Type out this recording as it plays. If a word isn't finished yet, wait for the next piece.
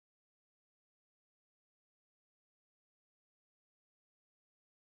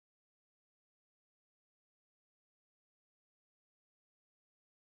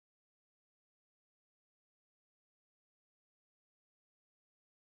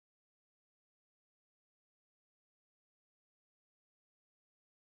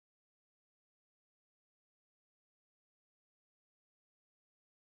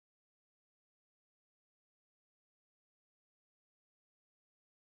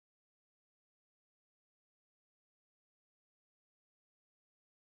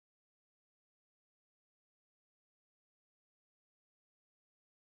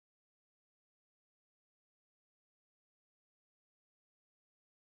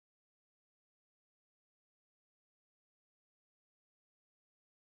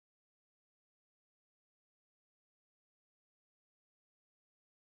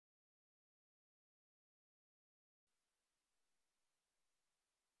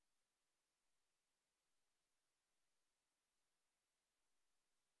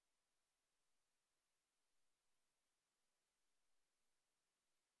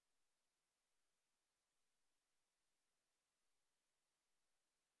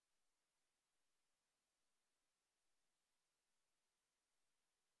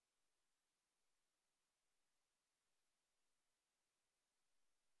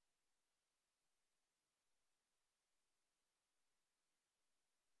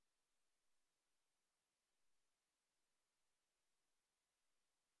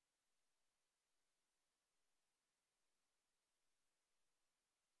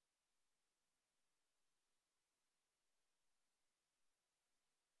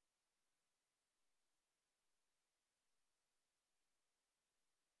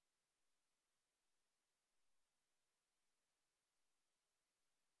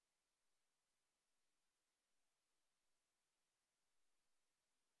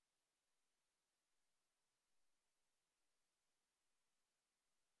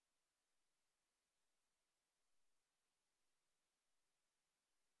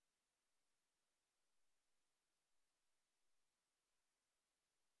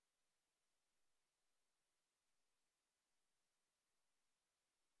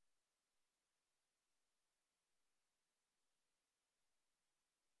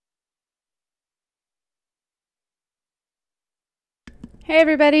Hey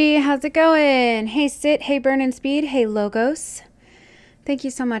everybody, how's it going? Hey Sit, hey Burn and Speed, hey Logos. Thank you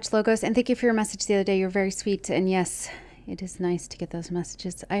so much, Logos, and thank you for your message the other day. You're very sweet, and yes, it is nice to get those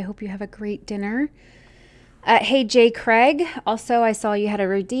messages. I hope you have a great dinner. Hey Jay Craig, also I saw you had a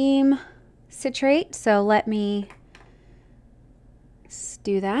redeem citrate, so let me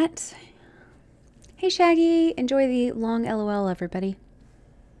do that. Hey Shaggy, enjoy the long LOL, everybody.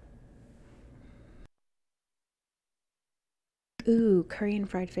 Ooh, curry and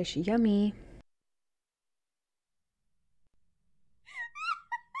fried fish, yummy.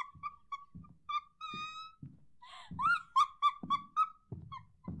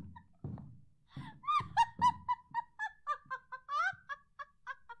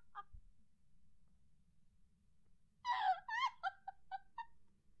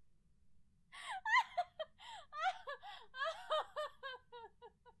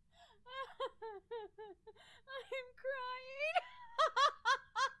 I'm crying.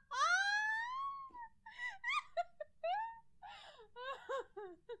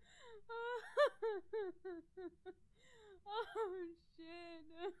 Oh shit.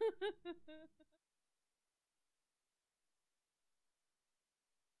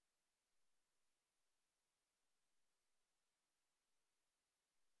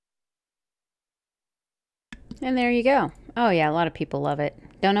 And there you go. Oh yeah, a lot of people love it.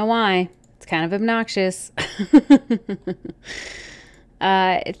 Don't know why. It's kind of obnoxious.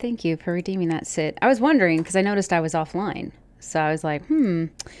 Thank you for redeeming that, Sit. I was wondering because I noticed I was offline. So I was like,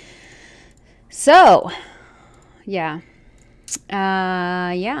 So, yeah.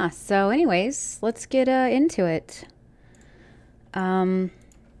 Yeah. So anyways, let's get into it. I'm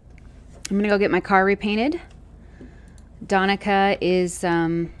going to go get my car repainted. Danika is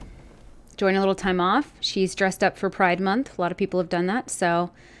enjoying a little time off. She's dressed up for Pride Month. A lot of people have done that. So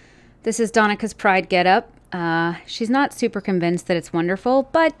this is Danika's Pride getup. She's not super convinced that it's wonderful,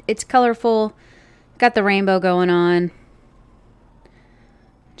 but it's colorful. Got the rainbow going on.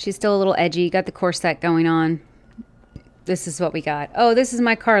 She's still a little edgy. Got the corset going on. This is what we got. Oh, this is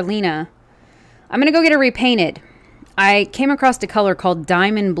my car, Lena. I'm going to go get her repainted. I came across a color called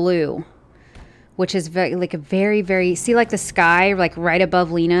Diamond Blue, which is very, see like the sky, like right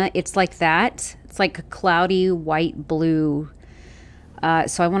above Lena? It's like that. It's like a cloudy white blue.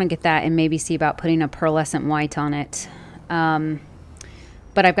 So I want to get that and maybe see about putting a pearlescent white on it. But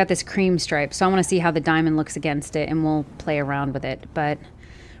I've got this cream stripe, so I want to see how the diamond looks against it, and we'll play around with it. But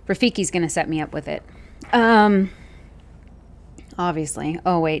Rafiki's going to set me up with it. Obviously.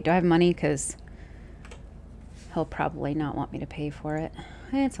 Oh, wait, do I have money? Because he'll probably not want me to pay for it.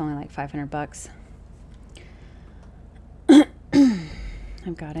 It's only like 500 bucks.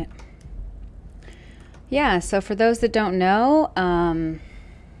 I've got it. Yeah, so for those that don't know,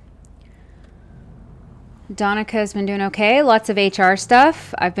 Danika has been doing okay. Lots of HR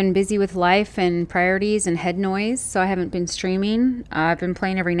stuff. I've been busy with life and priorities and head noise, so I haven't been streaming. I've been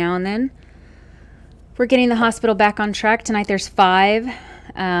playing every now and then. We're getting the hospital back on track. Tonight there's 5.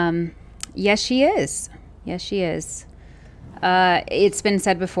 Yes, she is. Yes, she is. It's been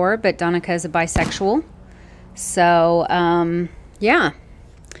said before, but Danika is a bisexual. So, yeah.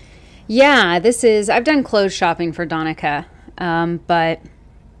 Yeah, this is... I've done clothes shopping for Danika, but...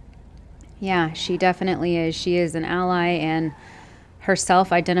 Yeah, she definitely is. She is an ally and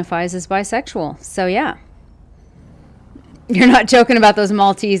herself identifies as bisexual. So, yeah. You're not joking about those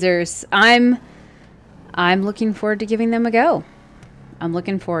Maltesers. I'm looking forward to giving them a go. I'm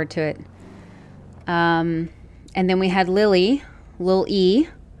looking forward to it. And then we had Lily, Lil E.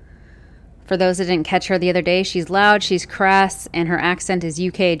 For those that didn't catch her the other day, she's loud, she's crass, and her accent is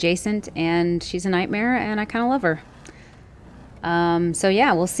UK adjacent, and she's a nightmare, and I kind of love her. So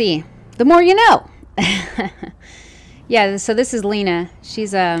yeah, we'll see. The more you know. Yeah, so this is Lena.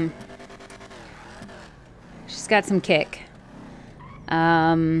 She's got some kick.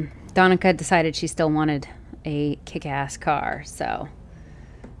 Danika decided she still wanted a kick-ass car, so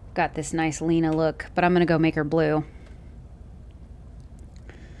got this nice Lena look, but I'm gonna go make her blue.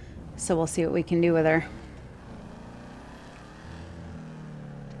 So we'll see what we can do with her.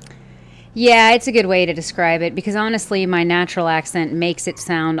 Yeah, it's a good way to describe it because honestly, my natural accent makes it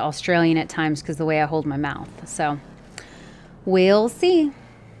sound Australian at times because the way I hold my mouth. So we'll see.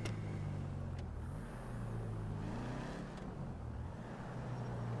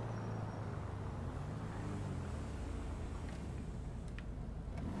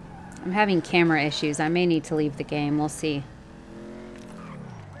 I'm having camera issues. I may need to leave the game. We'll see.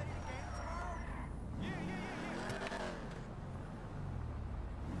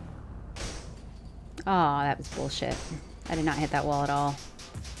 Oh, that was bullshit. I did not hit that wall at all.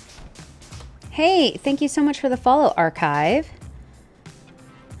 Hey, thank you so much for the follow, Archive.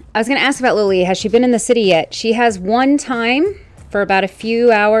 I was going to ask about Lily. Has she been in the city yet? She has one time for about a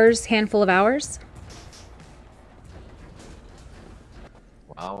few hours, handful of hours.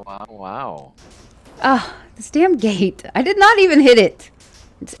 Wow, wow, wow. Ah, this damn gate. I did not even hit it.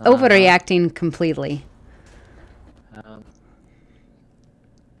 It's overreacting completely.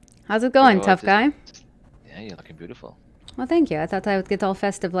 How's it going, tough guy? Yeah, you're looking beautiful. Well, thank you. I thought I would get all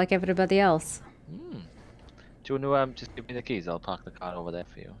festive like everybody else. Do you want to just give me the keys? I'll park the car over there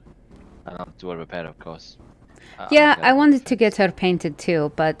for you. And I'll do a repair, of course. Yeah, I wanted to get her painted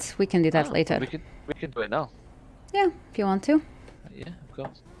too, but we can do that later. We can do it now. Yeah, if you want to. Yeah, of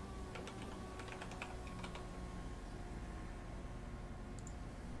course.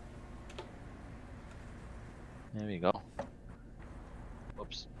 There we go.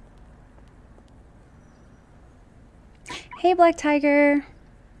 Oops. Hey, Black Tiger.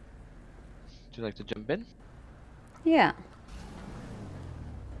 Would you like to jump in? Yeah.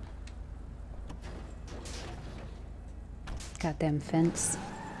 Goddamn fence.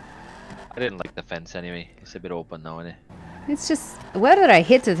 I didn't like the fence anyway. It's a bit open now, isn't it? It's just, whether I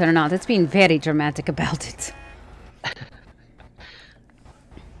hit it or not, it's being very dramatic about it.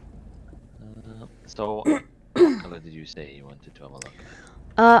 So, what color did you say you wanted to have a look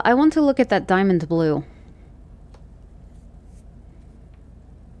at? I want to look at that diamond blue.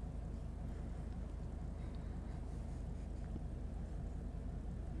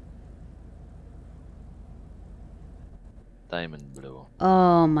 Diamond blue.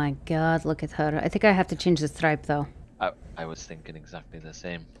 Oh my god, look at her. I think I have to change the stripe though. I was thinking exactly the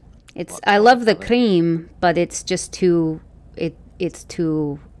same. I love the cream, but it's just too it's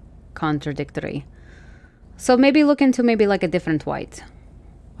too contradictory. So maybe look into maybe like a different white.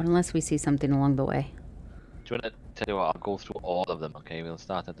 Unless we see something along the way. Do you want to tell you what? I'll go through all of them, okay? We'll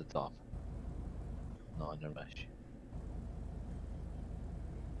start at the top. Not in a rush.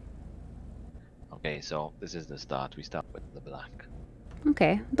 Okay, so this is the start. We start with the black.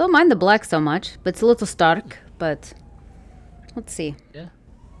 Okay. Don't mind the black so much, but it's a little stark, but let's see. Yeah.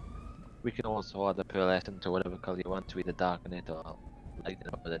 We can also add the pearlescent to whatever color you want to either darken it or lighten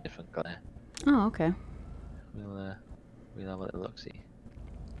it up with a different color. Oh, okay. We'll have a little look-see.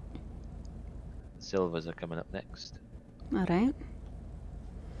 Silvers are coming up next. All right.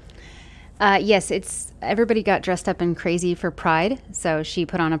 Yes, it's everybody got dressed up and crazy for Pride, so she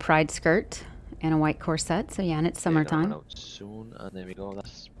put on a Pride skirt and a white corset. So yeah, and it's summertime. Out soon, and there we go.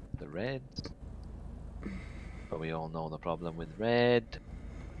 That's the red. But we all know the problem with red.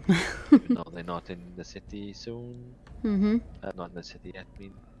 Even though they're not in the city soon. Mm-hmm. Not in the city yet. I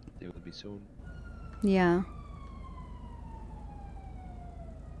mean, they will be soon. Yeah.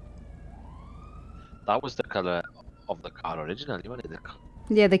 That was the color of the car originally, wasn't it?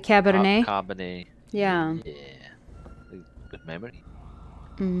 Yeah, the Cabernet. Cabernet. Yeah. Yeah. Good memory.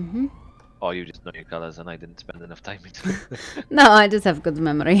 Mm-hmm. Or you just know your colors and I didn't spend enough time into it. No, I just have good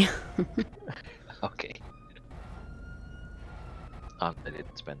memory. Okay. I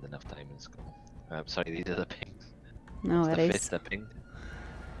didn't spend enough time in school. I'm sorry, these are the pinks. No, it is. The pink.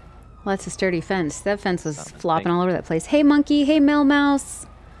 Well, that's a sturdy fence. That fence was Salmon flopping pink. all over that place. Hey, Monkey. Hey, Mel Mouse.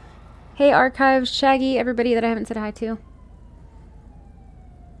 Hey, Archives, Shaggy, everybody that I haven't said hi to.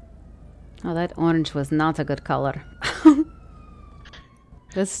 Oh, that orange was not a good color.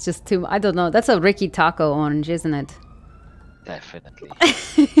 That's just too... I don't know. That's a Ricky Taco orange, isn't it? Definitely.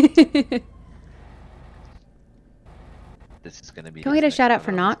 This is going to be... Can we get a shout out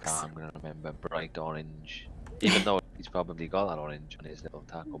for Knox? I'm going to remember bright orange. Even though he's probably got that orange on his little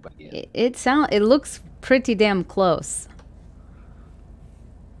taco bag here. It looks pretty damn close.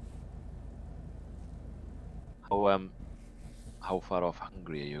 How far off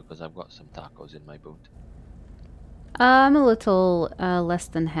hungry are you? Because I've got some tacos in my boot. I'm a little less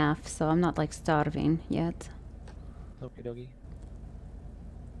than half, so I'm not like starving yet. Okie dokie.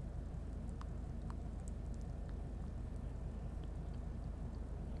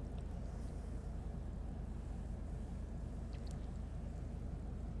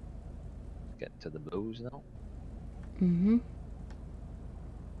 Get to the blues now. Mm-hmm.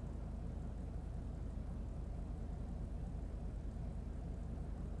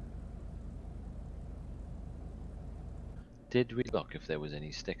 Did we look if there was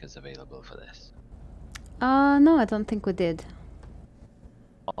any stickers available for this? No, I don't think we did.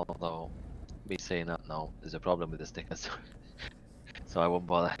 Although, me saying that now, there's a problem with the stickers. So I won't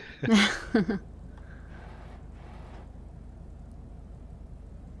bother.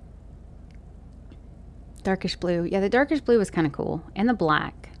 Darkish blue. Yeah, the darkish blue was kind of cool. And the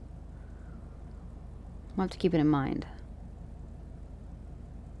black. We'll have to keep it in mind.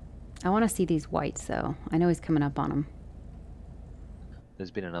 I want to see these whites, though. I know he's coming up on them. There's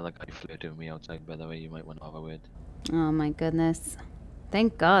been another guy flirting with me outside, by the way. You might want to have a word. Oh my goodness.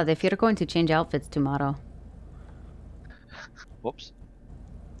 Thank God, if you're going to change outfits tomorrow. Whoops.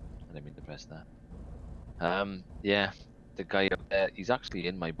 I didn't mean to press that. Yeah. The guy up there, he's actually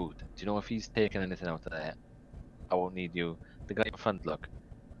in my boot. Do you know if he's taking anything out of there? I won't need you. The guy up front, look.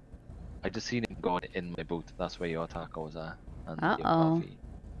 I just seen him going in my boot. That's where your tacos are. And your Uh-oh. coffee.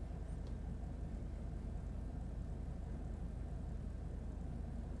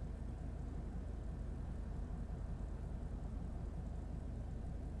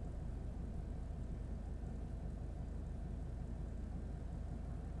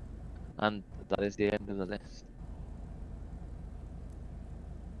 And that is the end of the list.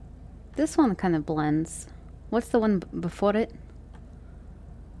 This one kind of blends. What's the one before it?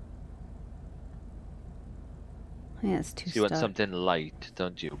 Yeah, it's too You want stark. something light,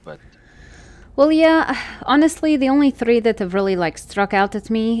 don't you? But Well, yeah, honestly, the only three that have really, like, struck out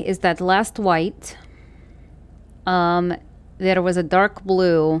at me is that last white. There was a dark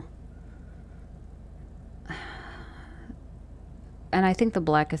blue. And I think the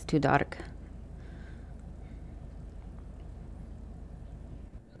black is too dark.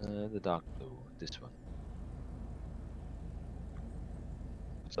 the dark blue, this one.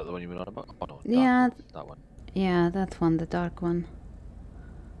 Is that the one you were on about? Oh no, dark Yeah. blue, that one. Yeah, that one, the dark one.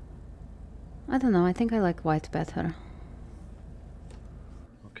 I don't know, I think I like white better.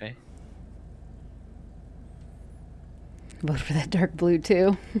 Okay. Vote for that dark blue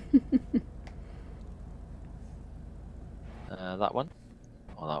too. That one?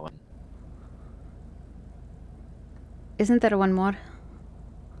 Or that one? Isn't there one more?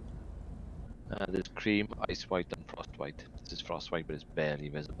 There's cream, ice white, and frost white. This is frost white, but it's barely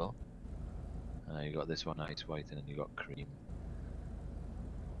visible. You got this one, ice white, and then you got cream.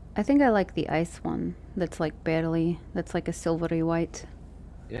 I think I like the ice one. That's like barely, that's like a silvery white.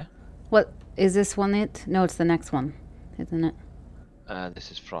 Yeah? What, is this one it? No, it's the next one, isn't it?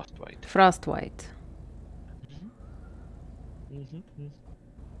 This is frost white. Frost white.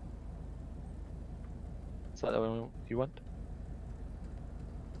 Is that the one you want?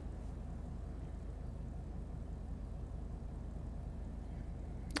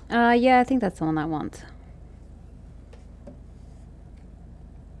 Yeah, I think that's the one I want.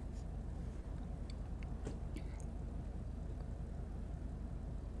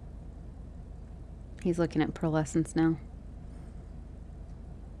 He's looking at pearlescence now.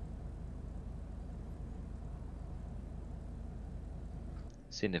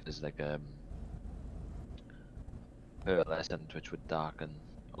 Seeing if there's like a pearlescent which would darken.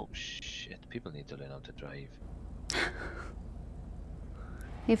 Oh shit, people need to learn how to drive.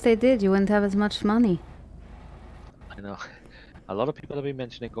 If they did, you wouldn't have as much money. I know. A lot of people have been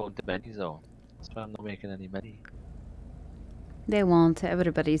mentioning going to Benny's though. That's why I'm not making any money. They won't.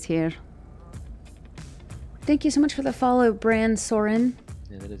 Everybody's here. Thank you so much for the follow, Brand Soren.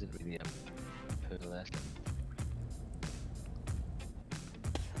 Yeah, there isn't really a pearlescent.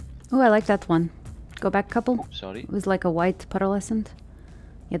 Oh, I like that one. Go back a couple. Oh, sorry. It was like a white pearlescent.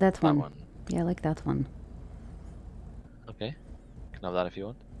 Yeah, that one. That one. Yeah, I like that one. Okay. Can have that if you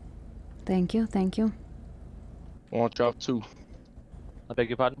want. Thank you, thank you. What you up to? I beg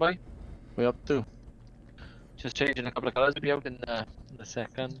your pardon, boy. We up to? Just changing a couple of colours. We'll be out in a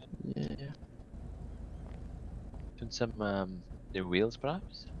second. Yeah. Doing some new wheels,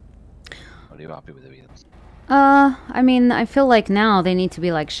 perhaps? Or are you happy with the wheels? I mean, I feel like now they need to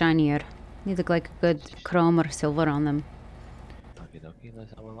be like shinier. Need to like a good chrome or silver on them. Okie dokie,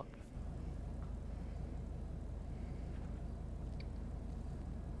 let's have a look.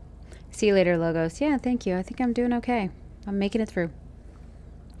 See you later, logos. Yeah, thank you. I think I'm doing okay. I'm making it through.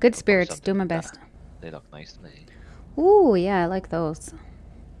 Good spirits. Something Doing my like best. that. They look nice, don't they? Ooh, yeah, I like those.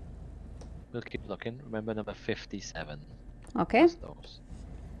 We'll keep looking. Remember number 57. Okay. That's those.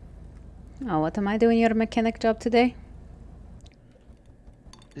 Oh, what am I doing your mechanic job today?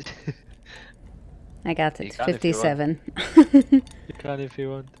 I got You it. can if you want. 57. You can if you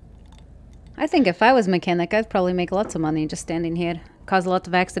want. I think if I was mechanic, I'd probably make lots of money just standing here. Cause a lot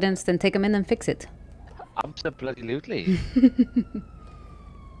of accidents, then take them in and fix it. Absolutely.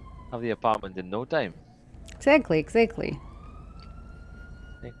 Have the apartment in no time. Exactly, exactly.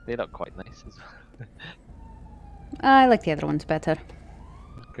 They look quite nice as well. I like the other ones better.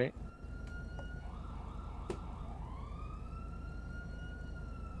 Okay.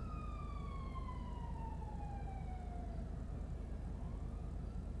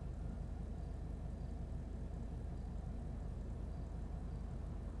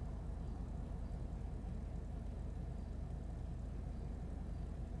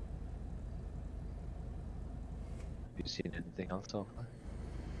 Have you seen anything else so far?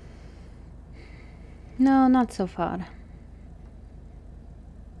 No, not so far.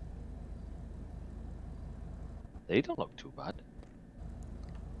 They don't look too bad.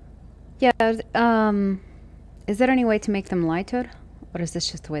 Yeah, is there any way to make them lighter? Or is this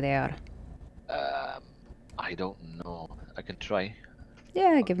just the way they are? I don't know. I can try.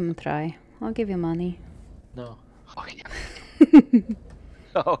 Yeah, give them a try. I'll give you money. No. Oh, yeah.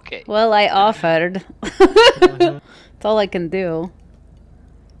 Okay. Well, I offered. That's all I can do.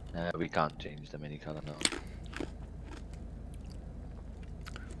 We can't change them any color now.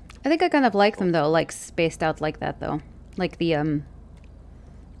 I think I kind of like them though, like spaced out like that though. Like the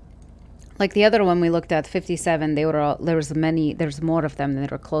other one we looked at, 57, they were all, there's more of them than they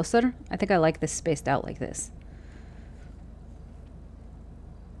were closer. I think I like this spaced out like this.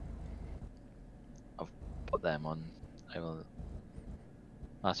 I've put them on. I will.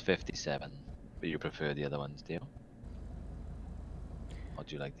 That's 57, but you prefer the other ones, do you? Or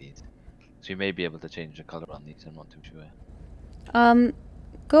do you like these? So you may be able to change the color on these. I'm not too sure.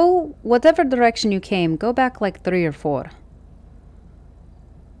 Go whatever direction you came. Go back like 3 or 4.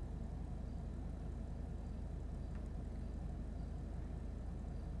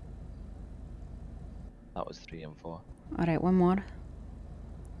 That was 3 and 4. All right, one more.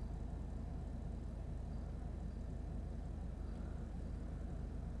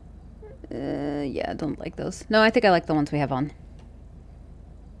 Yeah, I don't like those. No, I think I like the ones we have on.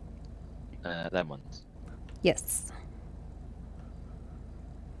 Them ones. Yes.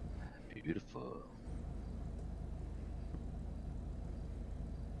 Beautiful.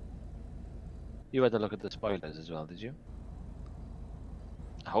 You had a look at the spoilers as well, did you?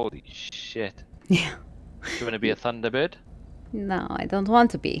 Holy shit. Yeah. Do you want to be a Thunderbird? No, I don't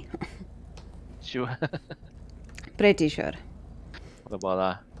want to be. Sure. Pretty sure. What about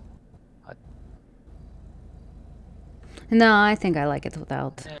that? No, I think I like it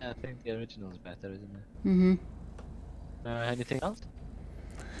without. Yeah, I think the original is better, isn't it? Mm-hmm. Anything else?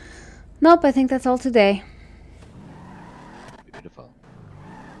 Nope, I think that's all today. Beautiful.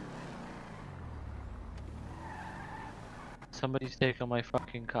 Somebody's taken my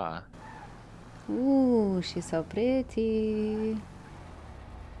fucking car. Ooh, she's so pretty.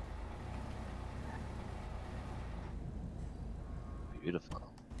 Beautiful.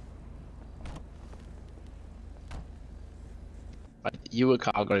 You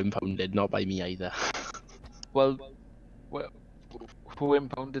car got impounded, not by me either. Well, who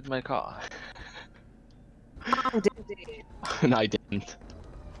impounded my car? No, I didn't.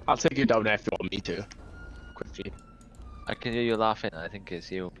 I'll take you down there if you want me to. Quickly. I can hear you laughing. I think it's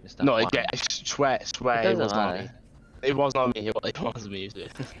you, Mr. No, Juan. I swear it doesn't was not matter. me. It was not me, it was me.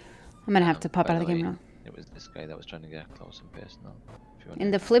 I'm gonna have to pop By out of the the game way, now. It was this guy that was trying to get close and personal. If you want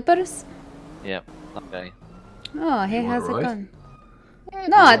In the flippers? Yeah, that guy. Oh, hey, You want how's a it ride? going? Yeah,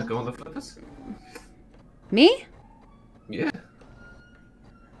 No, you I- wanna go on the flippers? Me? Yeah.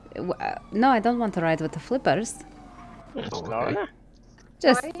 No, I don't want to ride with the flippers. Oh, okay.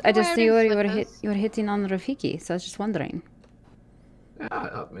 Just, Why are I you just knew wearing you were flippers? you were hitting on Rafiki, so I was just wondering. Yeah,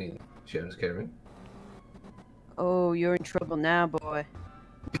 I mean, sharing's caring. Oh, you're in trouble now, boy.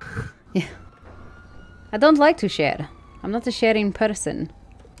 Yeah. I don't like to share. I'm not a sharing person.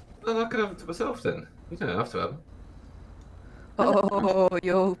 No, I could have it to myself then. You don't have to have them. Oh,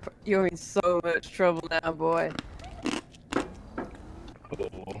 you're in so much trouble now, boy.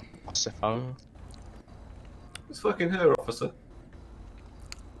 Oh, what's the phone? It's fucking her, officer.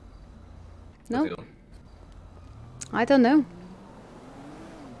 No, What's he on? I don't know.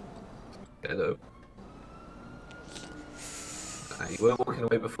 Hello. You weren't walking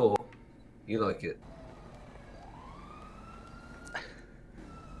away before. You like it.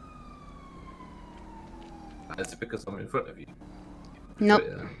 Is it because I'm in front of you? Nope.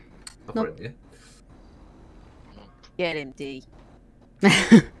 Sure, I've Nope. written you. Get him, D.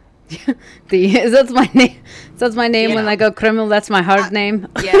 D. Is that my name? That's my name when Yeah. I go criminal. That's my hard name.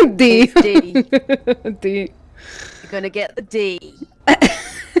 Yeah, D. it's D. D. You're gonna get the D.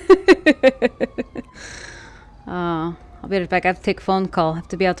 I'll be right back. I have to take a phone call. I have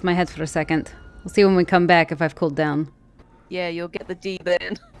to be out of my head for a second. We'll see when we come back if I've cooled down. Yeah, you'll get the D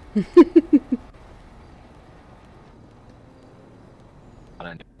then.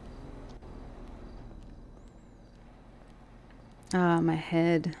 My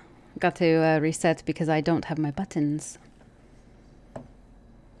head. Got to reset because I don't have my buttons.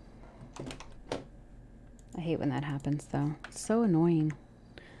 I hate when that happens, though. It's so annoying.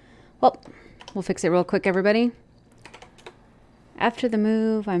 Well, we'll fix it real quick, everybody. After the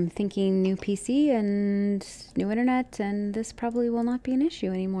move, I'm thinking new PC and new internet, and this probably will not be an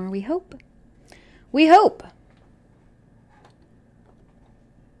issue anymore. We hope. We hope!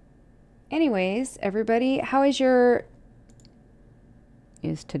 anyways, everybody, how is your...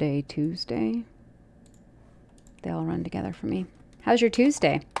 Is today Tuesday? They all run together for me. How's your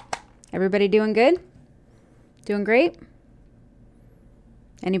Tuesday? Everybody doing good? Doing great?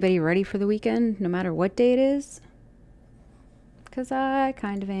 Anybody ready for the weekend, no matter what day it is? Because I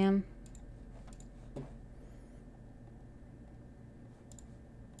kind of am.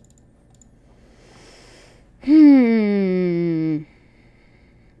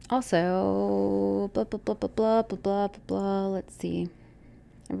 Also, blah, blah, blah, blah, blah, blah, blah, blah, blah. Let's see.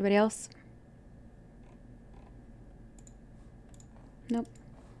 Everybody else? Nope.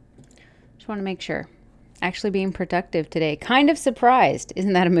 Just want to make sure. Actually being productive today. Kind of surprised.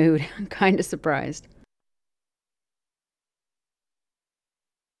 Isn't that a mood? I'm kind of surprised.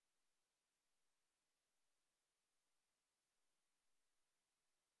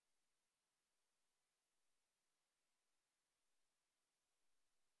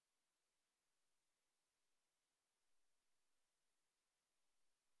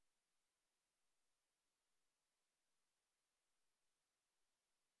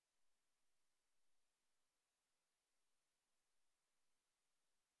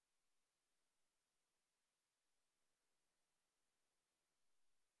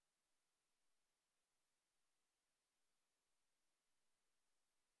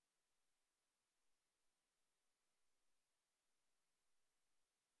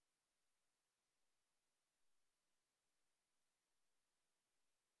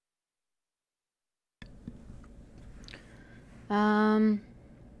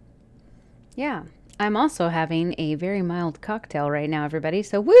 Yeah, I'm also having a very mild cocktail right now, everybody.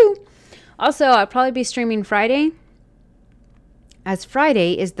 So, woo! Also, I'll probably be streaming Friday, as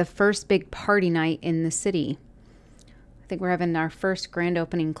Friday is the first big party night in the city. I think we're having our first grand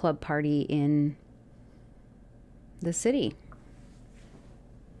opening club party in the city.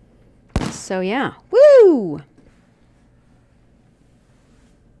 So, yeah, woo!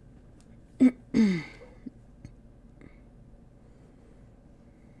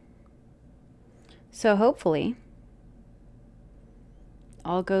 So hopefully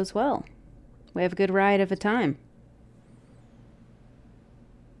all goes well. We have a good ride of a time.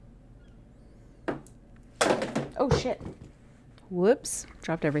 Oh shit. Whoops.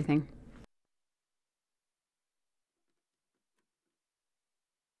 Dropped everything.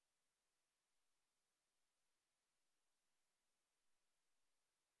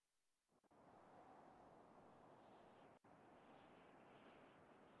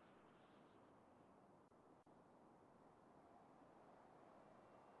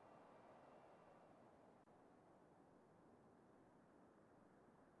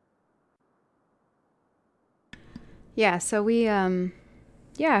 Yeah, so we, yeah,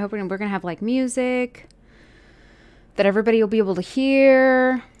 I hope we're gonna have like music that everybody will be able to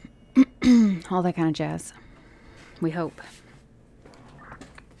hear, all that kind of jazz. We hope.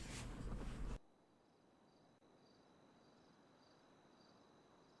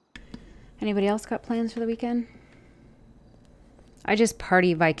 Anybody else got plans for the weekend? I just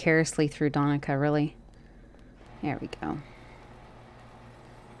party vicariously through Danika, really. There we go.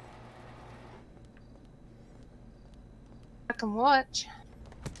 I can watch.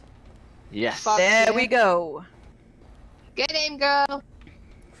 Yes. There we go. Good aim, girl.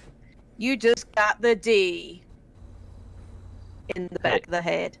 You just got the D in the back of the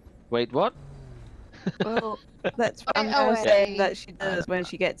head. Wait, what? Well, that's what I'm away. saying that she does when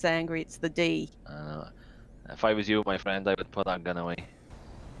she gets angry. It's the D. If I was you, my friend, I would put that gun away.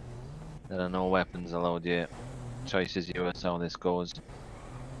 There are no weapons allowed yet. Choice is yours how this goes.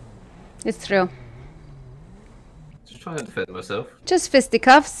 It's true. Just trying to defend myself. Just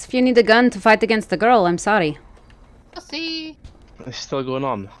fisticuffs. If you need a gun to fight against the girl, I'm sorry. I'll see. It's still going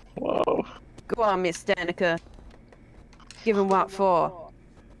on. Whoa. Go on, Miss Danika. Give him what for.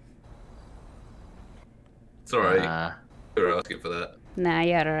 It's alright. Nah. You're asking for that. Nah,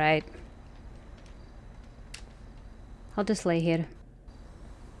 you're alright. I'll just lay here.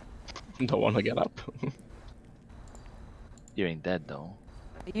 Don't want to get up. You ain't dead though.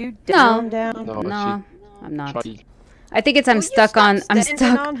 Are you down? No, No, I'm not. Try. I think it's I'm stuck on.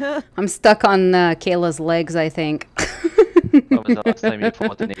 I'm stuck on Kayla's legs. I think. When was the last time you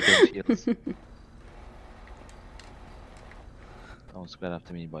fought in 18 shields? Don't square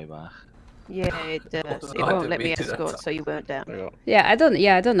after me, boy, back. Yeah, it does. It I won't didn't let me mean to do that. escort, so you weren't down. There you go. Yeah, I don't.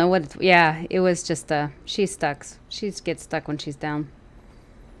 Yeah, I don't know what. Yeah, it was just. She's stuck. She gets stuck when she's down.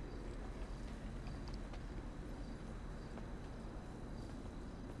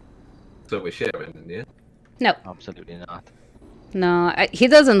 So we're sharing, yeah? No, Absolutely not. no. He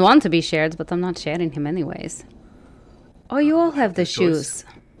doesn't want to be shared, but I'm not sharing him anyways. Oh, you all have the Choice. shoes.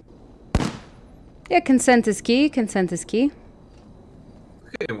 Yeah, consent is key. Consent is key.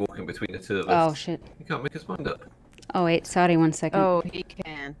 Look at him walking between the two of Oh, us. shit. He can't make his mind up. Oh, wait. Sorry, 1 second. Oh, he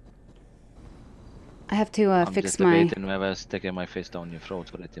can. I have to I'm fix just my... debating whether sticking my fist down your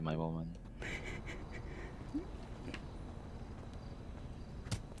throat with it in my woman.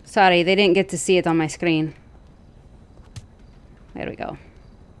 Sorry, they didn't get to see it on my screen. There we go.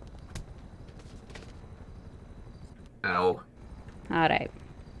 Ow. Alright.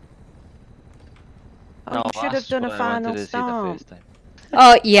 Oh, you should have done a final stomp.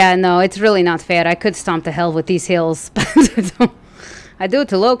 Oh, yeah, no, it's really not fair. I could stomp to hell with these hills, but I do it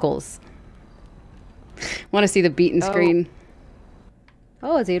to locals. Want to see the beaten screen.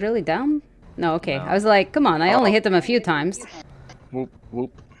 Oh, is he really down? No, okay. No. I was like, come on, I only hit them a few times. Whoop,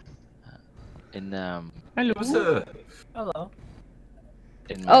 whoop. In Hello. What's up? Hello.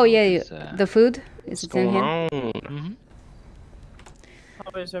 in Oh, my yeah, book is, the food? Is What's it in going here? on? mhm.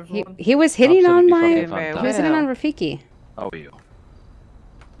 How is everyone? He was hitting on Absolutely my... fucking He was hitting on fantastic. Rafiki. How are you?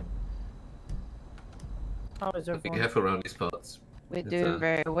 How is Be everyone? careful around these parts. We're It's, doing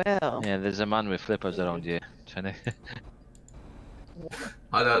very well. Yeah, there's a man with flippers around you. Trying to...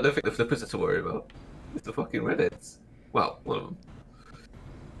 I don't think the flippers are to worry about. It's the fucking Reddits. Well, one of them.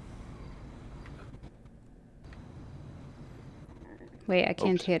 Wait, I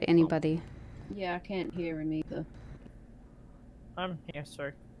can't Oops. hear anybody. Yeah, I can't hear him either. I'm here,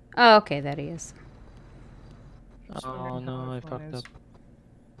 sorry. Oh, okay, there he is. Just Oh wondering how no, I everyone fucked is. up.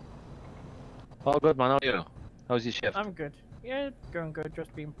 Oh, good man, how are you? How's your shift? I'm good. Yeah, going good.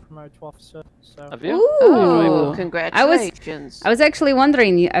 Just being promoted to officer. So Have you? Ooh. Oh, congratulations. I was actually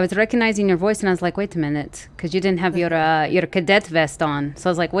wondering. I was recognizing your voice, and I was like, "Wait a minute," because you didn't have your cadet vest on. So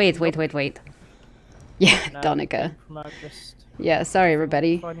I was like, "Wait." Yeah, no, Danika. being promoted just Yeah, sorry,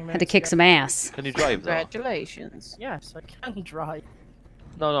 everybody. 20 Had to minutes kick ago. some ass. Can you drive though? Congratulations. Yes, I can drive.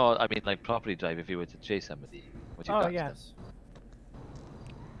 No, I mean like properly drive if you were to chase somebody. Would you Oh got yes.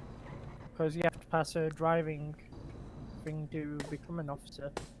 Because you have to pass a driving thing to become an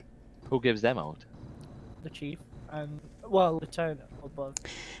officer. Who gives them out? The chief and well, lieutenant above.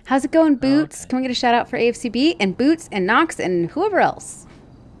 How's it going, Boots? okay. Can we get a shout out for AFCB and Boots and Knox and whoever else?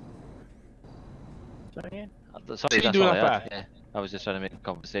 So yeah. Sorry, you that's doing all I up had. Yeah, I was just trying to make a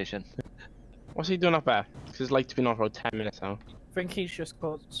conversation. What's he doing up there? Because his light's been on for about 10 minutes now. I think he's just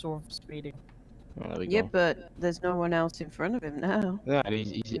caught someone for speeding. Oh, there we Yeah, go. but there's no one else in front of him now. Yeah,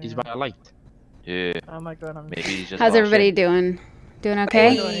 he's by a light. Yeah, Oh my god, I'm maybe he's just. How's everybody watching. doing? Doing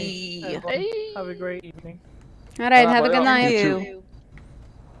okay? Hey. Everyone, have a great evening. All right, Ah, have a well, good night. Thank you.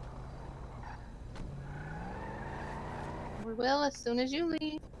 We will as soon as you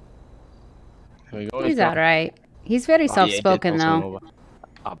leave. Here we go. He's all right. He's very soft-spoken though.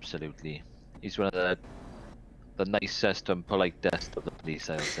 Absolutely, he's one of the nicest and politest of the police,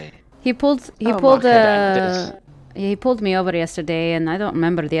 I'll say. He pulled Oh, he pulled me over yesterday, and I don't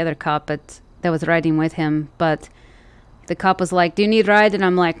remember the other cop that was riding with him, but the cop was like, "Do you need a ride?" And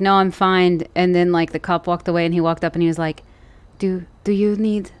I'm like, "No, I'm fine." And then like the cop walked away, and he walked up and he was like, Do you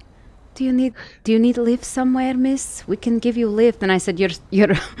need a lift somewhere, miss? We can give you a lift." And I said,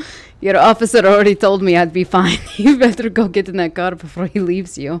 your officer already told me I'd be fine. You better go get in that car before he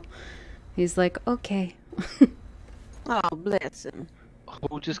leaves you. He's like, "Okay." Oh, bless him.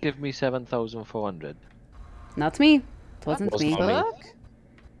 Who just give me 7,400? Not me. It wasn't Wasn't me. on me.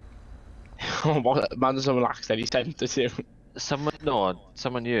 Fuck? Oh, what? Man, doesn't relax that he sent it to.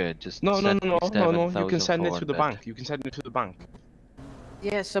 Someone here just. No. sent me You can send it to the 7,400. bank. You can send it to the bank.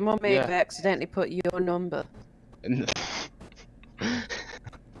 Yeah, someone may have Yeah. accidentally put your number.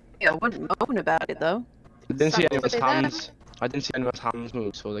 Yeah, I wouldn't moan about it though. I didn't see anyone's Somebody there. hands. I didn't see anyone's hands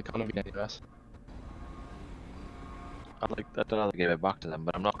move, so they can't be any worse. I'd rather give it back to them,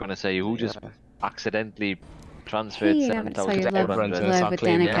 but I'm not going to say who just accidentally transferred Hey, I haven't saw your love, Everyone's gonna love start with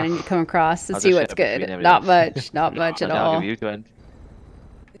claiming Danica. it. I need to come across to I'll see just what's share it good. between Not everyone. much. Not much at I'll all. give you 20.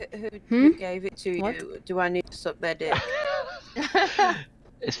 Who gave it to What? you? Do I need to suck their dick?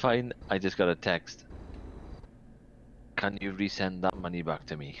 It's fine. I just got a text. Can you resend that money back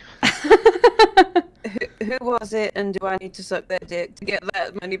to me? Who was it, and do I need to suck their dick to get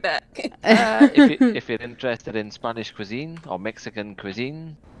that money back? If you're interested in Spanish cuisine or Mexican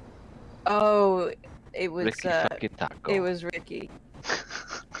cuisine, Oh, it was Ricky fucking Taco. it was Ricky.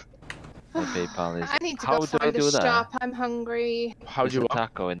 My PayPal is. I need to How go do I find do a that? shop. I'm hungry. How There's do you a walk?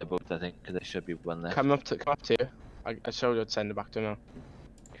 taco in the boat, I think, because there should be one left. Come up to you. I showed you to send it back to him now.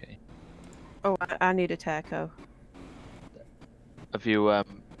 Okay. Oh, I need a taco. Have you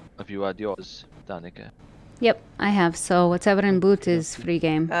had yours, Danika? Yep, I have. So whatever in boot is free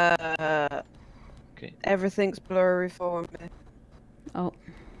game. Okay. Everything's blurry for me. Oh,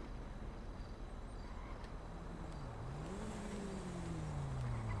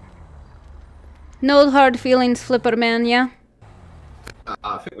 No hard feelings, Flipper man, yeah?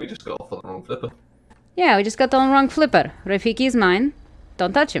 I think we just got off on the wrong flipper. Yeah, we just got on the wrong Flipper. Rafiki's mine.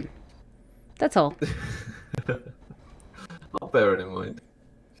 Don't touch him. That's all. I'll bear it in mind.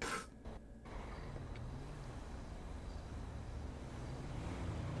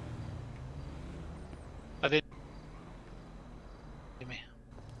 I did.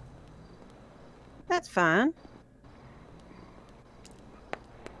 That's fine.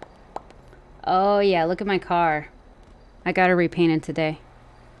 Oh yeah, look at my car. I got her repainted today.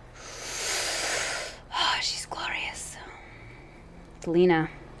 Oh, she's glorious. Lena,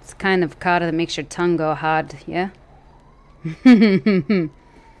 it's kind of car that makes your tongue go hard, yeah?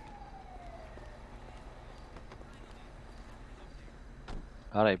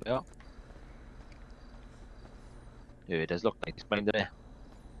 Alright, Bill. Yeah, it does look nice, mind it.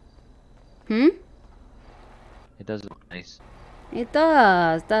 Hmm? It does look nice. It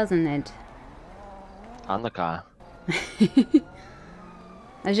does, doesn't it? On the car. I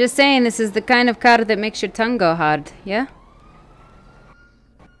was just saying, this is the kind of car that makes your tongue go hard, yeah?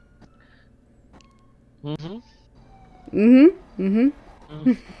 Mm-hmm. Mm-hmm.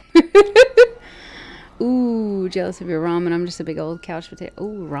 Mm-hmm. Ooh, jealous of your ramen. I'm just a big old couch potato.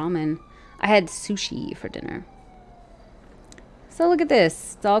 Ooh, ramen. I had sushi for dinner. So look at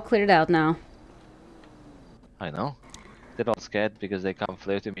this. It's all cleared out now. I know. They're all scared because they can't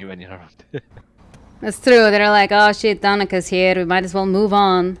flirt with me when you're around. That's true. They're like, oh shit, Danika's here. We might as well move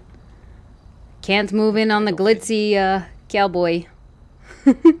on. Can't move in on the glitzy cowboy.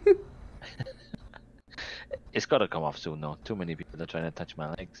 It's gotta come off soon though. Too many people are trying to touch my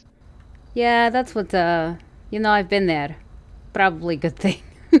legs. Yeah, that's what, you know, I've been there. Probably a good thing.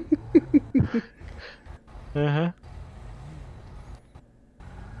 Uh-huh.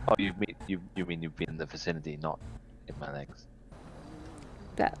 Oh, you mean you've been in the vicinity, not in my legs.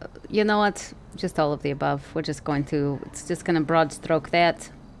 You know what? Just all of the above. We're just going to, it's just gonna broad stroke that.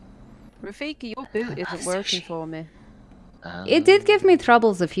 Rafiki, your boot isn't working for me. It did give me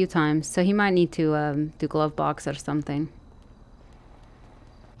troubles a few times, so he might need to do glove box or something.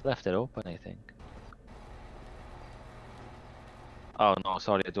 Left it open, I think. Oh no,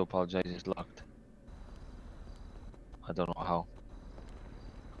 sorry, I do apologize, it's locked. I don't know how.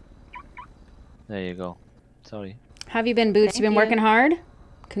 There you go. Sorry. Have you been, Boots? Thank you been you. working hard?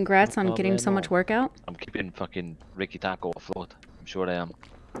 Congrats on No getting so much problemo. workout. I'm keeping fucking Ricky Taco afloat. I'm sure I am.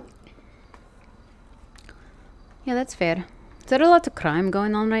 Yeah, that's fair. Is there a lot of crime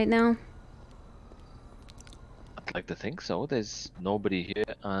going on right now? I'd like to think so. There's nobody here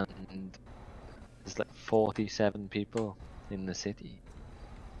and there's like 47 people in the city.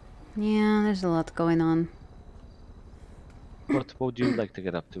 Yeah, there's a lot going on. What would you like to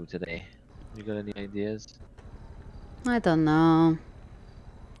get up to today? You got any ideas? I don't know.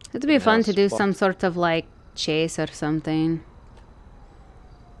 It'd be Yeah, fun to do spot. some sort of like chase or something.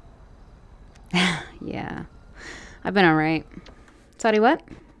 Yeah. I've been alright. Sorry, what?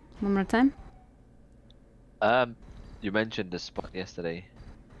 One more time? You mentioned the spot yesterday.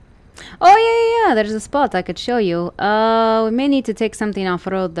 Oh, yeah. There's a spot I could show you. We may need to take something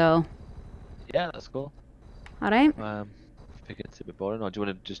off-road, though. Yeah, that's cool. Alright? If it gets a bit boring, or do you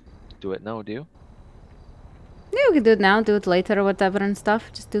want to just do it now, do you? Yeah, we could do it now, do it later or whatever and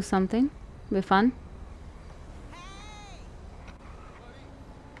stuff. Just do something. Be fun.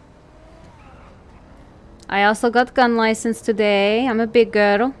 I also got gun license today. I'm a big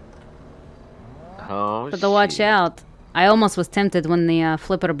girl. Oh, But watch shit. out. I almost was tempted when the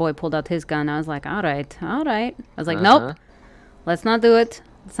flipper boy pulled out his gun. I was like, alright. I was like, nope. Let's not do it.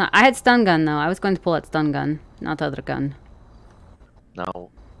 It's not. I had stun gun though. I was going to pull out stun gun, not the other gun. Now,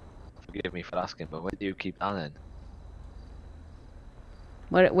 forgive me for asking, but where do you keep that in?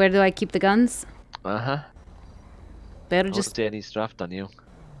 Where do I keep the guns? Uh-huh. Better Don't just stay any strapped on you.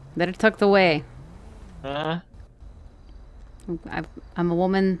 better tucked away. Uh-huh. I'm a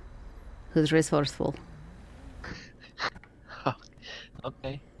woman who's resourceful.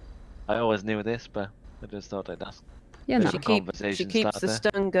 Okay. I always knew this, but I just thought I'd ask. Yeah, no. She She Conversation keeps the starter.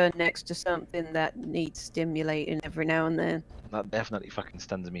 stun gun next to something that needs stimulating every now and then. That definitely fucking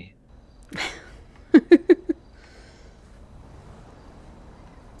stuns me.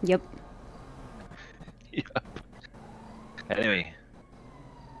 Yep. Yep. Anyway.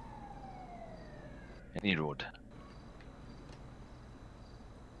 Any road.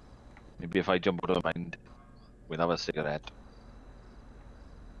 Maybe if I jump out of mind, we'll have a cigarette.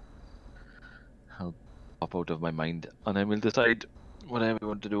 I'll pop out of my mind and then we'll decide whatever we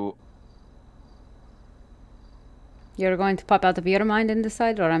want to do. You're going to pop out of your mind and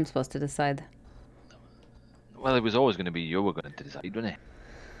decide, or I'm supposed to decide? Well, it was always going to be you were going to decide, wasn't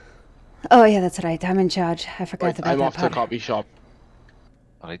it? Oh yeah, that's right. I'm in charge. I forgot Right, about I'm that off to the part. copy shop.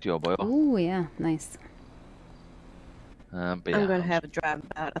 Alright, yo, boy. Ooh, yeah, nice. But I'm yeah, gonna have a drive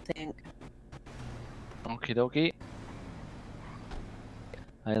about, I think. Okie dokie.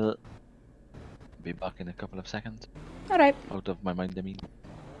 I'll be back in a couple of seconds. All right. Out of my mind, I mean.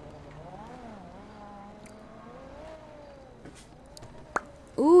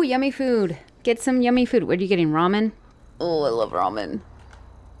 Ooh, yummy food. Get some yummy food. What are you getting? Ramen? Oh, I love ramen.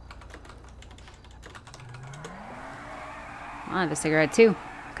 I'll have a cigarette too,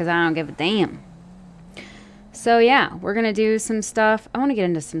 because I don't give a damn. So yeah, we're gonna do some stuff. I want to get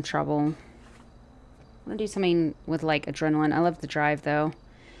into some trouble. I want to do something with like adrenaline. I love the drive though.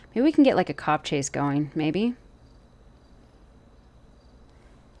 Maybe we can get like a cop chase going, maybe.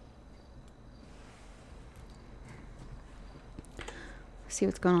 See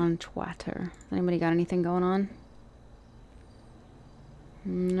what's going on in Twitter. Anybody got anything going on?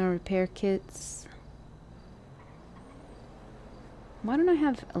 No repair kits. Why don't I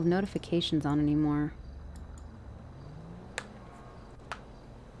have notifications on anymore?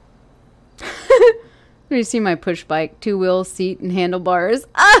 You see my push bike, 2 wheels, seat, and handlebars.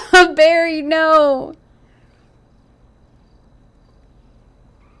 Ah, Barry, no!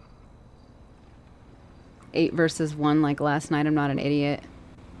 Eight versus 1 like last night. I'm not an idiot.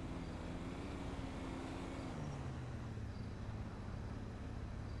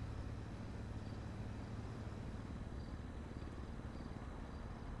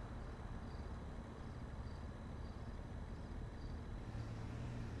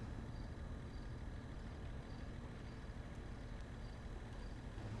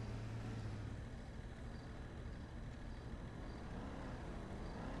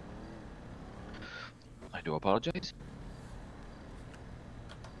 I do apologize.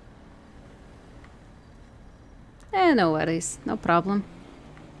 No worries. No problem.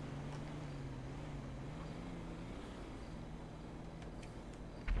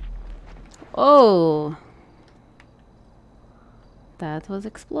 Oh. That was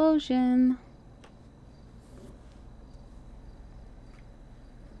explosion.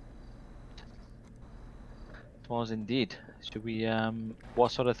 It was indeed. Should we,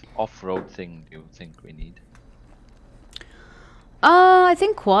 what sort of off-road thing do you think we need? I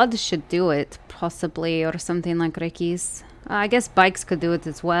think quads should do it, possibly, or something like Ricky's. I guess bikes could do it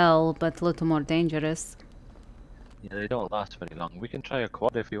as well, but a little more dangerous. Yeah, they don't last very long. We can try a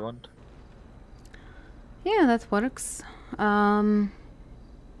quad if you want. Yeah, that works. Yeah,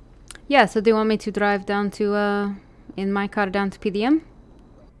 so do you want me to drive down to, in my car down to PDM?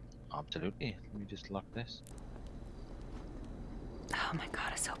 Absolutely. Let me just lock this. Oh my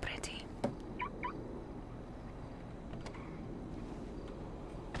god, it's so pretty.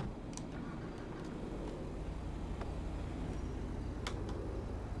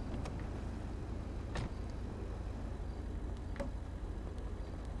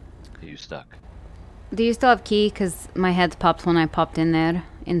 Are you stuck? Do you still have key? Because my head popped when I popped in there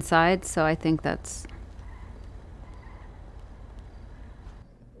inside, so I think that's...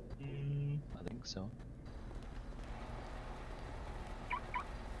 I think so.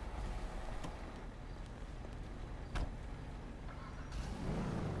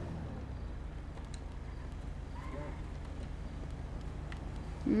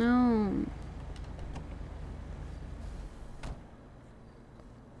 No.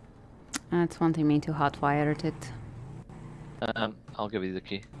 That's wanting me to hotwire it. I'll give you the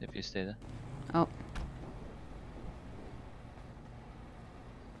key if you stay there. Oh.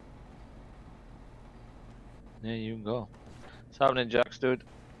 Yeah, you can go. What's happening, Jax, dude?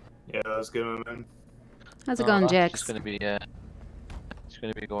 Yeah, that's good, my man. How's it going, Jax? Just gonna be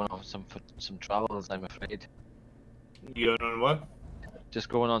going on some travels, I'm afraid. You going on what? Just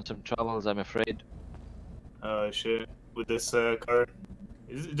going on some travels, I'm afraid. Oh shit. With this car.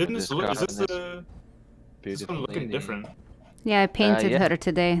 Didn't this look? Is this one looking different? Yeah, I painted her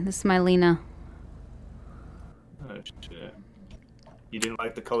today. This is my Lena. Oh shit. You didn't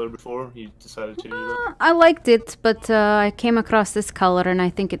like the color before? You decided to do that? I liked it, but I came across this color and I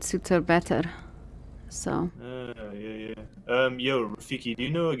think it suits her better. So. Yeah. Yo, Rafiki, do you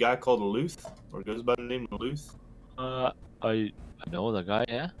know a guy called Luth? Or goes by the name of Luth? I know the guy,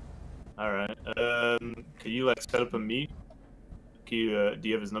 yeah. Alright. Can you like set up a meet? Can you, do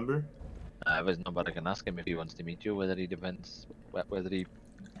you have his number? I have his number. I can ask him if he wants to meet you. Whether he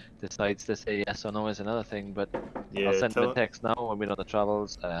decides to say yes or no is another thing. But Yeah, I'll send him a text now when we're on the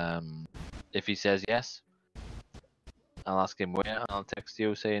travels. If he says yes, I'll ask him where, and I'll text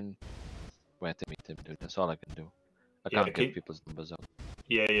you saying where to meet him. Dude, that's all I can do. I can't give people's numbers out.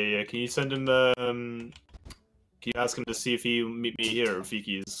 Yeah. Can you send him? Can you ask him to see if he meet me here at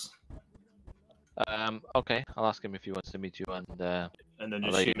Rafiki's? Okay, I'll ask him if he wants to meet you, and then I'll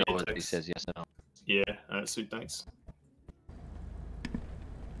just let you shoot me know a whether he text. says yes or no. Yeah, sweet, thanks.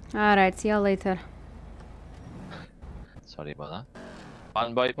 Alright, see y'all later. Sorry about that.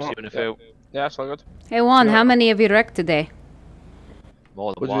 Fun boy, see you in a few. Yeah, it's all good. Hey Juan, Yeah. how many have you wrecked today?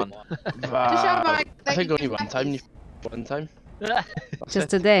 More than Would one. I think only one time. One time. Just it.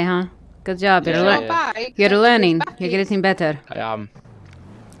 today, huh? Good job. Yeah, You're, yeah. you're learning. You're getting better. I am.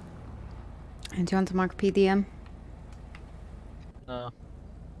 And do you want to mark PDM? No.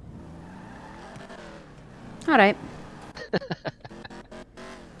 Alright.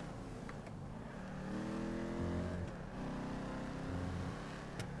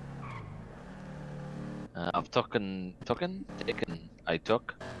 I've taken. I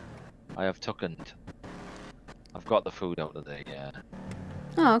took. I have tookened. I've got the food out of the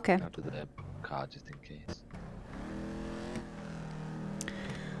Oh, okay. out of the car just in case.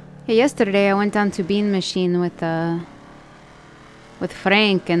 Yeah, yesterday I went down to Bean Machine with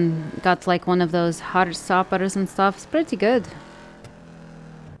Frank and got like one of those hot stoppers and stuff. It's pretty good.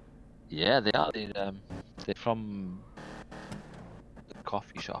 Yeah, they are. They're from the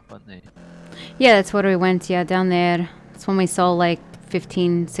coffee shop, aren't they? Yeah, that's where we went. Yeah, down there. That's when we saw like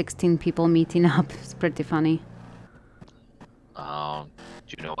 15, 16 people meeting up. It's pretty funny.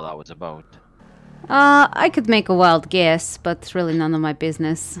 Do you know what that was about? I could make a wild guess, but it's really none of my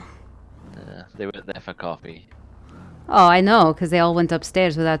business. They were there for coffee. Oh, I know, because they all went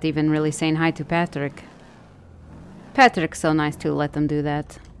upstairs without even really saying hi to Patrick. Patrick's so nice to let them do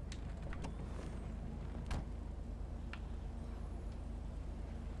that.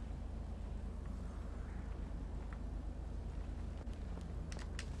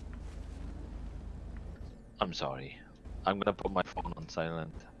 I'm sorry. I'm gonna put my phone on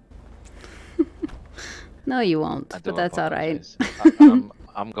silent. No, you won't, I do but that's alright. apologize.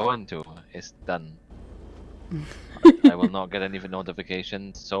 I'm going to. It's done. I will not get any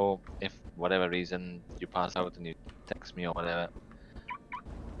notifications. So if whatever reason you pass out and you text me or whatever,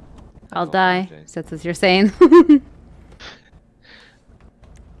 I I'll do die. apologize. That's what you're saying.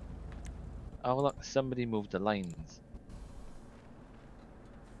 Oh look, somebody moved the lines.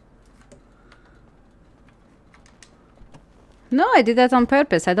 No, I did that on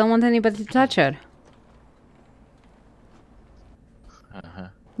purpose. I don't want anybody to touch her.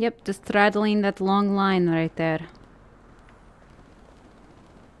 Yep, just straddling that long line right there.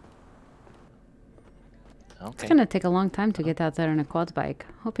 It's Okay. gonna take a long time to get out there on a quad bike.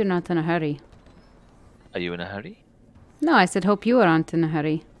 Hope you're not in a hurry. Are you in a hurry? No, I said hope you aren't in a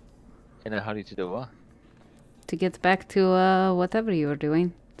hurry. In a hurry to do what? To get back to whatever you were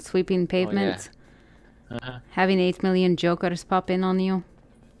doing. Sweeping pavements. Having 8 million jokers pop in on you.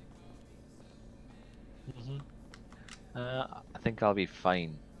 I think I'll be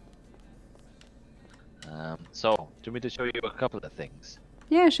fine. So, do you want me to show you a couple of things?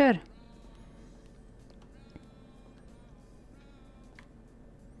 Yeah, sure.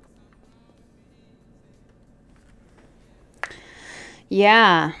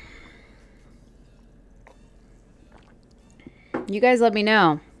 Yeah. You guys let me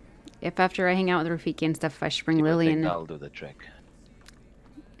know if after I hang out with Rafiki and stuff, I should bring Do you Lily think in. that'll do the trick?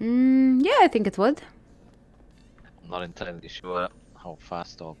 Yeah, I think it would. I'm not entirely sure how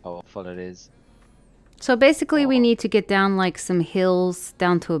fast or powerful it is. So basically we need to get down like some hills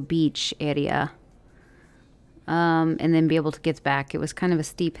down to a beach area. And then be able to get back. It was kind of a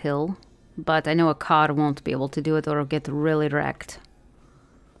steep hill, but I know a car won't be able to do it or it'll get really wrecked.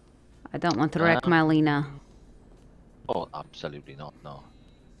 I don't want to wreck my Lena. Oh, absolutely not, no.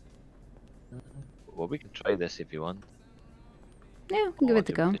 Well, we can try this if you want. Yeah, give it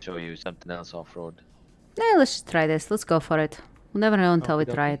a go. To show you something else off-road. Yeah, let's just try this. Let's go for it. We'll never know until we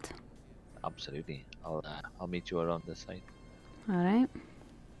try it. Absolutely. I'll meet you around the site. All right.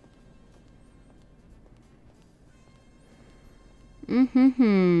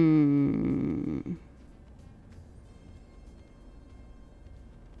 Mm-hmm.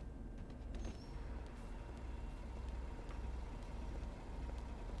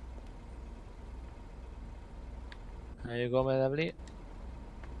 There you go, my lovely.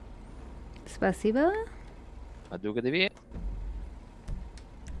 Спасибо. Madruga de vie.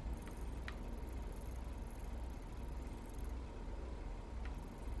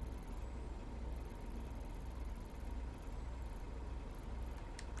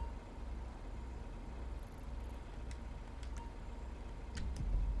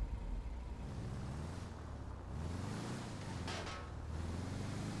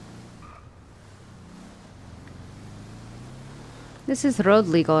 This is road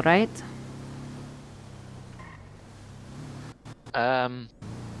legal, right?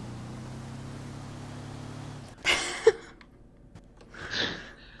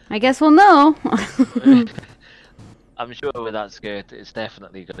 I guess we'll know. I'm sure with that skirt, it's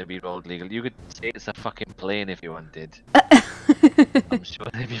definitely going to be road legal. You could say it's a fucking plane if you wanted. I'm sure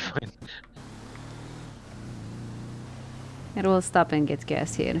they'd be fine. It will stop and get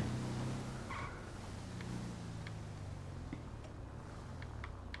gas here.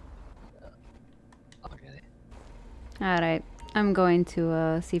 I'll get it. Alright, I'm going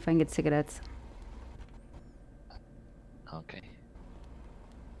to see if I can get cigarettes. Okay.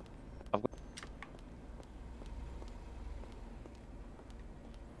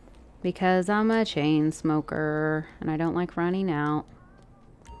 Because I'm a chain smoker and I don't like running out.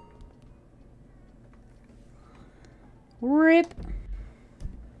 RIP.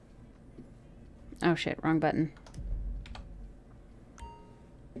 Oh shit, wrong button.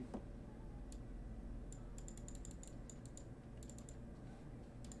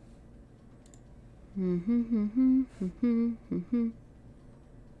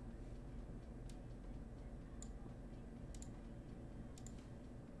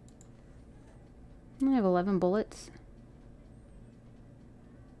 I have 11 bullets.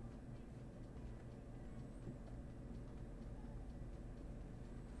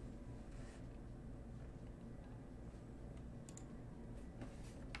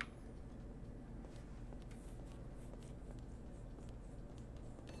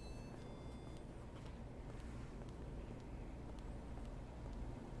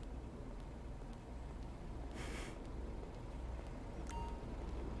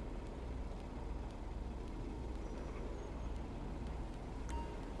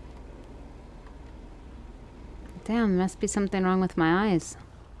 Damn, must be something wrong with my eyes.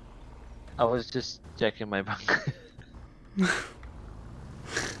 I was just checking my bank.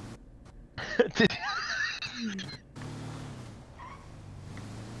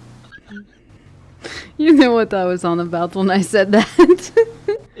 You know what I was on about when I said that.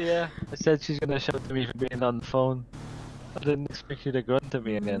 Yeah, I said she's gonna shout at me for being on the phone. I didn't expect you to grunt at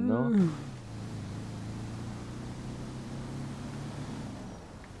me again, no?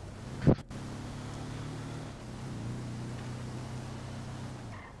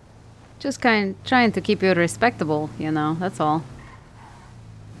 Just trying to keep you respectable, you know, that's all.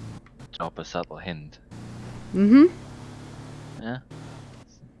 Drop a subtle hint. Mm-hmm. Yeah?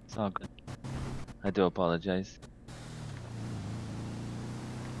 It's all good. I do apologize.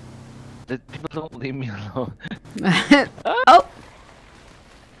 People don't leave me alone. Oh!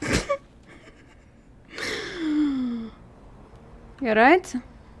 You alright?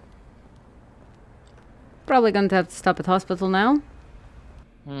 Probably gonna have to stop at hospital now.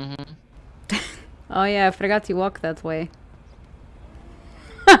 Mm-hmm. Oh yeah, I forgot you walk that way.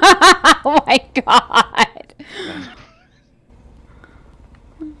 Oh my god!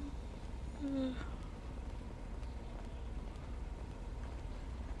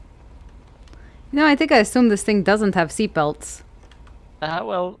 No, I think I assume this thing doesn't have seatbelts.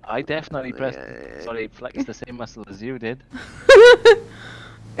 Well, I definitely flexed the same muscle as you did.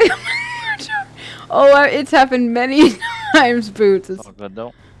 Oh, it's happened many times, Boots. It's all good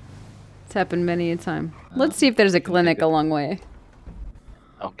though. It's happened many a time. Let's see if there's a clinic a long way.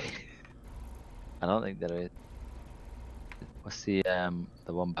 Okay. I don't think there is. What's the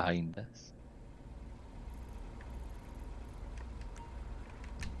one behind us?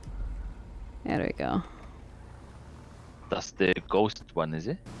 There we go. That's the ghost one, is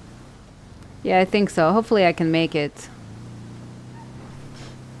it? Yeah, I think so. Hopefully I can make it.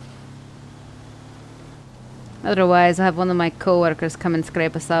 Otherwise, I'll have one of my coworkers come and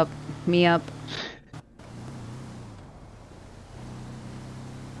scrape me up.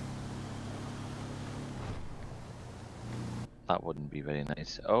 That wouldn't be very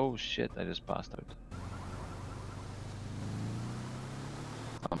nice. Oh shit, I just passed out.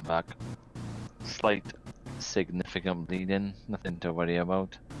 I'm back. Slight significant bleeding, nothing to worry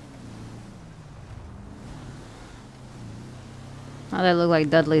about. Oh, that looked like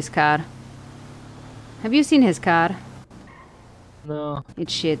Dudley's car. Have you seen his car? No.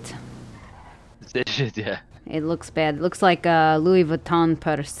 It's shit. It's shit, yeah. It looks bad. It looks like a Louis Vuitton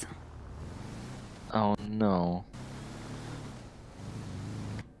purse. Oh no.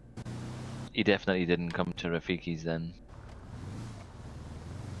 He definitely didn't come to Rafiki's then.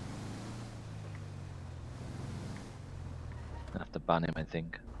 I have to ban him, I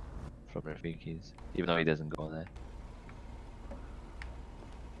think, from Rafiki's, even though he doesn't go there.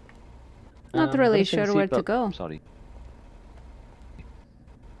 Not really sure where to go. Sorry.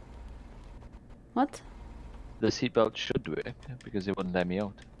 What? The seatbelt should work because it wouldn't let me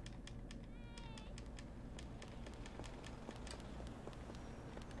out.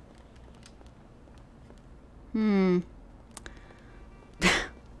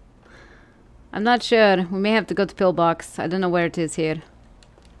 I'm not sure. We may have to go to Pillbox. I don't know where it is here.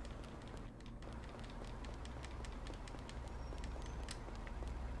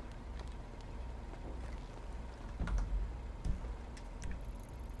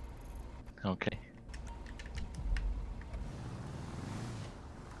 Okay.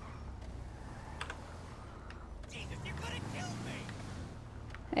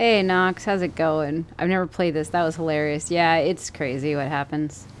 Hey Nox, how's it going? I've never played this. That was hilarious. Yeah, it's crazy what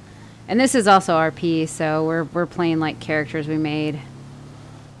happens. And this is also RP, so we're playing like characters we made.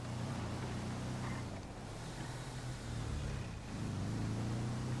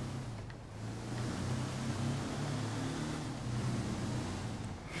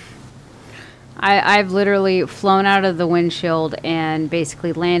 I've literally flown out of the windshield and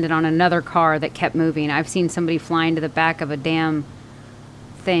basically landed on another car that kept moving. I've seen somebody flying to the back of a damn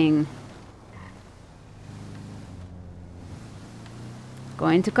thing.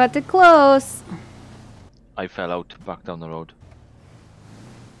 Going to cut it close. I fell out back down the road.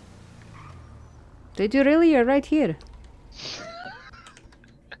 Did you really? You're right here.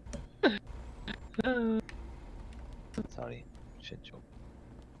 Sorry. Shit joke.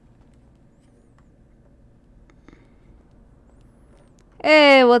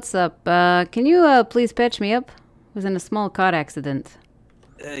 Hey, what's up? Can you please patch me up? Was in a small car accident.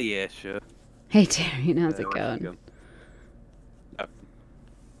 Yeah, sure. Hey, Terry, how's it going?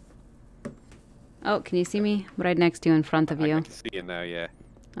 Oh, can you see me? Right next to you, in front of you. I can see you now, yeah.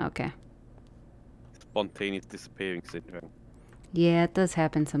 Okay. Spontaneous disappearing syndrome. Yeah, it does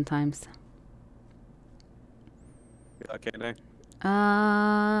happen sometimes. You okay now?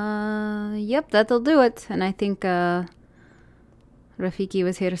 Yep, that'll do it. And I think, Rafiki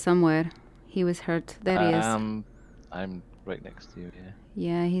was here somewhere. He was hurt. There he is. I'm right next to you, yeah.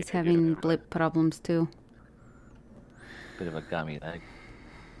 Yeah, he's having blip problems too. Bit of a gammy leg.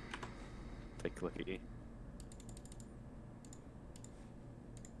 Take a look at you.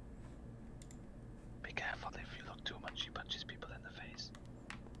 Be careful if you look too much, you punches people in the face.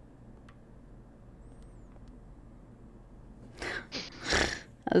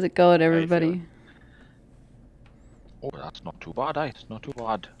 How's it going, everybody? Oh, that's not too bad, It's not too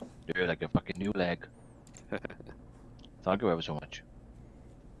bad. You're like a fucking new leg. Thank you ever so much.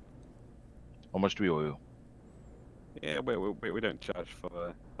 How much do we owe you? Yeah, we don't charge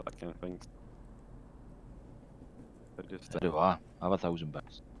for that kind of things. So just, I do, I have $1,000.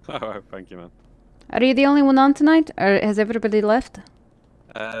 Oh, thank you, man. Are you the only one on tonight, or has everybody left?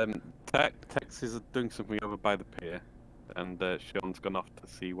 Tex is doing something over by the pier, and Sean's gone off to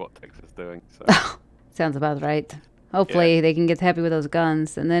see what Tex is doing. So sounds about right. Hopefully they can get happy with those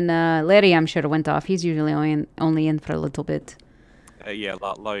guns. And then Larry, I'm sure, went off. He's usually only in for a little bit. Yeah,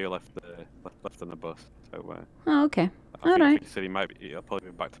 Larry left on the bus. So oh, okay. All right. He said he'll probably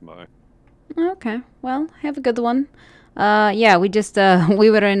be back tomorrow. Okay. Well, have a good one. Yeah, we just we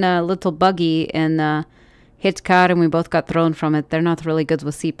were in a little buggy and hit car, and we both got thrown from it. They're not really good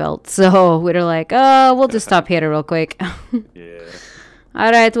with seatbelts, so we were like, oh, we'll just stop here real quick. Yeah.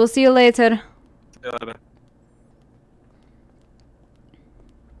 All right. We'll see you later. See you later.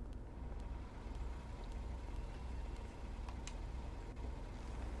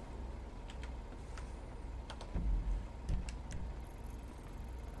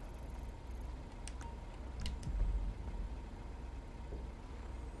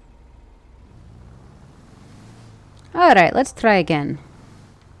 All right. Let's try again.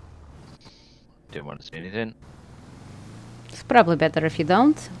 Didn't want to say anything. It's probably better if you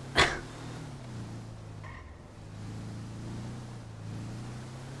don't.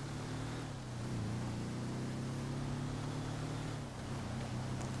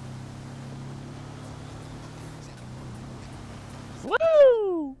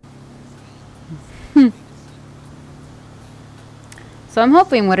 Woo! So I'm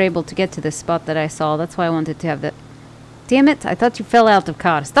hoping we're able to get to this spot that I saw. That's why I wanted to have that. Damn it, I thought you fell out of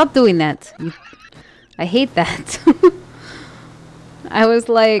car. Stop doing that. I hate that. I was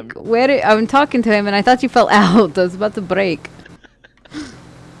like, I'm talking to him and I thought you fell out. I was about to break.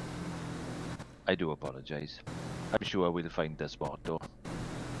 I do apologize. I'm sure we'll find the spot though.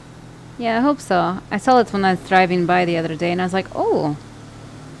 Yeah, I hope so. I saw it when I was driving by the other day and I was like, oh.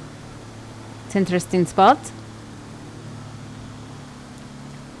 It's an interesting spot.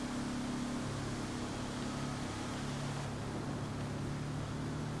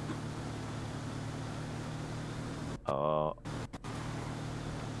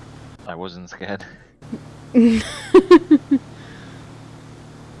 I wasn't scared.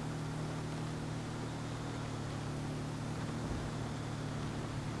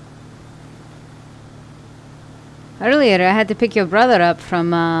 Earlier, I had to pick your brother up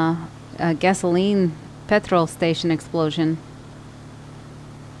from gasoline petrol station explosion.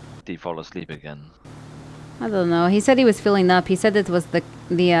 Did he fall asleep again? I don't know. He said he was filling up. He said it was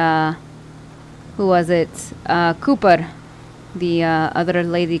the who was it? Cooper. The other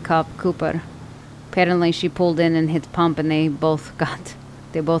lady cop, Cooper. Apparently she pulled in and hit pump and they both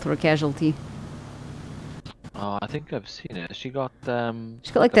were casualty. Oh, I think I've seen it. She got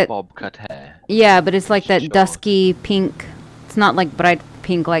like that bob cut hair. Yeah, but it's like that dusky pink. It's not like bright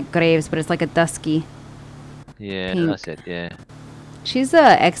pink like Graves, but it's like a dusky. Yeah, pink. that's it. Yeah. She's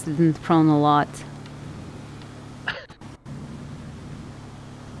accident prone a lot.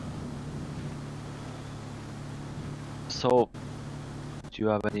 So, do you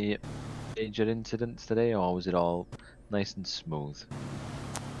have any major incidents today, or was it all nice and smooth?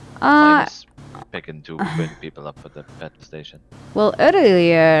 Minus picking 2 people up at the petrol station. Well,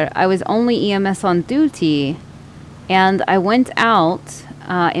 earlier I was only EMS on duty, and I went out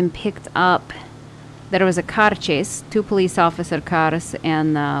and picked up. There was a car chase, 2 police officer cars,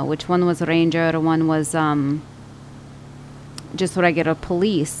 and which one was Ranger, one was just regular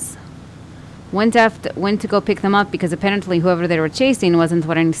police. Went to go pick them up because apparently whoever they were chasing wasn't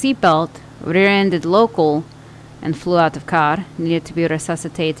wearing seatbelt, rear-ended local, and flew out of car. Needed to be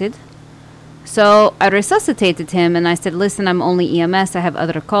resuscitated. So I resuscitated him and I said, "Listen, I'm only EMS. I have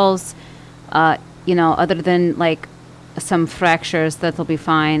other calls. You know, other than like some fractures, that'll be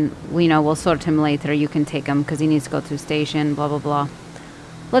fine. We'll sort him later. You can take him because he needs to go to the station. Blah blah blah.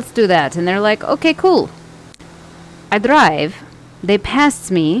 Let's do that." And they're like, "Okay, cool." I drive. They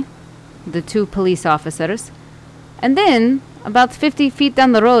passed me. The 2 police officers, and then about 50 feet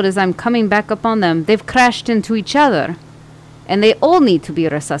down the road as I'm coming back up on them, they've crashed into each other and they all need to be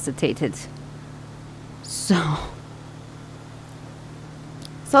resuscitated. So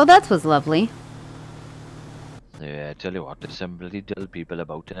that was lovely. Yeah, I tell you what, there's some bloody dull people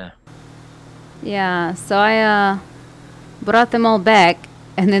about there. Yeah, so I brought them all back,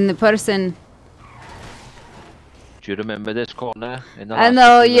 and then the person... Do you remember this corner? I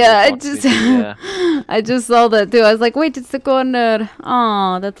know, yeah, I just saw that too. I was like, wait, it's the corner.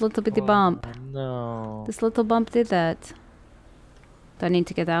 Oh, that little bitty bump. No. This little bump did that. Do I need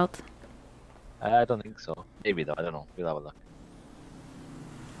to get out? I don't think so. Maybe though, I don't know. We'll have a look.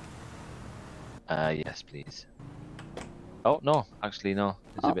 Yes, please. Oh, no. Actually, no.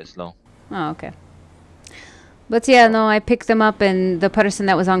 It's a bit slow. Oh, okay. But yeah, no, I picked them up and the person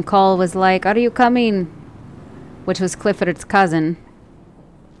that was on call was like, "Are you coming?" Which was Clifford's cousin.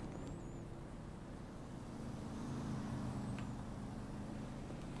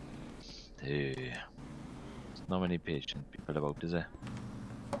 There's not many patient people about, is there?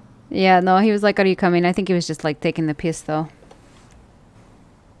 Yeah, no, he was like, "Are you coming?" I think he was just like taking the piss though.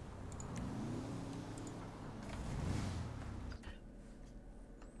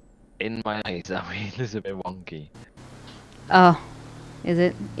 In my eyes, that wheel is a bit wonky. Oh, is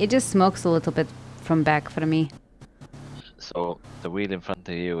it? It just smokes a little bit from back for me. So the wheel in front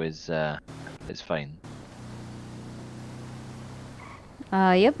of you is fine.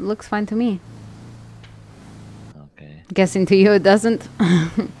 Yep, looks fine to me. Okay. Guessing to you it doesn't.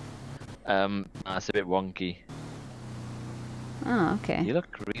 That's a bit wonky. Oh, okay. You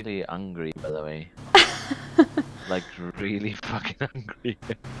look really angry, by the way. Like really fucking angry.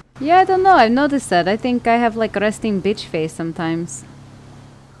 Yeah, I don't know. I've noticed that. I think I have like resting bitch face sometimes.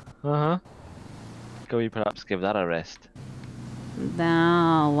 Uh-huh. Can we perhaps give that a rest?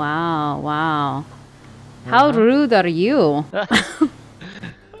 Wow, wow, wow. How rude are you?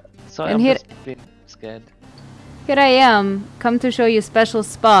 So And I'm here- just being scared. Here I am, come to show you special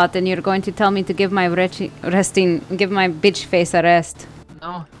spot, and you're going to tell me to give my give my bitch face a rest.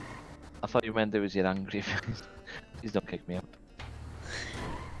 No. I thought you meant it was your angry face. Please don't kick me out.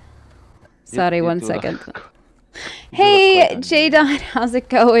 Sorry, You one do second. look- Hey, quite Jadon, how's it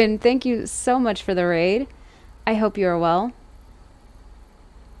going? Thank you so much for the raid. I hope you are well.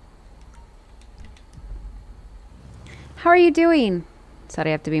 How are you doing? Sorry,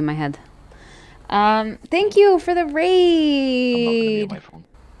 I have to be in my head. Thank you for the I'm not gonna be raid. on my phone.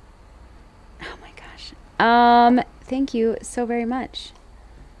 Oh my gosh. Thank you so very much.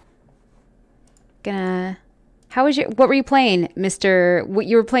 How was what were you playing, Mr.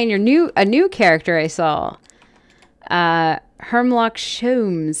 You were playing a new character I saw. Hermlock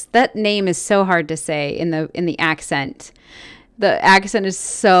Sholmes. That name is so hard to say in the accent. The accent is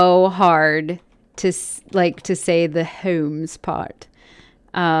so hard to say the Holmes part.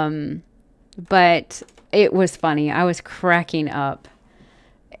 But it was funny. I was cracking up.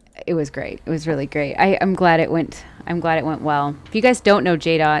 It was great. It was really great. I'm glad it went well. If you guys don't know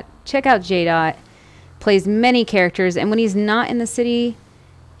J-Dot, check out J-Dot. Plays many characters, and when he's not in the city,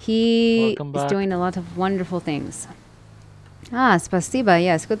 He Welcome is back. doing a lot of wonderful things. Ah, spasiba.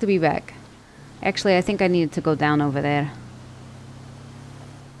 Yes, good to be back. Actually, I think I needed to go down over there.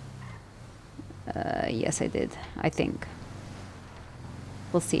 Yes, I did. I think.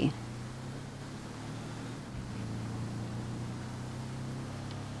 We'll see.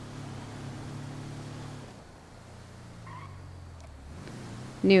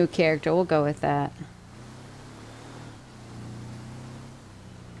 New character. We'll go with that.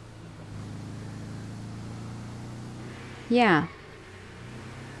 Yeah.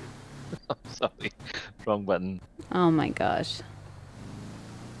 Sorry, wrong button. Oh my gosh.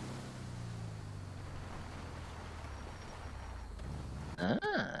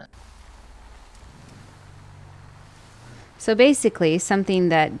 Ah. So basically, something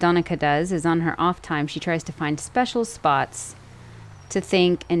that Danika does is on her off time, she tries to find special spots to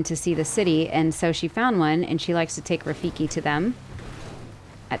think and to see the city. And so she found one, and she likes to take Rafiki to them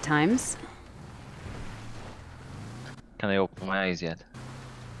at times. Can I open my eyes yet?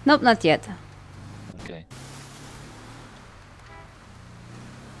 Nope, not yet. Okay.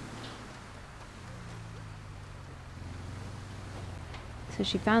 So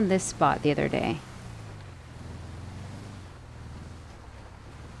she found this spot the other day.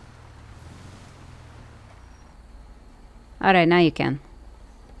 Alright, now you can.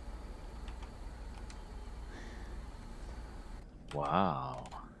 Wow.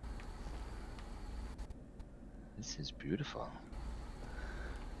 This is beautiful.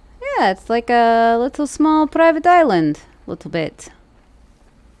 Yeah, it's like a little small private island. A little bit.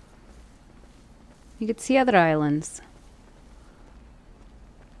 You could see other islands.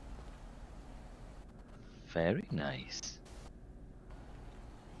 Very nice.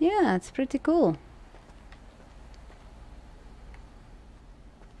 Yeah, it's pretty cool.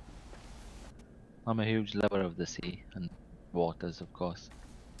 I'm a huge lover of the sea and waters, of course.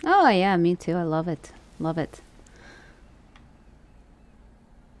 Oh yeah, me too. I love it. Love it.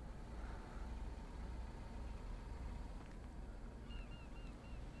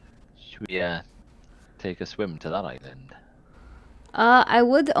 Should we take a swim to that island? I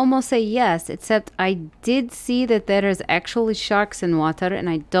would almost say yes, except I did see that there is actually sharks in water, and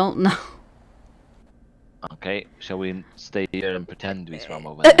I don't know. Okay, shall we stay here and pretend we swam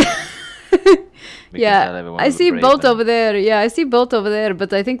over there? We can tell Yeah, everyone I we're see brave boat and- over there. Yeah, I see boat over there,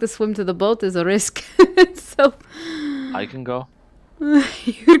 but I think the swim to the boat is a risk. So I can go.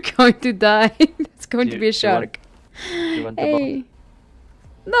 you're going to die. It's going Do to you- be a do you want- shark. Do you want the boat? Hey.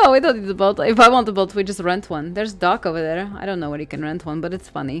 No, we don't need the boat. If I want the boat, we just rent one. There's Doc over there. I don't know where you can rent one, but it's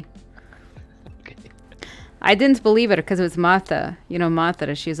funny. Okay. I didn't believe her because it was Martha. You know,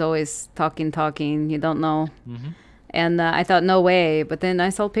 Martha, she's always talking. You don't know. Mm-hmm. And I thought, no way. But then I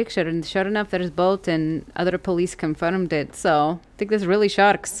saw a picture, and sure enough, there's boat, and other police confirmed it. So I think there's really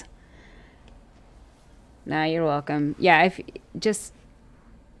sharks. Nah, you're welcome. Yeah, if just...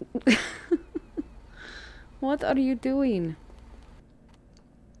 What are you doing?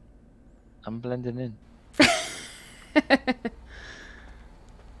 I'm blending in.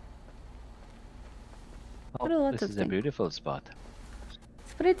 What a lot This of is a things. beautiful spot.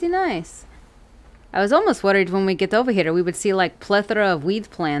 It's pretty nice. I was almost worried when we get over here we would see like plethora of weed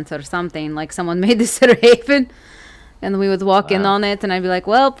plants or something, like someone made this their haven, and we would walk in Wow. on it, and I'd be like,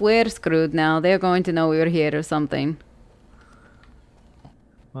 well, we're screwed now. They're going to know we were here or something.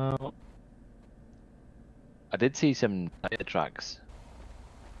 Well, I did see some tire tracks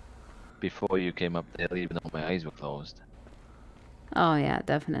before you came up there, even though my eyes were closed. Oh yeah,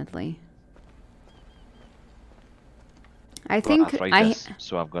 definitely. I I've got think arthritis,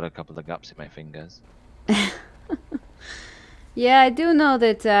 so I've got a couple of gaps in my fingers. Yeah, I do know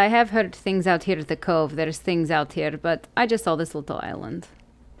that I have heard things out here at the cove. There's things out here, but I just saw this little island.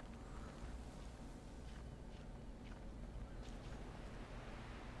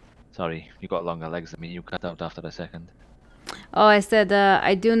 Sorry, you got longer legs than me. You cut out after a second. Oh, I said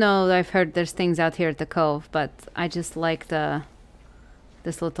I do know that I've heard there's things out here at the cove, but I just like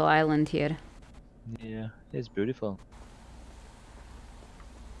this little island here. Yeah, it's beautiful.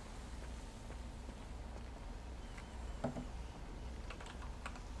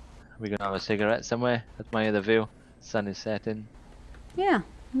 We gonna have a cigarette somewhere? Admire the view. Sun is setting. Yeah,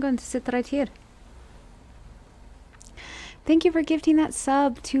 I'm going to sit right here. Thank you for gifting that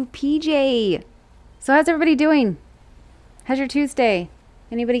sub to PJ. So how's everybody doing? How's your Tuesday?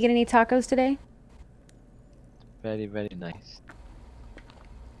 Anybody get any tacos today? Very, very nice.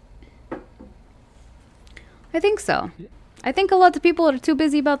 I think so. I think a lot of people are too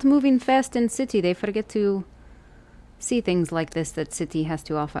busy about moving fast in city. They forget to see things like this that city has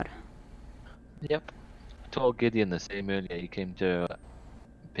to offer. Yep. I told Gideon the same earlier. He came to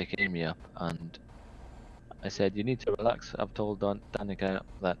pick Amy up, and I said, you need to relax. I've told Danika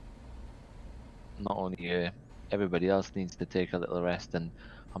that not only her, everybody else needs to take a little rest, and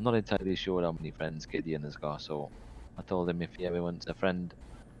I'm not entirely sure how many friends Gideon has got, so I told him if he ever wants a friend,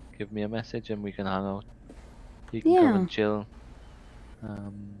 give me a message and we can hang out. He can come and chill.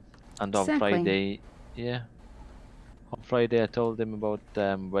 And on Friday, on Friday I told him about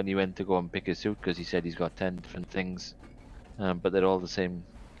when he went to go and pick his suit, because he said he's got 10 different things, but they're all the same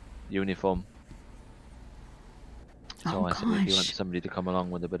uniform. So I said if you want somebody to come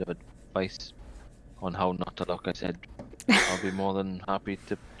along with a bit of advice on how not to look, I said I'll be more than happy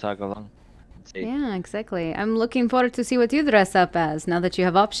to tag along. Yeah, exactly. I'm looking forward to see what you dress up as now that you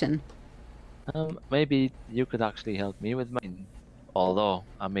have option. Maybe you could actually help me with mine. Although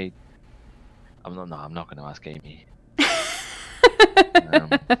I'm not going to ask Amy.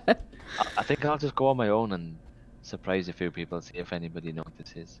 I think I'll just go on my own and surprise a few people, see if anybody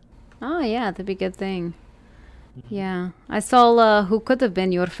notices. Oh yeah, that'd be a good thing. Yeah, I saw who could have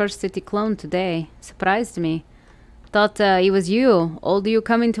been your first city clone today. Surprised me. Thought it was you. Old you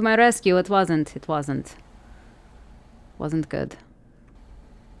coming to my rescue. It wasn't. It wasn't. Wasn't good.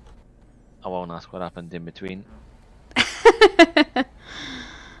 I won't ask what happened in between.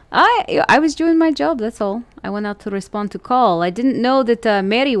 I was doing my job, that's all. I went out to respond to call. I didn't know that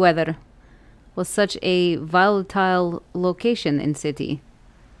Merryweather was such a volatile location in city.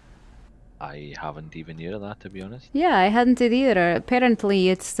 I haven't even heard of that, to be honest. Yeah, I hadn't either. Apparently,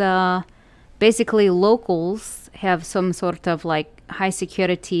 it's basically locals have some sort of like high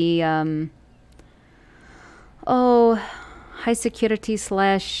security, high security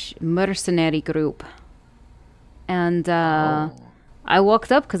 / mercenary group. And I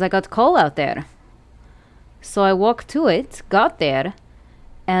walked up because I got call out there. So I walked to it, got there,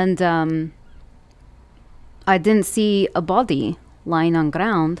 and I didn't see a body lying on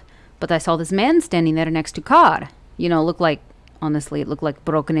ground. But I saw this man standing there next to car. You know, honestly, it looked like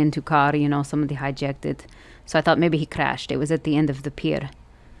broken into car, you know, somebody hijacked it. So I thought maybe he crashed. It was at the end of the pier.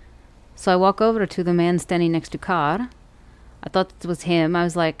 So I walk over to the man standing next to car. I thought it was him. I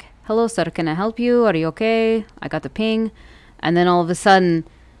was like, hello, sir, can I help you? Are you okay? I got the ping. And then all of a sudden,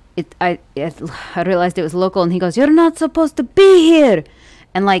 I realized it was local, and he goes, you're not supposed to be here.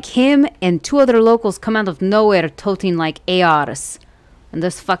 And like him and 2 other locals come out of nowhere toting like ARs. And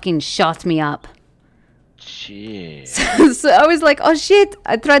this fucking shot me up. Shit. So I was like, oh shit.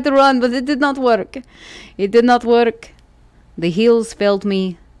 I tried to run, but it did not work. It did not work. The heels failed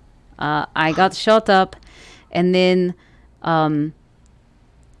me. I got shot up. And then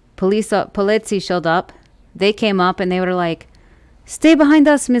Polizzi showed up. They came up and they were like, stay behind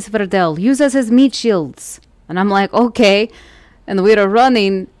us, Miss Verdell. Use us as meat shields. And I'm like, okay. And we were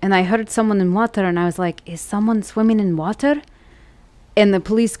running, and I heard someone in water, and I was like, is someone swimming in water? And the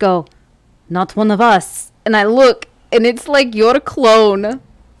police go, not one of us. And I look, and it's like your clone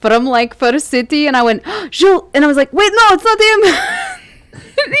from like First City. And I went, Jules. And I was like, wait, no, it's not him.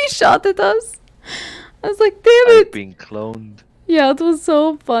 And he shot at us. I was like, damn it. I've been cloned. Yeah, it was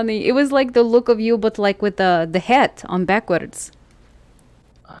so funny. It was like the look of you, but like with the hat on backwards.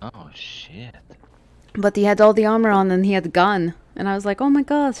 Oh, shit. But he had all the armor on, and he had a gun. And I was like, oh my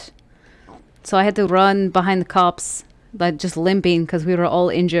gosh. So I had to run behind the cops. Like just limping because we were all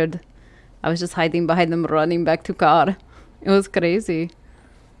injured. I was just hiding behind them, running back to car. It was crazy.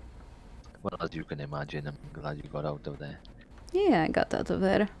 Well, as you can imagine, I'm glad you got out of there. Yeah, I got out of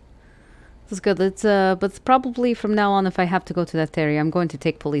there. It was good. It's but probably from now on, if I have to go to that area, I'm going to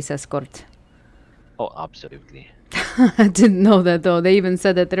take police escort. Oh, absolutely. I didn't know that though. They even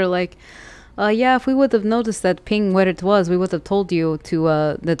said that. They're like, yeah, if we would have noticed that ping where it was, we would have told you to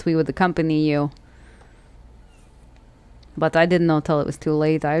that we would accompany you. But I didn't know till it was too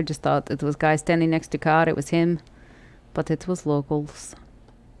late. I just thought it was guy standing next to car. It was him. But it was locals.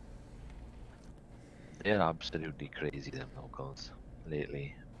 They're absolutely crazy, them locals,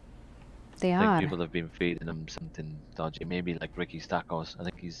 lately. They I are. think people have been feeding them something dodgy. Maybe like Ricky Stackhouse. I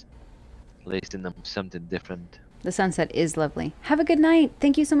think he's lacing them something different. The sunset is lovely. Have a good night.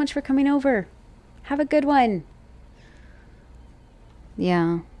 Thank you so much for coming over. Have a good one.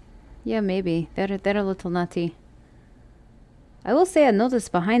 Yeah. Yeah, maybe. They're a little nutty. I will say I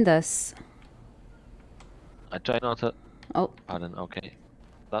noticed behind us. I try not to... Oh. Pardon, okay.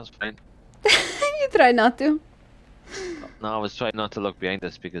 That's fine. You try not to. No, I was trying not to look behind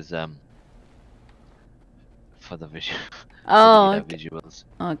us because, for the visual... Oh, for the visuals.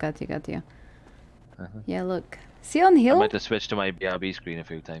 Oh, got you. Yeah, look. See on hill? I might have switched to my BRB screen a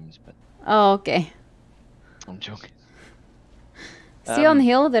few times, but... Oh, okay. I'm joking. See on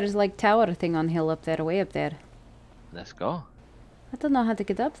hill? There's like tower thing on hill up there, way up there. Let's go. I don't know how to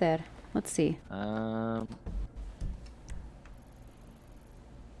get up there. Let's see. No,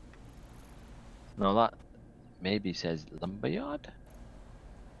 that maybe says lumberyard.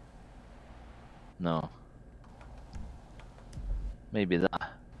 No. Maybe that.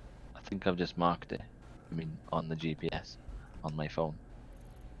 I think I've just marked it. I mean, on the GPS, on my phone.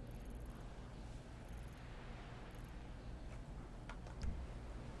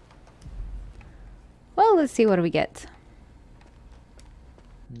 Well, let's see what we get.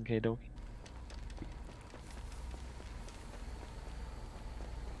 Okay, dokie.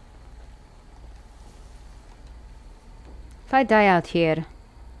 If I die out here,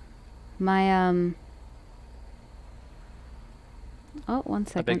 my oh, 1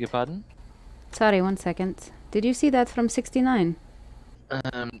 second. I beg your pardon? Sorry, 1 second. Did you see that from 69?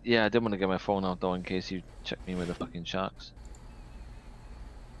 Yeah, I didn't want to get my phone out though in case you check me with the fucking sharks.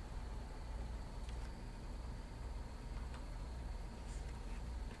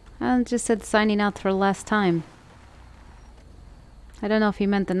 I just said signing out for last time. I don't know if you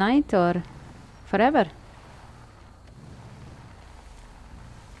meant the night or forever.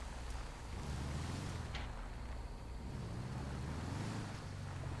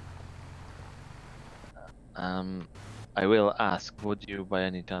 I will ask, would you by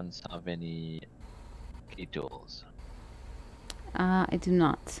any chance have any key tools? I do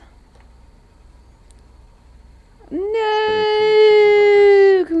not. No!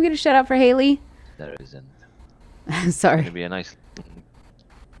 Can we get a shout out for Haley? There isn't. Sorry. It'd be a nice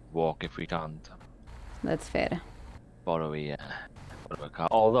walk if we can't That's fair. borrow a car.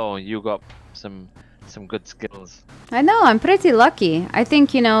 Although you got some good skills. I know, I'm pretty lucky. I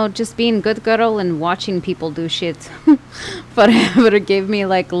think, you know, just being good girl and watching people do shit forever gave me,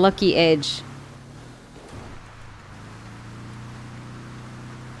 like, lucky edge.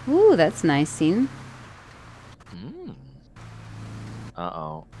 Ooh, that's nice scene.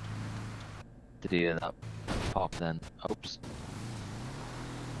 Uh-oh. Did you hear that pop then? Oops.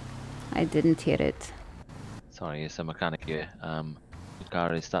 I didn't hear it. Sorry, it's a mechanic here. The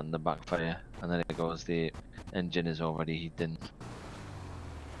car is starting to backfire, and then it goes, the engine is already heating.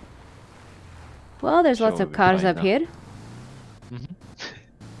 Well, there's lots Sure, of we'll be cars fine up now. here.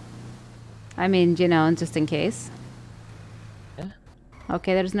 I mean, you know, just in case. Yeah.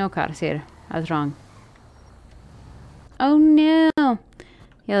 Okay, there's no cars here. I was wrong. Oh no!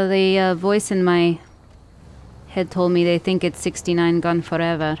 Yeah, the voice in my head told me they think it's 69 gone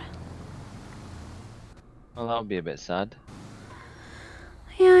forever. Well, that would be a bit sad.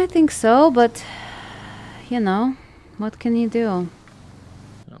 Yeah, I think so, but you know, what can you do?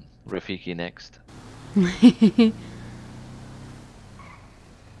 Rafiki next.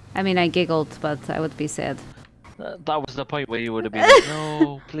 I mean, I giggled, but I would be sad. That was the point where you would have been like,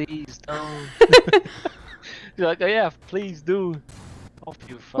 no, please don't. You're like, oh yeah, please do. Off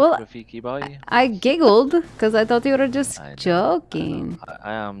you fuck Well, Rafiki boy. I giggled because I thought you were just I know, joking.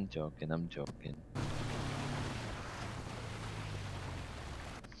 I am joking, I'm joking.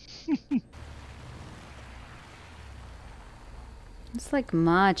 It's like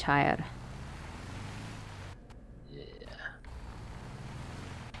much higher. Yeah.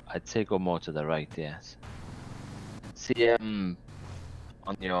 I'd say go more to the right, yes. See, on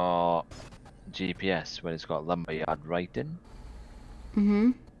your GPS, where it's got lumberyard writing,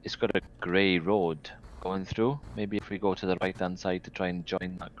 it's got a grey road going through. Maybe if we go to the right hand side to try and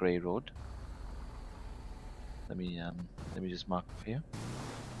join that grey road. Let me just mark it for you.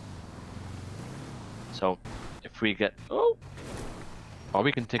 So if we get or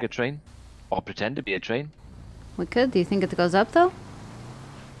we can take a train, or pretend to be a train. We could. Do you think it goes up though?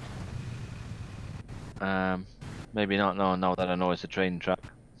 Maybe not. No, now that I know it's a train track.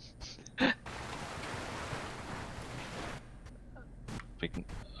 We can.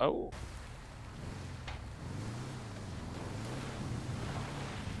 Oh.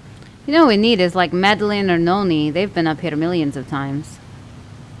 You know what we need is like Madeline or Noni. They've been up here millions of times.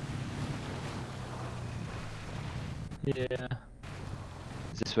 Yeah.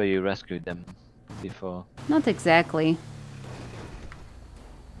 Is this where you rescued them before? Not exactly.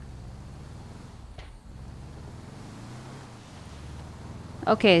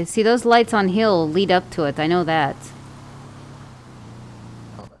 Okay, see those lights on hill lead up to it. I know that.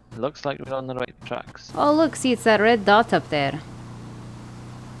 Oh, looks like we're on the right tracks. Oh, look, see, it's that red dot up there.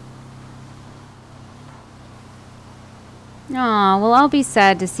 Aw, well, I'll be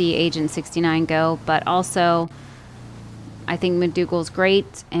sad to see Agent 69 go, but also, I think McDougal's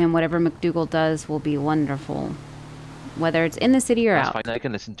great, and whatever McDougal does will be wonderful. Whether it's in the city or That's out. fine, I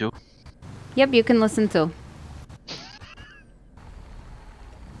can listen to. Yep, you can listen too.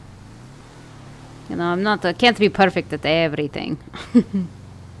 You know, I can't be perfect at everything.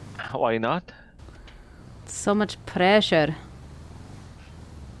 Why not? So much pressure.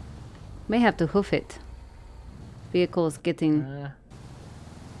 May have to hoof it. Vehicle is getting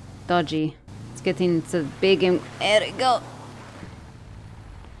dodgy. It's a big and there we go.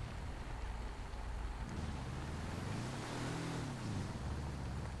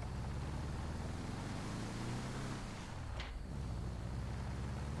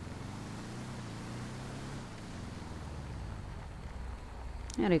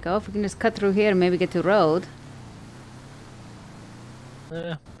 There we go. If we can just cut through here and maybe get to road.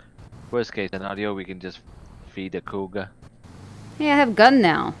 Worst case scenario, we can just feed a cougar. Hey, I have gun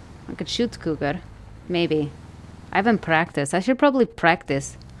now. I could shoot cougar. Maybe. I haven't practiced. I should probably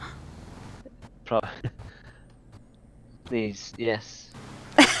practice. Please, yes.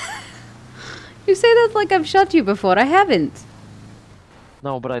 You say that like I've shot you before. I haven't.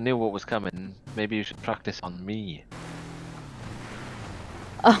 No, but I knew what was coming. Maybe you should practice on me.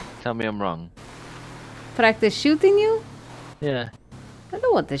 Oh. Tell me I'm wrong. Practice shooting you? Yeah. I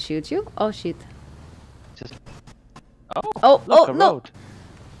don't want to shoot you. Oh shit. Just. Oh, look, a no. road.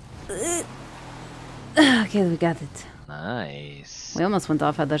 Okay, we got it. Nice. We almost went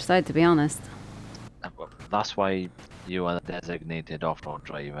off other side, to be honest. That's why you are the designated off-road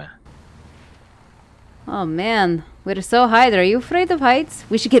driver. Oh man, we're so high there. Are you afraid of heights?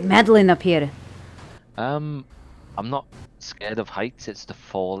 We should get Madeline up here. I'm not scared of heights. It's the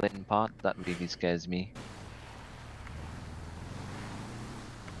falling part that really scares me.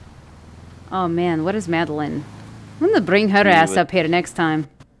 Oh man, what is Madeline? I'm gonna bring her ass up here next time.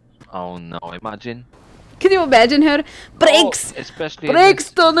 Oh no, imagine. Can you imagine her? Brakes! Oh, especially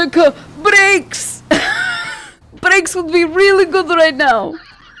Brakes, Danika! Brakes! Brakes would be really good right now.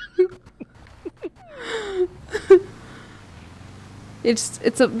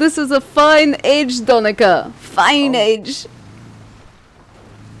 This is a fine age, Danika. Fine age.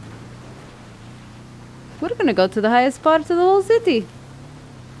 We're gonna go to the highest part of the whole city.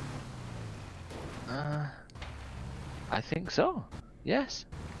 I think so. Yes.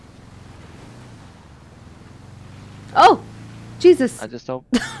 Oh, Jesus! I just hope.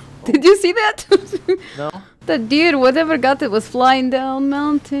 Did you see that? No. The deer, whatever got it, was flying down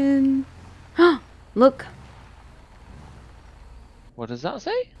mountain. Look. What does that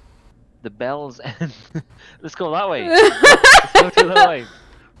say? The bells end. Let's go that way. Let's go to the right.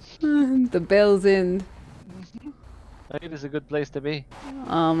 The bell's end. I think it's a good place to be.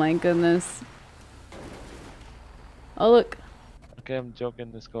 Oh my goodness. Oh look. Okay, I'm joking.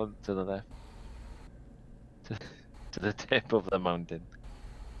 Let's go to the left. To the tip of the mountain.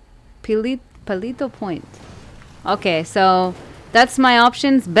 Palito Point. Okay, so that's my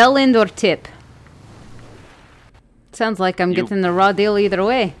options. Bell end or tip. Sounds like I'm getting the raw deal either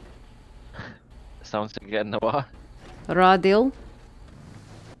way. Sounds like getting the what? Raw deal.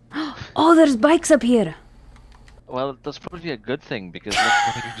 Oh, there's bikes up here. Well, that's probably a good thing because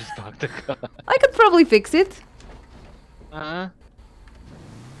look what you just parked the car. I could probably fix it.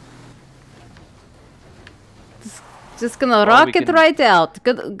 Just gonna rock it right out.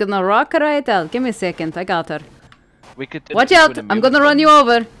 Gonna rock it right out. Give me a second. I got her. We could Watch out! I'm gonna run you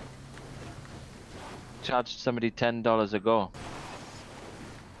over. Charge somebody $10 a go.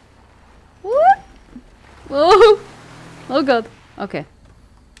 What? Oh! Oh god. Okay.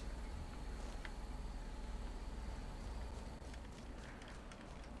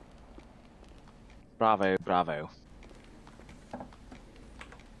 Bravo, bravo.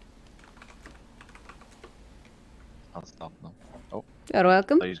 I'll stop now. Oh. You're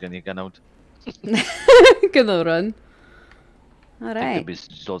welcome. Oh, he's gonna get out. Gonna run. Alright.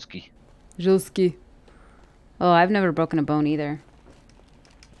 Zolski. Oh, I've never broken a bone either.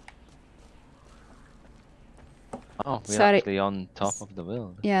 Oh, we're Sorry. actually on top of the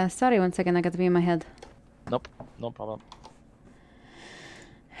wheel. Yeah, sorry, 1 second, I got to be in my head. Nope, no problem.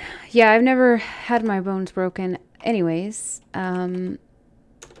 Yeah, I've never had my bones broken. Anyways,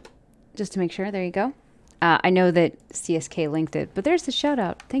 just to make sure, there you go. I know that CSK linked it, but there's the shout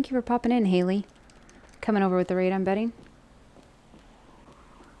out. Thank you for popping in, Haley. Coming over with the raid, I'm betting.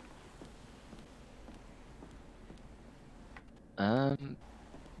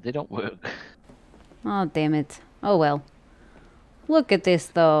 They don't work. Oh, damn it. Oh, well. Look at this,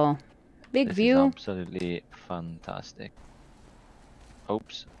 though. Big This view. is absolutely fantastic.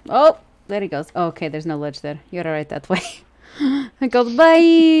 Oops. Oh, there he goes. Oh, okay, there's no ledge there. You're alright that way. I go,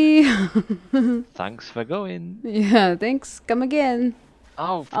 bye. Thanks for going. Yeah, thanks. Come again.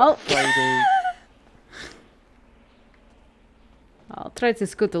 Oh, Friday. I'll try to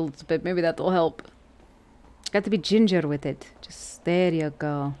scoot a little bit. Maybe that will help. Got to be ginger with it. Just there you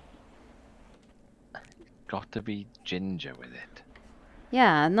go. got to be ginger with it.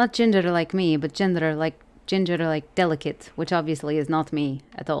 Yeah, not ginger like me, but ginger like delicate, which obviously is not me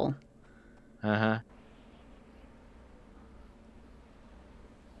at all. Uh-huh.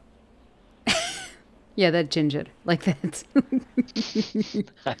 Yeah, that ginger, like that.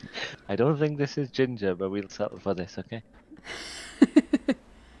 I don't think this is ginger, but we'll settle for this, okay?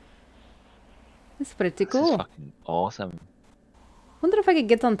 It's pretty This is cool. fucking awesome. Wonder if I could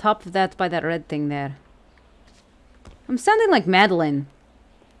get on top of that by that red thing there. I'm sounding like Madeline.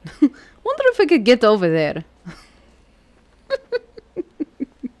 Wonder if I could get over there.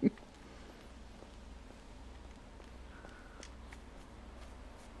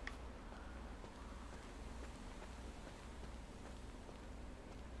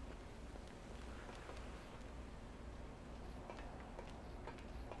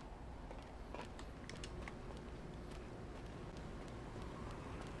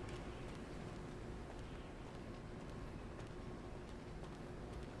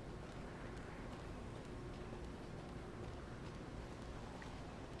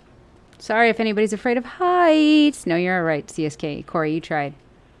 Sorry if anybody's afraid of heights. No, you're alright, CSK. Corey, you tried.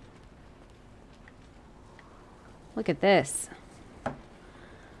 Look at this.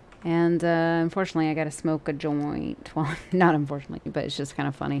 And unfortunately, I gotta smoke a joint. Well, not unfortunately, but it's just kind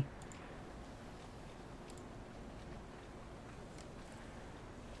of funny.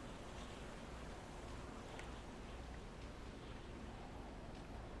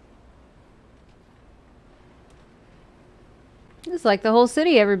 It's like the whole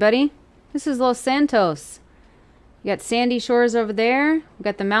city, everybody. This is Los Santos. You got sandy shores over there. We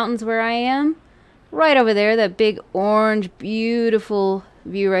got the mountains where I am. Right over there, that big orange, beautiful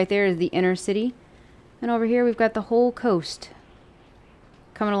view right there is the inner city. And over here, we've got the whole coast.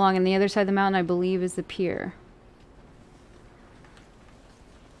 Coming along on the other side of the mountain, I believe, is the pier.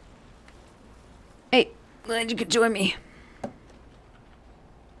 Hey, glad you could join me.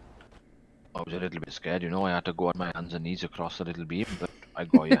 I was a little bit scared, you know. I had to go on my hands and knees across the little beam, but I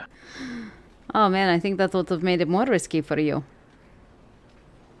got you. Oh man, I think that would have made it more risky for you.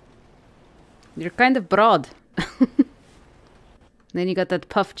 You're kind of broad. Then you got that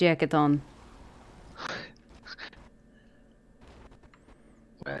puff jacket on.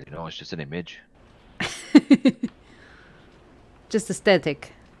 Well, you know, it's just an image. Just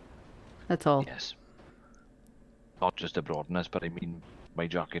aesthetic. That's all. Yes. Not just the broadness, but I mean my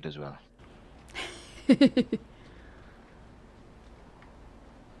jacket as well.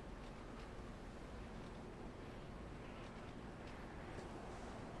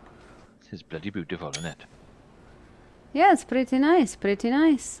 It's bloody beautiful, isn't it? Yeah, it's pretty nice. Pretty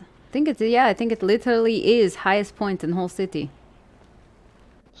nice. I think it's, yeah, I think it literally is highest point in the whole city.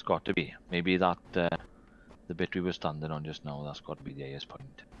 It's got to be. Maybe that, the bit we were standing on just now, that's got to be the highest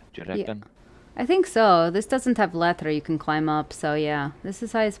point. Do you reckon? Yeah. I think so. This doesn't have ladder you can climb up, so yeah, this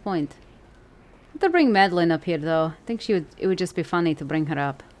is highest point. I have to bring Madeline up here though. I think it would just be funny to bring her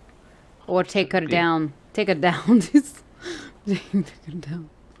up. Or take her down. Take her down. Just take her down.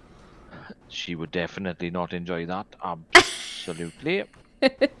 She would definitely not enjoy that. Absolutely.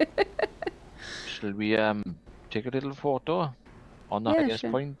 Shall we take a little photo on the highest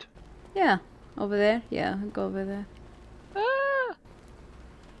point? Yeah, over there. Yeah, I'll go over there. Ah!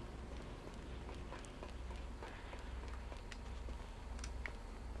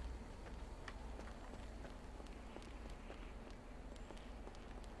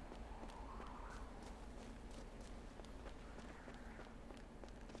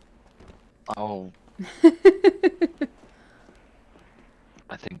 Oh.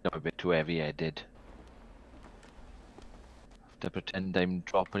 I think I'm a bit too heavy-headed. Have to pretend I'm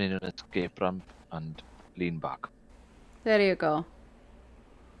dropping in an escape ramp and lean back. There you go.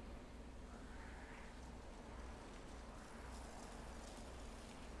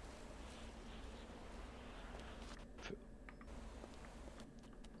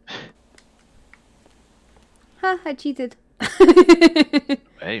 Ha, I cheated.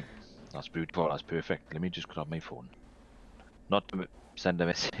 Hey, that's beautiful, that's perfect. Let me just grab my phone. Not to send a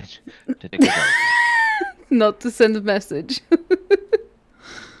message, to take a selfie. Not to send a message.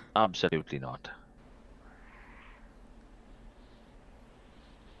 Absolutely not.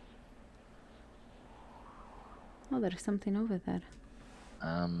 Oh, there's something over there.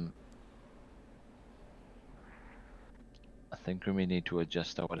 I think we may need to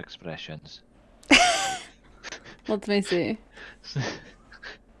adjust our expressions. Let me see.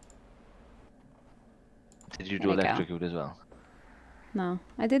 Did you do electrocute as well? No,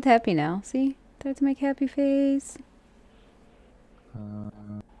 I did happy now. See? Try to make happy face.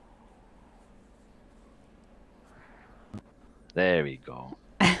 There we go.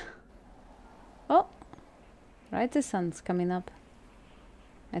 Oh, Right, the sun's coming up.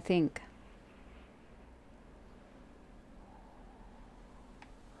 I think.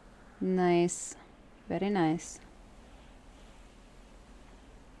 Nice. Very nice.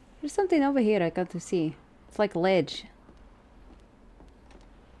 There's something over here I got to see. It's like a ledge.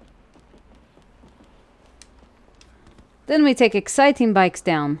 Then we take exciting bikes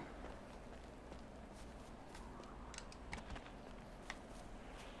down.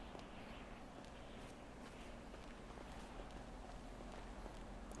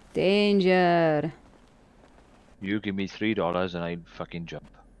 Danger. You give me $3 and I'd fucking jump.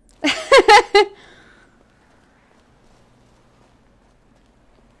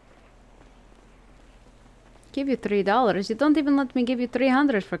 Give you $3. You don't even let me give you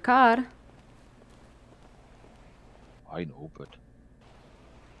 300 for car. I know, but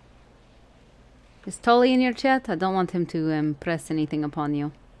Is Tully in your chat? I don't want him to impress anything upon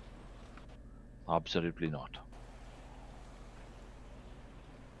you. absolutely not.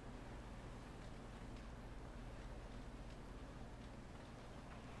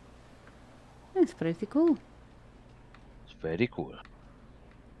 It's pretty cool. It's very cool.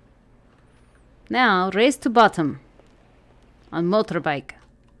 Now, race to bottom. On motorbike.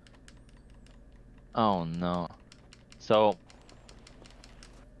 Oh no. So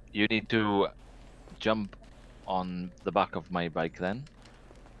you need to jump on the back of my bike then?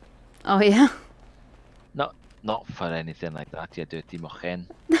 Oh yeah? Not for anything like that, you dirty mochen.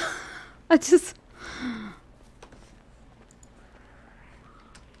 I just...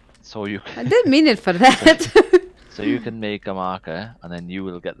 So you I can didn't mean it for that. so you can make a marker and then you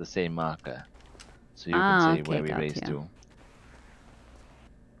will get the same marker. So you can say okay, where we got race ya. to.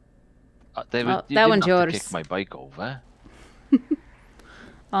 Well, You that didn't one's have to yours. kick my bike over.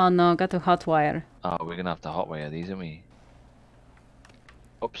 Oh no, got to hot wire. Oh, we're gonna have to hotwire these, aren't we?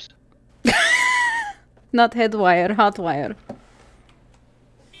 Oops. Not head wire, hot wire.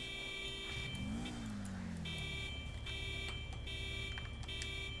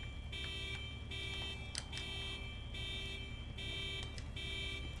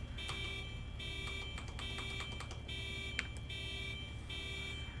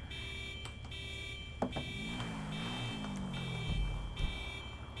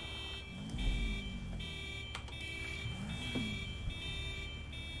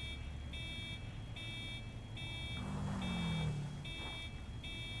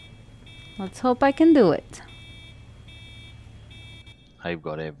 Let's hope I can do it. I've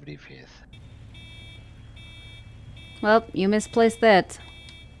got every faith. Well, you misplaced that.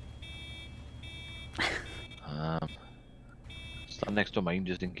 Stand next to mine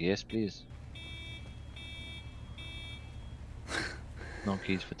just in case, please. No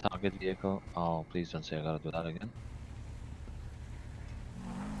keys for target vehicle. Oh, please don't say I gotta do that again.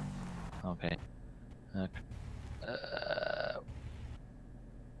 Okay.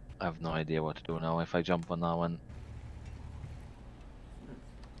 I have no idea what to do now. If I jump on that one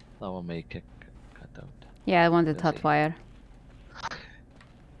may kick cut out. Yeah, I wanted Busy. hot wire.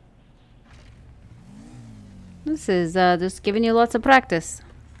 This is just giving you lots of practice.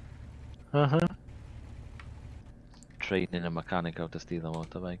 Training a mechanic how to steal a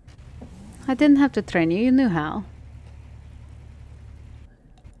motorbike. I didn't have to train you, you knew how.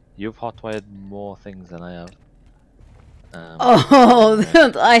 You've hotwired more things than I have. Oh,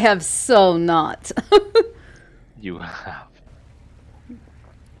 I have so not. You have.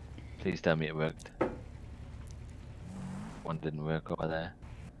 Please tell me it worked. One didn't work over there.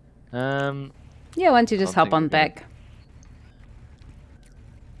 Yeah, why don't you just don't hop think on we're gonna- back?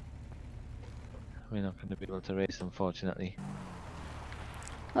 We're not going to be able to race, unfortunately.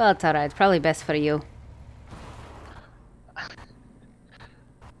 Well, it's alright. Probably best for you.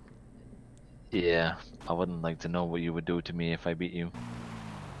 Yeah, I wouldn't like to know what you would do to me if I beat you.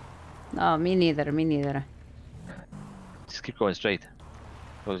 Oh, me neither. Me neither. Just keep going straight.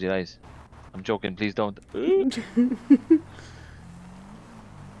 Close your eyes. I'm joking, please don't.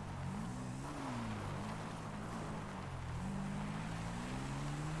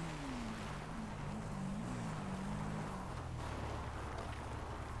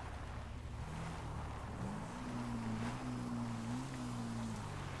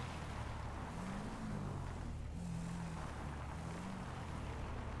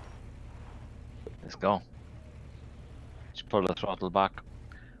 Let's go. Just pull the throttle back.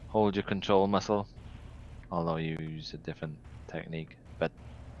 Hold your control muscle. Although you use a different technique. But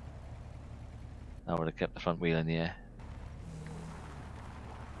I would have kept the front wheel in the air.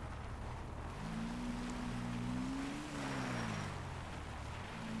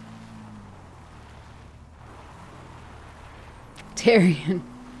 Tyrion.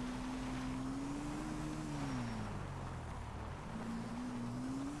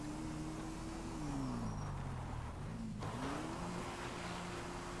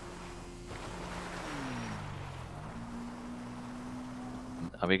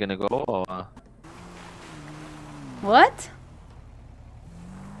 Are we gonna go or? What?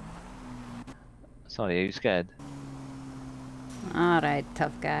 Sorry, are you scared? Alright,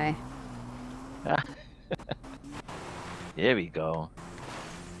 tough guy. Here we go.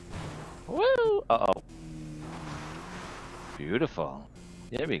 Woo! Uh-oh. Beautiful.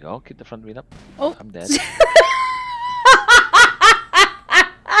 Here we go. Keep the front wheel up. Oh. I'm dead.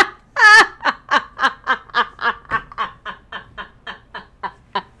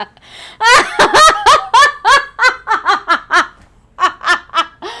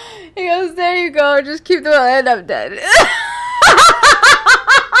 He goes, there you go. Just keep the wheel and I'm dead.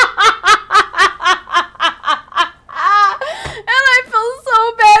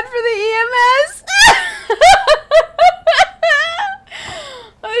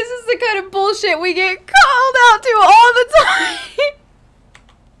 We get called out to all the time.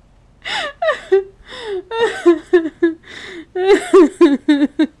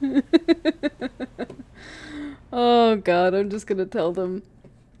 Oh god, I'm just gonna tell them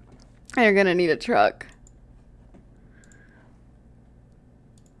they're gonna need a truck.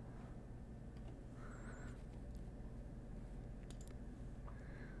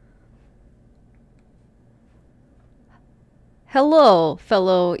 Hello,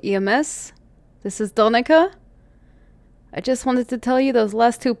 fellow EMS. This is Danika. I just wanted to tell you those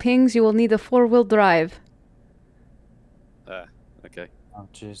last 2 pings, you will need a 4-wheel drive. Okay. Oh,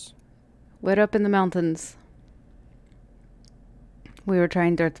 jeez. We're up in the mountains. We were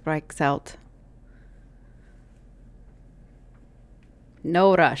trying dirt bikes out.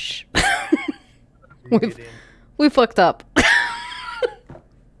 No rush. we fucked up.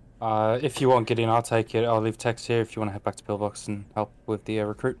 If you want Gideon, I'll take it. I'll leave text here if you want to head back to Pillbox and help with the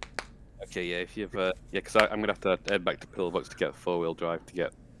recruit. Okay, yeah, if you've, because I'm gonna have to head back to Pillbox to get 4-wheel drive to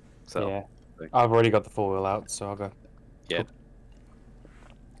get set Yeah, up. I've already got the 4-wheel out, so I'll go. Yeah. Cool.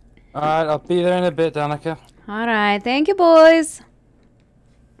 Alright, I'll be there in a bit, Danika. Alright, thank you, boys.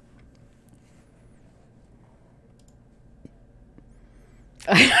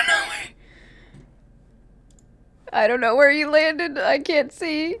 I don't know where you landed. I can't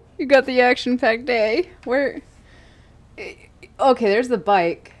see. You got the action-packed day. Where? Okay, there's the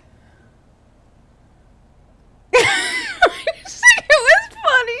bike. It was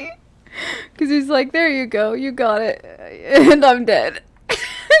funny. Because he's like, there you go. You got it. And I'm dead.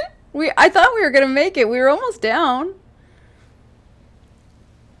 I thought we were going to make it. We were almost down.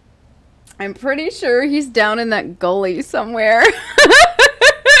 I'm pretty sure he's down in that gully somewhere.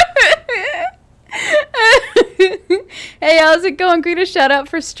 Hey, how's it going? Can we get a shout out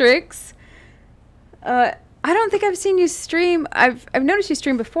for Strix? I don't think I've seen you stream. I've noticed you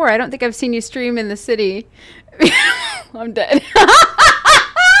stream before. I don't think I've seen you stream in the city. I'm dead.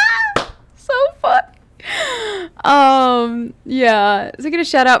 So fun. Yeah. So get a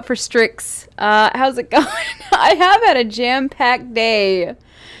shout out for Strix. How's it going? I have had a jam-packed day.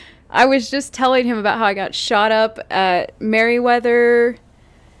 I was just telling him about how I got shot up at Merriweather.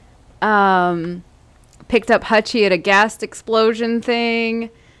 Picked up Hutchie at a gas explosion thing.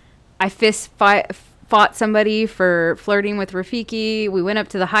 I fought somebody for flirting with Rafiki. We went up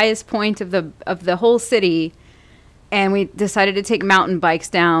to the highest point of the whole city, and we decided to take mountain bikes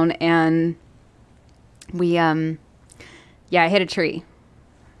down. And we yeah, I hit a tree.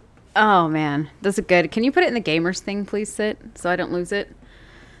 Oh man, this is good. Can you put it in the gamers thing, please, Sit, so I don't lose it?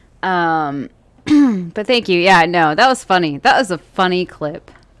 But thank you. Yeah, no, that was funny. That was a funny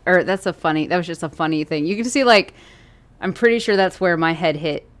clip. Or that was just a funny thing. You can see, like, I'm pretty sure that's where my head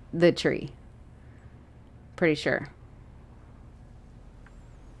hit the tree. Pretty sure.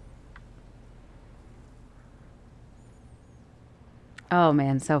 Oh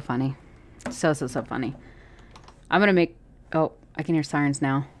man, so funny. So funny. I'm gonna make, oh, I can hear sirens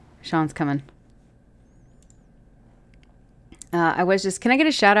now. Sean's coming. I was just, can I get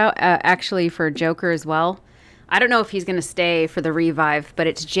a shout out actually for Joker as well? I don't know if he's going to stay for the revive, but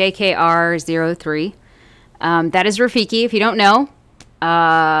it's JKR03. That is Rafiki, if you don't know.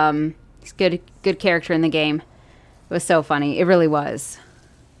 He's good character in the game. It was so funny. It really was.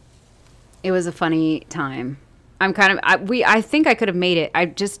 It was a funny time. I think I could have made it. I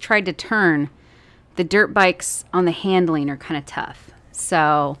just tried to turn. The dirt bikes on the handling are kind of tough.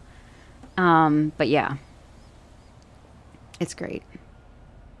 So, but yeah. It's great.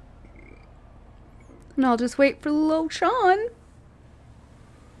 And I'll just wait for little Sean.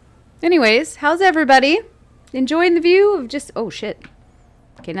 Anyways, how's everybody? Enjoying the view of just... Oh, shit.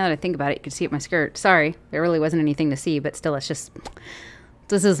 Okay, now that I think about it, you can see it my skirt. Sorry, there really wasn't anything to see, but still, it's just...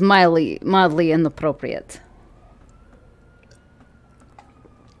 This is mildly inappropriate.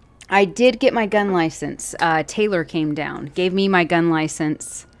 I did get my gun license. Taylor came down, gave me my gun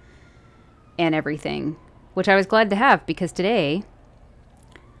license and everything, which I was glad to have because today,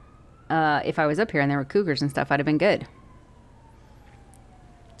 if I was up here and there were cougars and stuff, I'd have been good.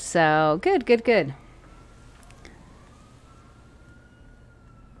 So, good, good, good.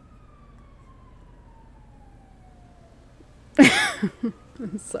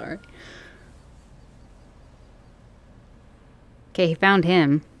 I'm sorry. Okay, he found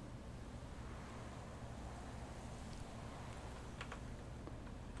him.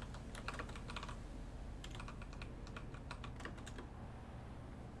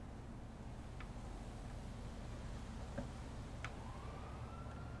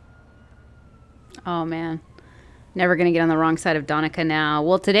 Oh, man. Never going to get on the wrong side of Danika now.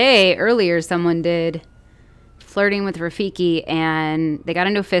 Well, today, earlier, someone did flirting with Rafiki, and they got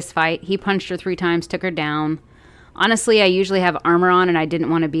into a fist fight. He punched her 3 times, took her down. Honestly, I usually have armor on, and I didn't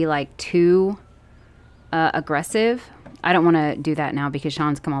want to be, like, too aggressive. I don't want to do that now because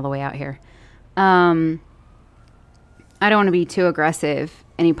Sean's come all the way out here. I don't want to be too aggressive.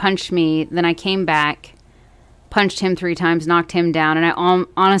 And he punched me. Then I came back, punched him 3 times, knocked him down, and I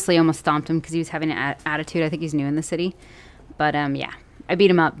honestly almost stomped him because he was having an attitude. I think he's new in the city. But, yeah, I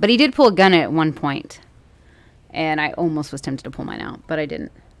beat him up. But he did pull a gun at one point. And I almost was tempted to pull mine out, but I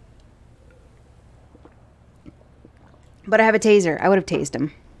didn't. But I have a taser. I would have tased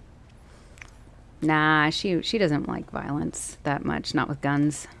him. Nah, she doesn't like violence that much, not with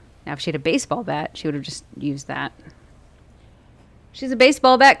guns. Now, if she had a baseball bat, she would have just used that. She's a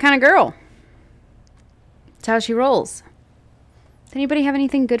baseball bat kind of girl. That's how she rolls. Does anybody have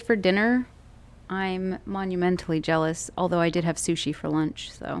anything good for dinner? I'm monumentally jealous, although I did have sushi for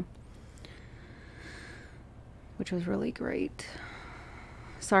lunch, so... which was really great.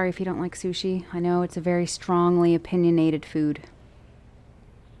 Sorry if you don't like sushi. I know it's a very strongly opinionated food.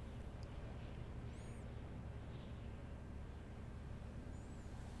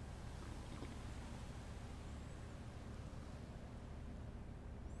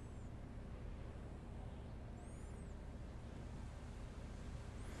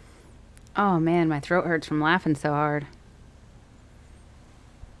 Oh man, my throat hurts from laughing so hard.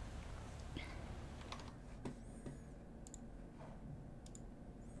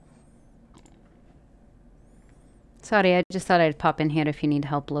 Sorry, I just thought I'd pop in here if you need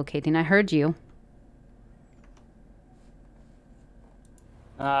help locating. I heard you.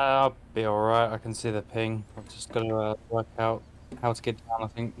 I'll be alright. I can see the ping. I've just got to work out how to get down, I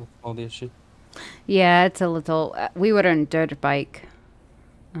think, with all the issue. Yeah, it's a little... we were on dirt bike.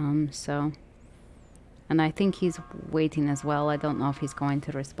 So... and I think he's waiting as well. I don't know if he's going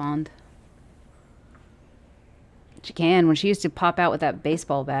to respond. She can. When she used to pop out with that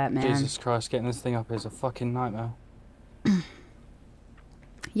baseball bat, man. Jesus Christ, getting this thing up is a fucking nightmare.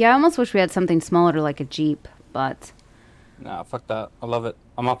 Yeah, I almost wish we had something smaller like a Jeep, but... nah, fuck that. I love it.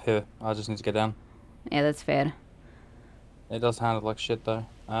 I'm up here. I just need to get down. yeah, that's fair. It does handle like shit, though.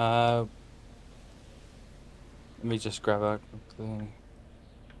 Let me just grab a...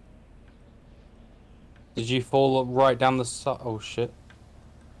 did you fall right down the side? Oh, shit.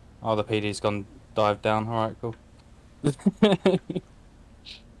 Oh, the PD's gone dive down. Alright, cool.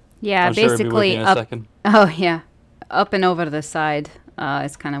 Yeah, I'm sure he'll be with basically you in a up... second. oh, yeah. Up and over the side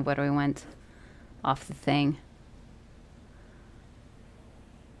is kind of where we went off the thing.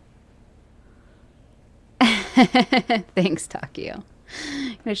 Thanks, Takio.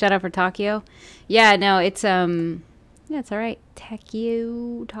 Gonna shout out for Takio. Yeah, no, it's yeah, it's all right.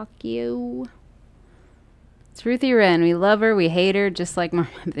 Takio. It's Ruthie Wren. We love her. We hate her. Just like Mom,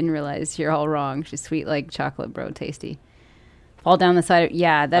 I didn't realize you're all wrong. She's sweet like chocolate, bro. Tasty. Fall down the side.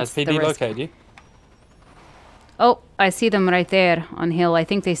 Yeah, that's Has the PD risk. located you? Oh, I see them right there on hill. I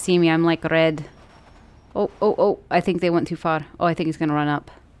think they see me. I'm like red. Oh, oh, oh. I think they went too far. Oh, I think he's gonna run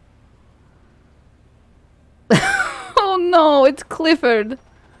up. Oh no, it's Clifford.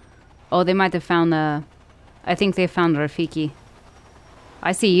 Oh, they might have found the... I think they found Rafiki.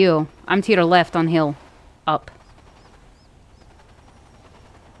 I see you. I'm to your left on hill. Up.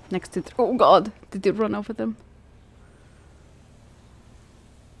 Next to... oh god, did you run over them?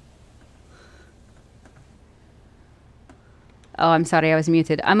 Oh, I'm sorry, I was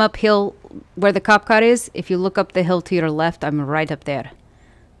muted. I'm uphill where the cop car is. If you look up the hill to your left, I'm right up there.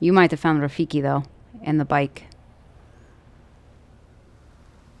 You might have found Rafiki, though, and the bike.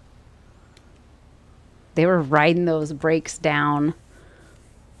 They were riding those brakes down.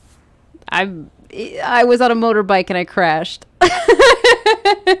 I was on a motorbike and I crashed.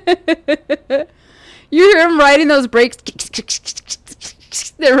 You hear them riding those brakes?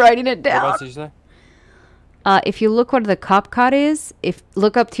 They're riding it down. What did you say? If you look where the cop car is,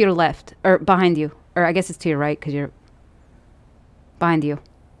 look up to your left or behind you, or I guess it's to your right because you're behind you.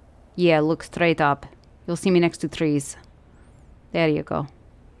 Yeah, look straight up. You'll see me next to trees. There you go.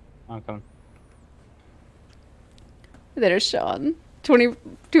 Okay. There's Sean.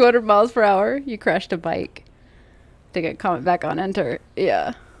 200 miles per hour. You crashed a bike. To get comment back on enter.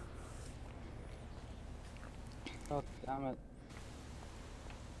 Yeah. God damn it.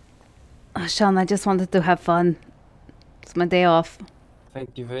 Oh, Sean, I just wanted to have fun. It's my day off. I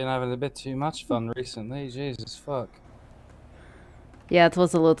think you've been having a bit too much fun recently. Jesus fuck. Yeah, it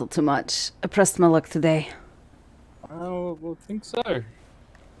was a little too much. I pressed my luck today. I would think so.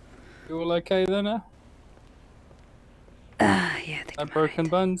 You all okay then now? Yeah. No broken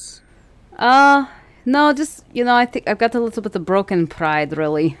bones? No, just, you know, I think I've got a little bit of broken pride,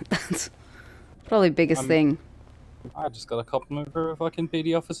 really. That's probably the biggest thing. I just got a compliment for a fucking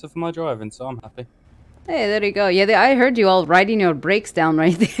PD officer for my driving, so I'm happy. Hey, there you go. Yeah, I heard you all riding your brakes down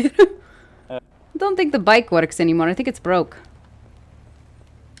right there. I don't think the bike works anymore. I think it's broke.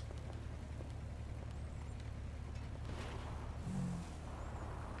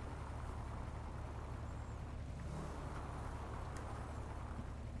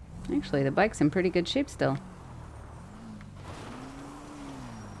 Actually, the bike's in pretty good shape still.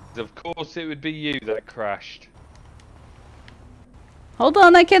 Of course it would be you that crashed. Hold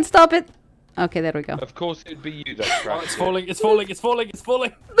on, I can't stop it. Okay, there we go. Of course it would be you that crashed. Oh, it's falling, it's falling, it's falling, it's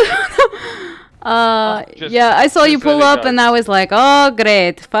falling! Yeah, I saw you pull up and I was like, oh,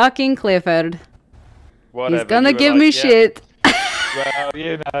 great. Fucking Clifford. Whatever, he's gonna give me shit. Well,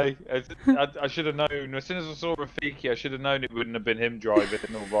 you know, I should have known. As soon as I saw Rafiki, I should have known it wouldn't have been him driving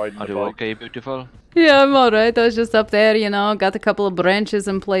or riding the bike. Are you okay, beautiful? Yeah, I'm alright. I was just up there, you know, got a couple of branches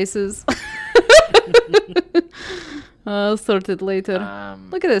in places. I'll sort it later.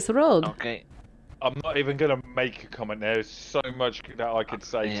 Look at this road. Okay. I'm not even going to make a comment. There's so much that I could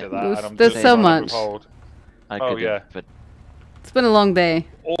say to that. And I'm There's just so trying to much. withhold. I Oh, could yeah. but It's been a long day.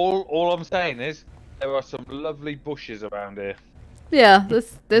 All I'm saying is, there are some lovely bushes around here. Yeah,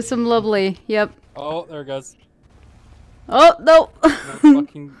 there's some lovely, yep. Oh, there it goes. Oh, no!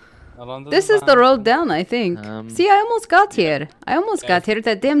 Fucking, This is the road down, I think. See, I almost got here. I almost got here.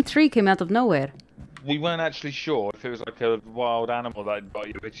 That damn tree came out of nowhere. We weren't actually sure if it was like a wild animal that got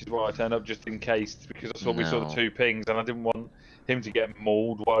you, which is why I turned up just in case, because I saw we saw the two pings and I didn't want him to get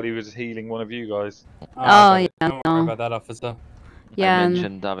mauled while he was healing one of you guys. Oh, yeah, Don't worry about that, officer. Yeah. I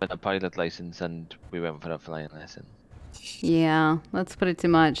mentioned having a pilot license and we went for a flying lesson. Yeah, that's pretty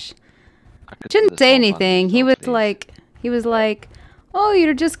much. Shouldn't say anything. He was like, oh,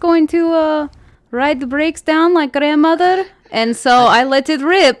 you're just going to ride the brakes down like grandmother? And so I let it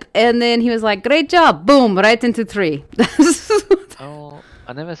rip, and then he was like, great job, boom, right into tree. Oh,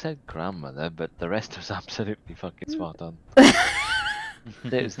 I never said grandmother, but the rest was absolutely fucking spot on.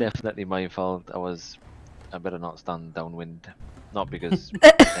 It was definitely my fault. I better not stand downwind. Not because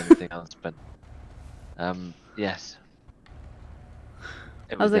anything else, but yes.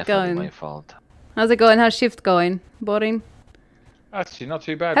 It was How's it definitely going? my fault. How's it going? How's shift going? Boring? Actually, not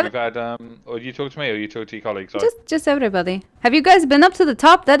too bad. We've had, or you talk to me or you talk to your colleagues? Sorry. Just everybody. Have you guys been up to the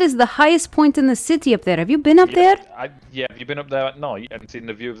top? That is the highest point in the city up there. Have you been up there? Yeah, have you been up there at night and seen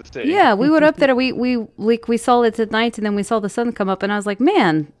the view of the city? Yeah, we were up there. We saw it at night, and then we saw the sun come up, and I was like,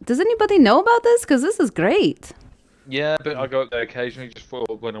 man, does anybody know about this? Because this is great. Yeah, but I go up there occasionally just for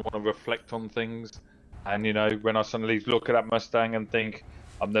when I want to reflect on things. And, you know, when I suddenly look at that Mustang and think,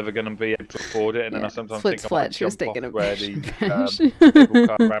 I'm never going to be able to afford it. And then I sometimes think I might jump off where the cable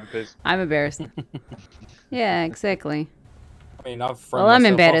car ramp is. I'm embarrassed. Yeah, exactly. I mean, I've thrown I'm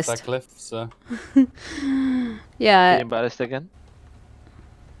myself embarrassed. off that cliff, so... Yeah. Are you embarrassed again?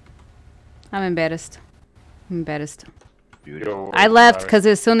 I'm embarrassed. I'm embarrassed. Beautiful. I left because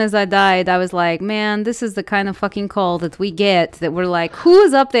as soon as I died, I was like, man, this is the kind of fucking call that we get. That we're like, who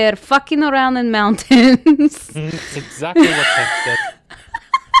is up there fucking around in mountains? That's exactly what Tech said.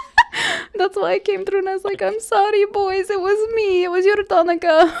 That's why I came through and I was like, I'm sorry, boys. It was me. It was your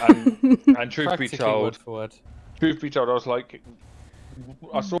Danika. And truth be told, I was like,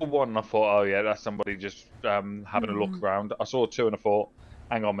 I saw one and I thought, oh yeah, that's somebody just having a look around. I saw two and I thought,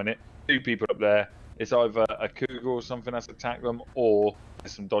 hang on a minute, two people up there. It's either a cougar or something that's attacked them, or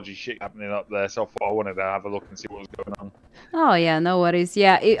there's some dodgy shit happening up there. So I thought I wanted to have a look and see what was going on. Oh, yeah, no worries.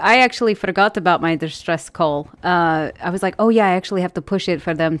 Yeah, I actually forgot about my distress call. I was like, oh, yeah, I actually have to push it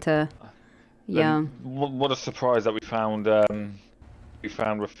for them to... Yeah. And what a surprise that we found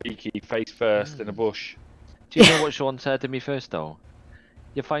Rafiki face first in a bush. Do you know what Sean said to me first, though?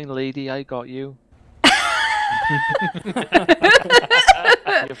 You're fine, lady, I got you.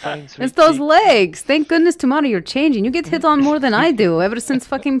 It's those legs. Thank goodness tomorrow you're changing. You get hit on more than I do ever since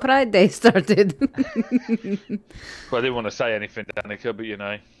fucking Pride Day started. Well, I didn't want to say anything, Danika, but you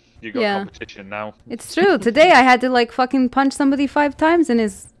know, you got competition now. It's true. Today I had to like fucking punch somebody 5 times in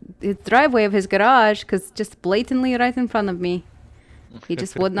his driveway of his garage because just blatantly right in front of me. He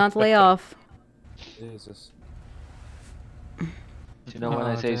just would not lay off. Jesus. Do you know when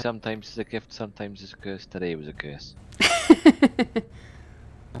I say sometimes it's a gift, sometimes it's a curse? Today was a curse.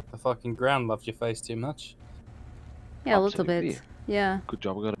 The fucking ground loved your face too much. Yeah, a little bit. Yeah. Good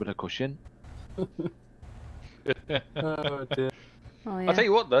job, we got a bit of cushion. Oh dear. Oh, I'll tell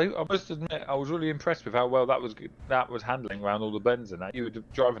you what though, I must admit I was really impressed with how well that was handling around all the bends and that. You were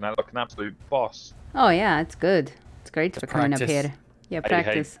driving that like an absolute boss. Oh yeah, it's good. It's great for coming up here. Yeah,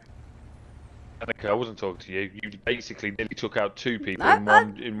 practice. Danika, I wasn't talking to you. You basically nearly took out 2 people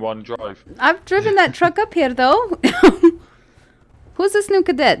in one drive. I've driven that truck up here though. Who's this new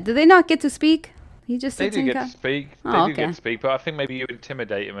cadet? Do they not get to speak? He just They sits do in get to speak. Oh, They do get to speak, but I think maybe you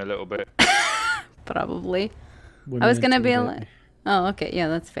intimidate him a little bit. Probably. I was gonna be like, oh, okay, yeah,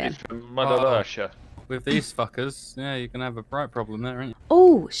 that's fair. Mother Russia. With these fuckers, yeah, you're gonna have a bright problem there, aren't you?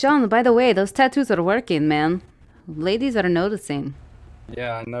 Oh, Sean, by the way, those tattoos are working, man. Ladies are noticing.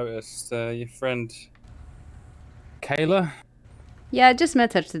 Yeah, I noticed your friend Kayla. Yeah, I just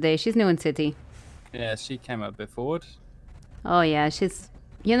met her today. She's new in city. Yeah, she came up a bit forward. Oh yeah, she's,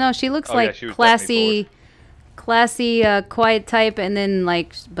 you know, she looks Oh, yeah, like she was classy, quiet type, and then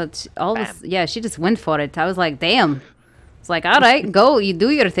like, but all this, yeah, she just went for it. I was like, damn. It's like, all right, go, you do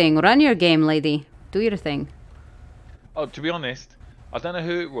your thing, run your game, lady, do your thing. Oh, to be honest, I don't know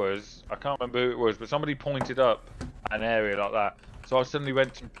who it was. I can't remember who it was, but somebody pointed up an area like that. So I suddenly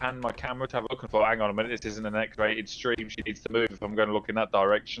went and panned my camera to have a look and thought, hang on a minute, this isn't an X-rated stream. She needs to move if I'm going to look in that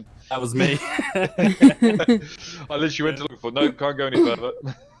direction. That was me. I literally went to look for, no, can't go any further.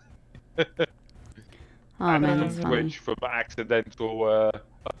 Oh and man, then that's funny. switch from accidental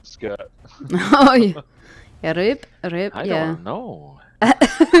upskirt. Oh yeah, rip, I yeah. don't know.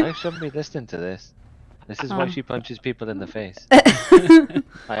 I shouldn't be listening to this. This is why Oh. she punches people in the face. I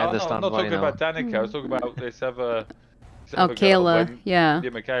I'm understand not why talking now. about Danika. I was talking about this other. Oh, girl Kayla, when- yeah.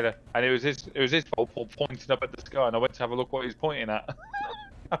 Yeah, Michaela. And it was his fault for pointing up at the sky, and I went to have a look what he was pointing at.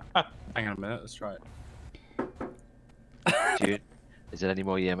 Hang on a minute, let's try it. Is there any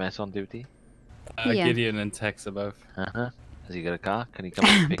more EMS on duty? Yeah. Gideon and Tex are both. Has he got a car? Can he come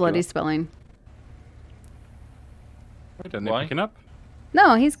and pick Bloody you up? spelling. Wait, are they picking up?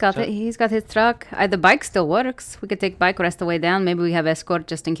 No, he's got So- it. He's got his truck. The bike still works. We could take bike rest the way down. Maybe we have escort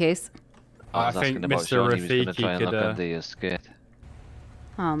just in case. I I was think asking about Mr. Sean, he was going to try Rafiki and could. look under your skirt.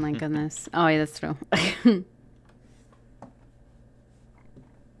 Oh my goodness. Oh yeah, that's true.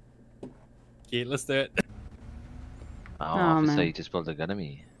 Yeah, let's do it. Oh, Oh, officer, man. you just pulled a gun at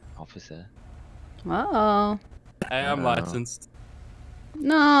me. Officer. Uh-oh. Hey, I'm No. licensed.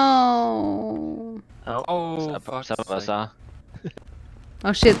 No. Oh, some of us are.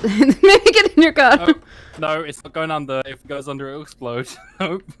 Oh shit. Maybe get in your car. Oh, no, it's not going under. If it goes under, it'll explode.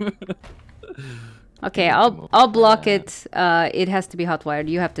 Nope. Okay, I'll block it. It has to be hot wired.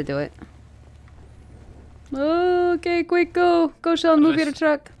 You have to do it. Okay, quick, go. Go, Sean, move your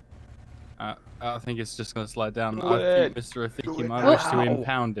truck. I think it's just going to slide down. Do I it. think Mr. Rafiki might Oh. wish to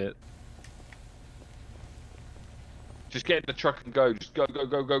impound it. Just get in the truck and go. Just go, go,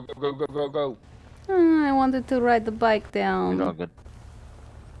 go, go, go, go, go, go, go. I wanted to ride the bike down. You're all good.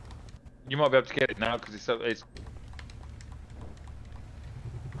 You might be able to get it now because it's.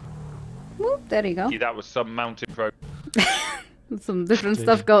 Whoop, there you go. Yeah, that was some mountain pro. Some different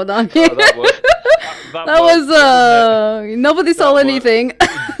stuff going on here. Oh, that was. That That worked, was nobody saw worked. anything.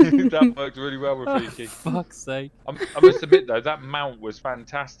 that worked really well, Rafiki. Fuck's sake. I must admit though, that mount was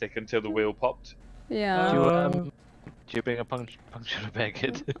fantastic until the wheel popped. Yeah. Do you bring a puncture repair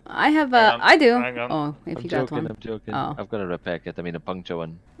kit? I have Hang on, I do. hang on. Oh, if I'm you joking, got one. I'm joking. Oh. I've got a repair kit, I mean a puncture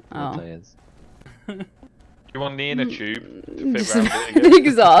one. Oh. Tires. You want the inner tube to fit Just around it the again?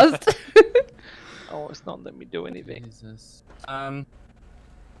 exhaust. Oh, it's not letting me do anything. Jesus. Right.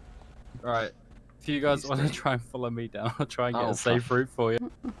 If you guys want to try and follow me down, I'll try and get Oh, a safe fuck. route for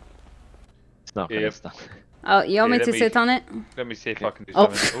you. It's not gonna Yeah. stop. Oh, you want me Yeah, to let me- sit on it? Let me see if I can do Oh.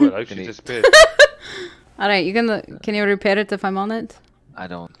 something. Oh, hello, she Can you- disappeared. All right, can you repair it if I'm on it? I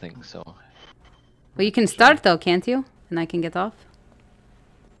don't think so. Well, you can start though, can't you? And I can get off.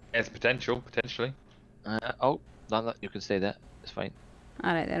 It's potentially. Oh, no, you can stay there. It's fine.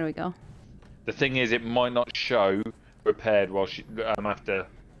 All right, there we go. The thing is, it might not show repaired while she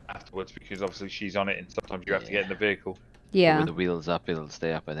afterwards because obviously she's on it, and sometimes you have to get in the vehicle. Yeah. With the wheels up, it'll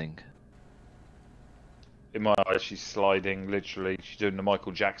stay up, I think. In my eyes, she's sliding. Literally, she's doing the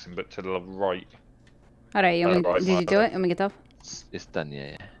Michael Jackson, but to the right. Alright, Right, did you do it? Let me get up. It's done,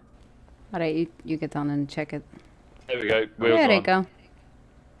 yeah. Alright, you get down and check it. There we go. Wheels There you on. go.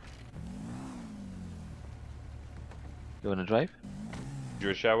 You wanna drive?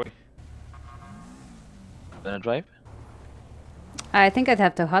 Shall we? Wanna drive? I think I'd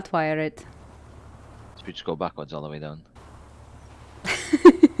have to hotwire it. So we just go backwards all the way down.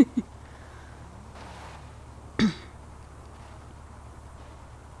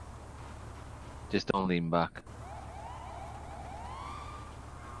 Just don't lean back.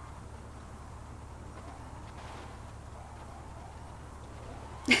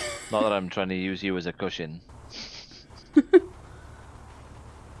 Not that I'm trying to use you as a cushion.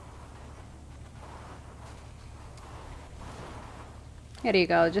 Here you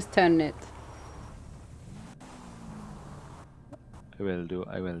go, just turn it. I will do,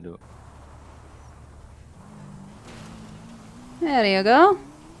 I will do. There you go.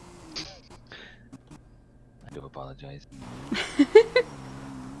 I do apologize.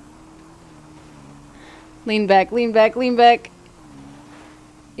 Lean back, lean back, lean back.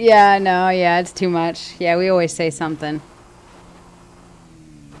 Yeah, no, yeah, it's too much. Yeah, we always say something.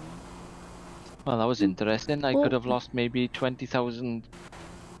 Well, that was interesting. I could have lost maybe $20,000 in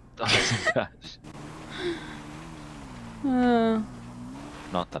cash.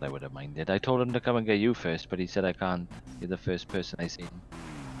 Not that I would have minded. I told him to come and get you first, but he said I can't. You're the first person I seen.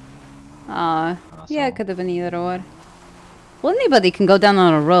 Yeah, it could have been either or. Well, anybody can go down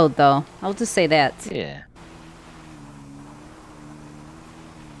on a road, though. I'll just say that. Yeah.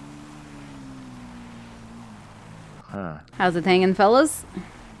 Huh. How's it hanging, fellas?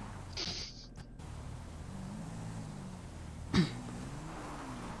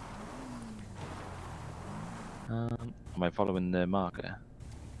 Am I following the marker?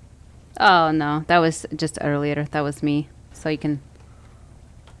 Oh, no. That was just earlier. That was me. So you can...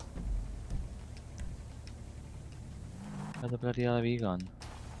 Where the bloody hell have you gone?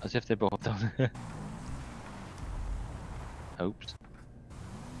 As if they're both down there. Oops.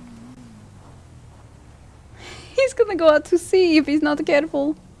 He's gonna go out to sea if he's not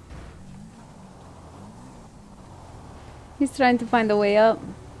careful. He's trying to find a way up.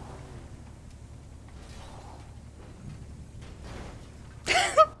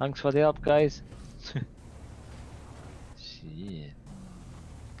 Thanks for the help, guys. Shit.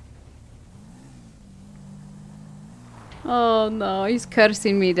 Oh no, he's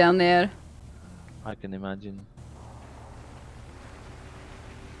cursing me down there. I can imagine.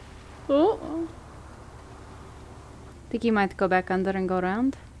 Oh. Think he might go back under and go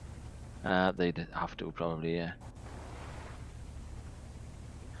around? They'd have to, probably, yeah.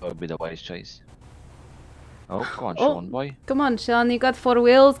 That would be the wise choice. Oh, go on, Sean, boy. Come on, Sean, you got 4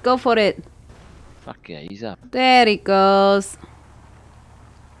 wheels, go for it. Fuck yeah, he's up. There he goes.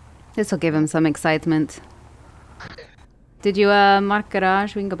 This will give him some excitement. Did you mark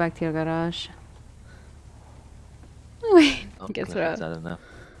garage? We can go back to your garage. Wait, gets I rough. don't know.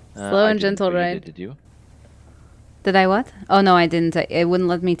 Slow and gentle but you ride. Did you? Did I what? Oh no, I didn't. It wouldn't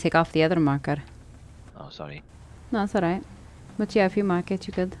let me take off the other marker. Oh, sorry. No, it's alright. But yeah, if you mark it,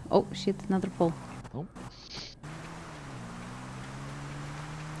 you could. Oh shit, another pole. Oh.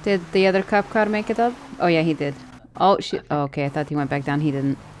 Did the other cop car make it up? Oh yeah, he did. Oh shit. Oh, okay, I thought he went back down. He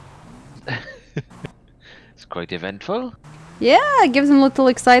didn't. It's quite eventful. Yeah, it gives them a little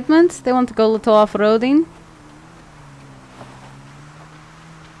excitement. They want to go a little off-roading.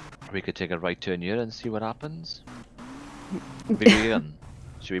 We could take a right turn here and see what happens. Big gun.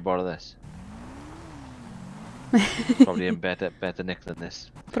 Should we borrow this? Probably in better nick than this.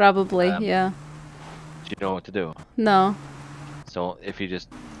 Probably, yeah. Do you know what to do? No. So if you just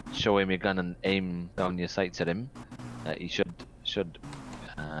show him your gun and aim down your sights at him, he should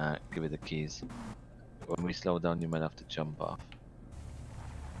give you the keys. When we slow down, you might have to jump off,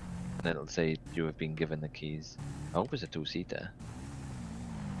 and it'll say you have been given the keys. I hope it's a 2-seater.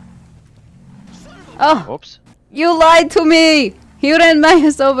 Oh! Oops! You lied to me! You ran my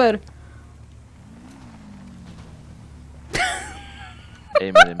ass over.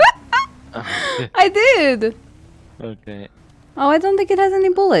 Aim at him. I did. Okay. Oh, I don't think it has any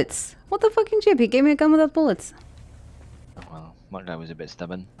bullets. What the fucking chip? He gave me a gun without bullets. Oh, well, that guy was a bit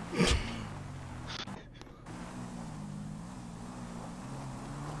stubborn.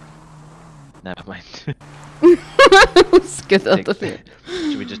 Never mind. Let's get out of here.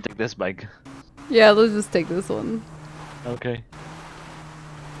 Should we just take this bike? Yeah, let's just take this one. Okay.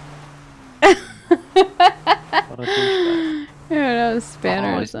 What a douchebag. Yeah, that was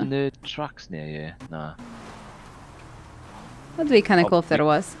spanner. Oh, isn't the tracks near you? Nah. That'd be kind of cool if there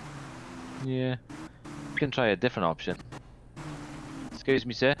was. Yeah. can try a different option. Excuse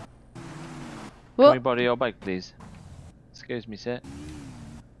me, sir. What? Can we borrow your bike, please? Excuse me, sir.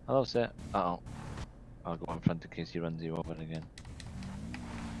 Hello, sir. Uh-oh. I'll go in front in case he runs you over again.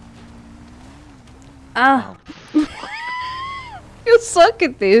 Ah. You suck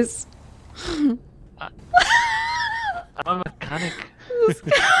at this. I'm a mechanic.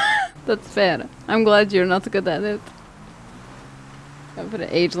 That's fair. I'm glad you're not good at it. I haven't put an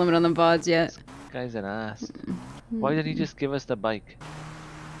age limit on the VODs yet. This guy's an ass. Why did he just give us the bike?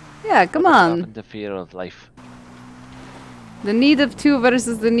 Yeah, come What on. happened to fear of life? The need of 2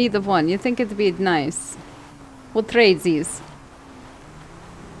 versus the need of 1. You think it'd be nice. We'll trade these.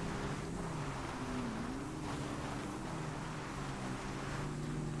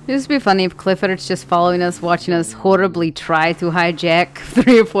 It'd be funny if Clifford's just following us, watching us horribly try to hijack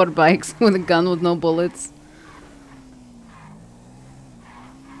 3 or 4 bikes with a gun with no bullets.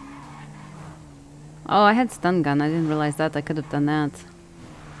 Oh, I had stun gun. I didn't realize that. I could have done that.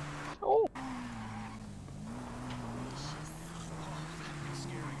 Oh.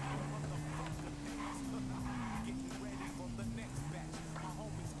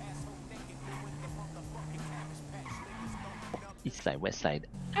 East side, west side.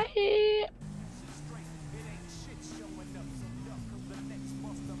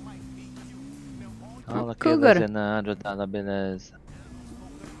 All the killers in the $100 bills.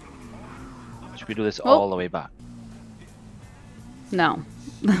 Should we do this all the way back? No.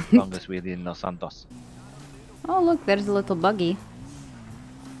 Longest wheel in Los Santos. Oh, look, there's a little buggy.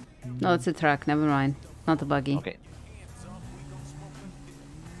 No, it's a truck. Never mind. Not a buggy. Okay.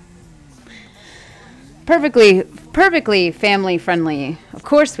 Perfectly family friendly. Of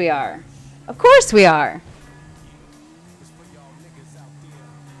course we are. Of course we are.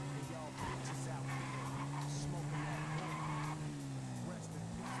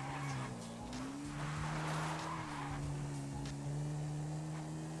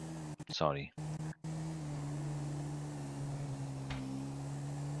 Sorry.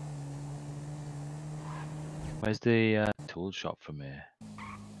 Where's the tool shop from here?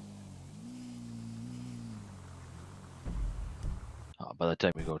 Oh, by the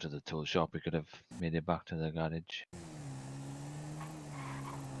time we go to the tool shop, we could have made it back to the garage.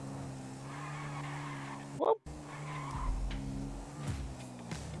 Whoop.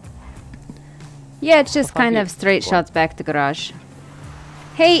 Yeah, it's just kind of straight shots back to garage.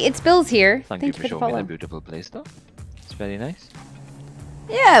 Hey, it's Bill's here. Thank you for the showing follow. me the beautiful place, though. It's very nice.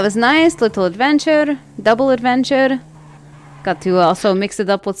 Yeah, it was nice. Little adventure. Double adventure. Got to also mix it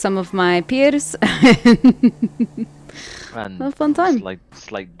up with some of my peers. And a fun time.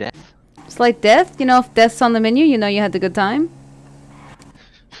 Slight death. Slight death. You know, if death's on the menu, you know you had a good time.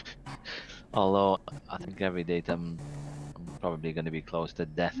 Although, I think every date I'm probably going to be close to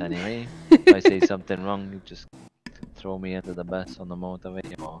death anyway. If I say something wrong, you just throw me into the bus on the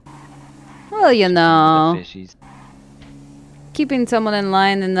motorway or... Well, you know. The fishies. Keeping someone in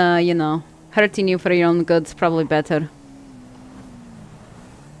line and, you know, hurting you for your own good's probably better.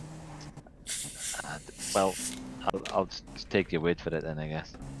 Well, I'll just take your word for it then, I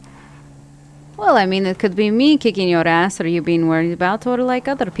guess. Well, I mean, it could be me kicking your ass or you being worried about, or like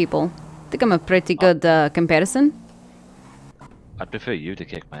other people. I think I'm a pretty good comparison. I'd prefer you to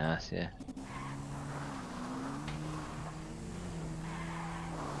kick my ass, yeah.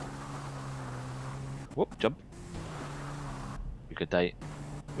 Whoop, jump. You could die.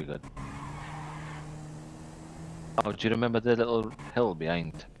 We're good. Oh, do you remember the little hill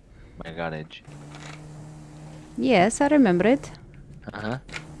behind my garage? Yes, I remember it. Uh-huh.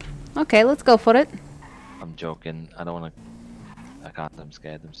 Okay, let's go for it. I'm joking. I don't want to... I can't. I'm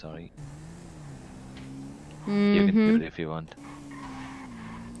scared. I'm sorry. You can do it if you want.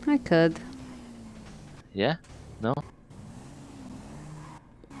 I could. Yeah? No? What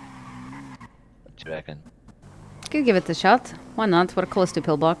do you reckon? Could give it a shot. Why not? We're close to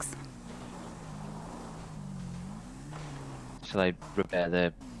pillbox. Shall I repair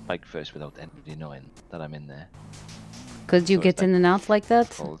the bike first without anybody knowing that I'm in there? Could you get in and out like that?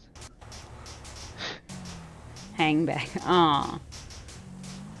 Cold. Hang back. Aw.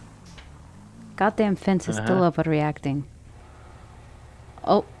 Goddamn fence is still overreacting.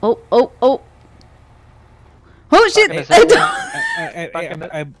 Oh, oh, oh, oh. Oh shit!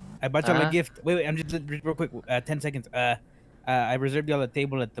 I bought y'all a gift. Wait, I'm just real quick. 10 seconds. I reserved y'all a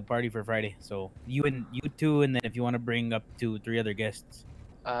table at the party for Friday. So you two, and then if you want to bring up 2-3 other guests.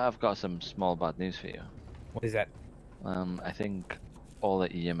 I've got some small bad news for you. What is that? I think all the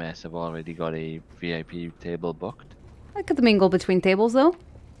EMS have already got a VIP table booked. I could mingle between tables though.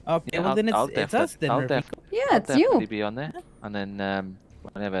 Okay, Yeah, well then it's us then. Yeah, I'll it's you. definitely be on there. And then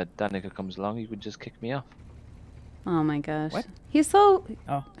whenever Danika comes along, he would just kick me off. Oh my gosh. What? He's so...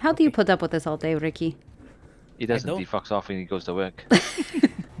 Oh, How do you put up with this all day, Ricky? He doesn't. don't. He fucks off and he goes to work.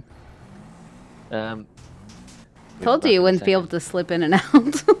 We'll Told be you you back in a wouldn't be able second. to slip in and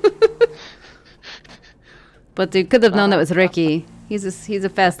out. But you could have known that was Ricky. He's a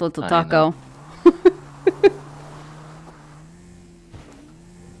fast little I taco.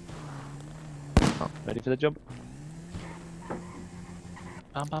 Oh, ready for the jump?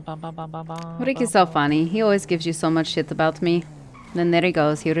 Bam, bam, bam, bam, bam, bam, bam, Ricky's bam, so funny. He always gives you so much shit about me. Then there he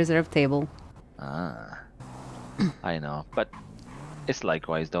goes. He reserved table. Ah, I know, but it's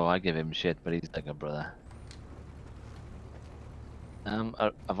likewise though. I give him shit, but he's like a brother.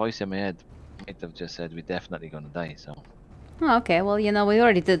 A voice in my head might have just said we're definitely gonna die. So Oh, okay, well, you know, we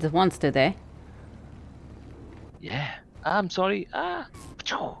already did this once today. yeah, I'm sorry.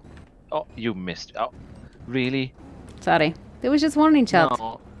 Oh, you missed. Oh, really? Sorry. It was just warning shots.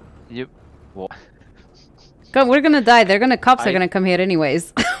 No, you. What? Go, we're gonna die. Cops are gonna come here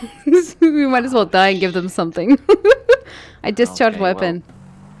anyways. We might as well die and give them something. I discharged Okay, well, weapon.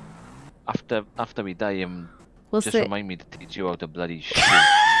 After we die, We'll just see. remind me to teach you how to bloody shoot.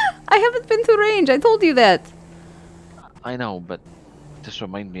 I haven't been to range. I told you that. I know, but just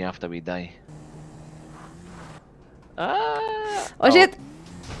remind me after we die. Oh Shit!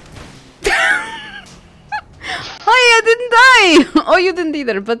 Hi, I didn't die! Oh, you didn't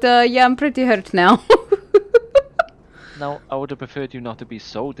either, but yeah, I'm pretty hurt now. Now, I would have preferred you not to be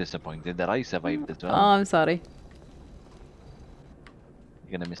so disappointed that I survived as well. Oh, I'm sorry.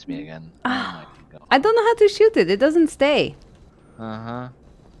 You're gonna miss me again. Oh my god. I don't know how to shoot it. It doesn't stay. Uh-huh.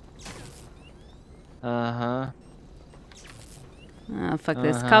 Oh, fuck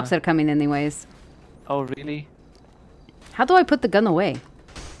this. Cops are coming anyways. Oh, really? How do I put the gun away?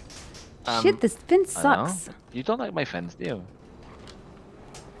 Shit, this fence I know. sucks. You don't like my fence, do you?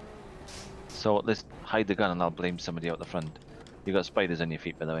 So let's hide the gun and I'll blame somebody out the front. You got spiders on your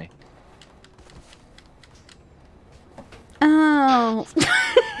feet, by the way. Oh.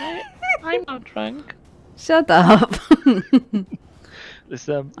 I'm not drunk. Shut up. Let's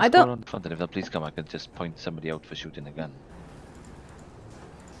I go don't- around the front, and if the police come, I can just point somebody out for shooting a gun.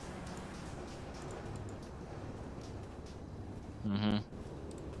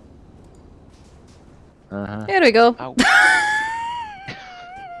 Here we go. Ow.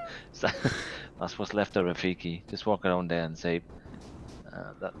 That's what's left of Rafiki. Just walk around there and say,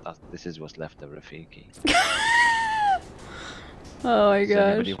 this is what's left of Rafiki. Oh my Does gosh.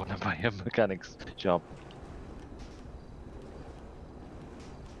 anybody want to buy a mechanic's shop?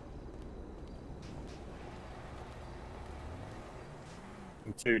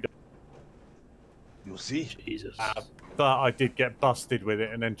 You see? Jesus. But I did get busted with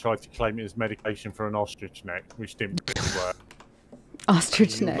it and then tried to claim it as medication for an ostrich neck, which didn't really work.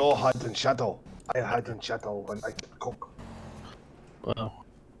 Ostrich You neck. know hide and shadow. I hide and shadow when I get cook. Well,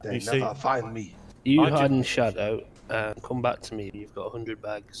 They You never see- find me. you I hide did- in shadow and come back to me. You've got 100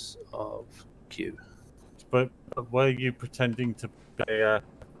 bags of Q. But were you pretending to be a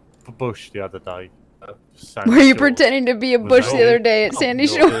bush the other day? Were you pretending to be a bush the other day at Sandy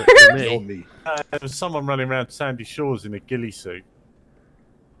Shore? Me. There was someone running around Sandy Shores in a ghillie suit.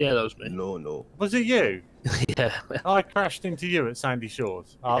 Yeah, that was me. No. Was it you? Yeah. I crashed into you at Sandy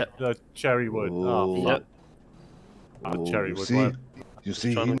Shores. Up the Cherrywood. Oh, Oh. fuck. Oh, Cherrywood. you see? weren't- You see,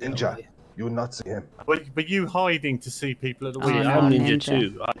 he Trying to get ninja. away. You not see him. But you hiding to see people at the Oh, See, weekend? no, I'm Ninja, Ninja.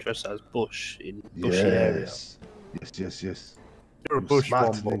 too. I dress as Bush in bushy area. Yes. You're a You bush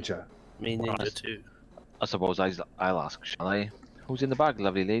smart womble. ninja. Me Ninja too. I suppose I'll ask, shall I? Who's in the bag,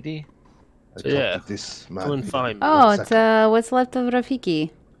 lovely lady? I So talk yeah, to this man. come and find me. Oh, One it's second. what's left of Rafiki.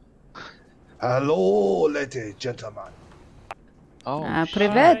 Hello, lady, gentlemen. Oh,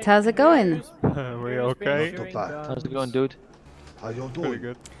 Privet, how's it going? Are we okay? Not bad. how's it going, dude? How you Pretty doing?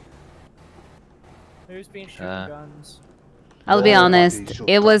 good. Who's been shooting Uh, guns? I'll be Nobody honest, shoot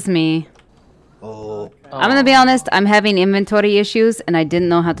it was me. Oh, I'm gonna be honest, I'm having inventory issues and I didn't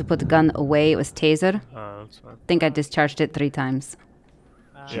know how to put the gun away. It was taser. That's fine. I think I discharged it 3 times.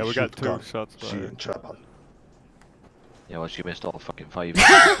 Yeah, we got shoot 2 gun. shots. she in trouble. Yeah, well, she missed all fucking 5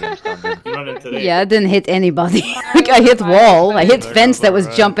 games standing. You run into the Yeah, I didn't hit anybody. Like, I hit wall. I hit fence that was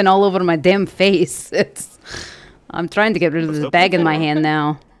jumping all over my damn face. I'm trying to get rid of this bag in my hand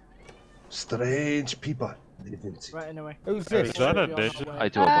now. Strange people live in city. Right, anyway. Who's this? Is that a bitch? I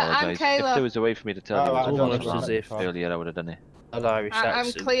do I'm apologise. If Kayla. there was a way for me to tell you Oh, what I was don't going know. on As if- earlier, I would have done it. An Irish I'm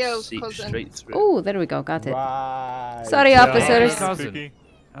accent. Cleo's seeps cousin. straight through. Oh, there we go. Got it. Right. Sorry, Yeah, officers. Vicky.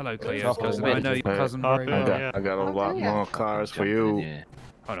 Hello, What's Cleo's up, cousin. old I know man? your cousin very Yeah. well. I got a lot yeah. more cars for Jumping in you. here.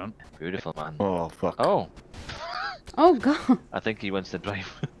 Hold on. Beautiful, man. Oh, fuck. Oh. Oh god. I think he wants to drive.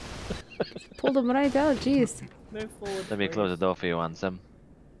 Pulled him right out, jeez. Move forward. Let me close the door for you, Ansem.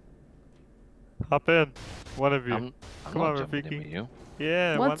 Hop in. One of you. I'm Come not on, jumping in with Rafiki. you.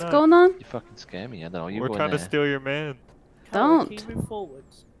 Yeah, What's why not? going on? You fucking scare me. I don't know. You We're go in trying to there. steal your man. Don't. Can you move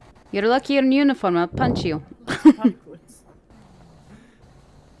forwards? You're lucky you're in uniform, I'll punch you. Backwards.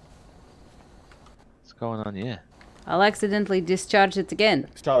 What's going on here? I'll accidentally discharge it again.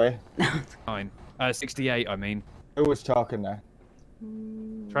 Sorry. Fine. 68, I mean. Who was talking there?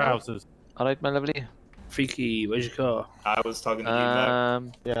 Trousers. Alright, my lovely. Freaky, where's your car? I was talking to you,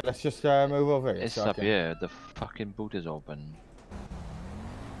 Mac. Yeah, let's just move over here. It's so I up can- here. The fucking boot is open.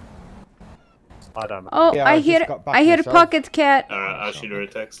 I don't know. Oh, Yeah, I just hear got back I hear myself. Pocket Cat. Alright, I'll shoot her a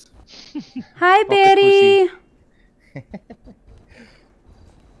text. Hi, Betty.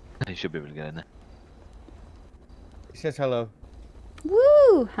 You should be able to get in there. He says hello.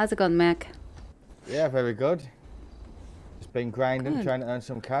 Woo! How's it going, Mac? Yeah, very good. Just been grinding, Good. trying to earn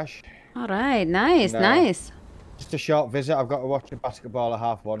some cash. All right, nice, And, nice. Just a short visit. I've got to watch the basketball at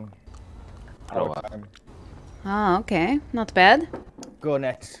 1:30. Oh, Time. Oh, okay, not bad. Go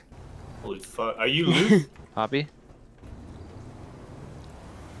Nets. Holy fuck. Are you loose? Happy?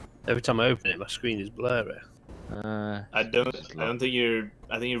 Every time I open it, my screen is blurry. I don't think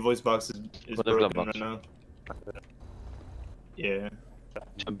your voice box is Put the glove broken box. right now. Yeah.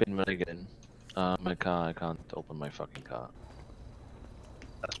 Jump in when I get in. My car, I can't open my fucking car.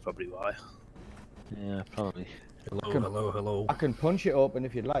 That's probably why. Yeah, probably. Hello. I can punch it open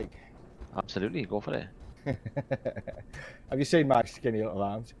if you'd like. Absolutely, go for it. Have you seen my skinny little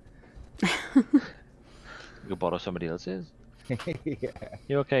arms? You could borrow somebody else's. Yeah.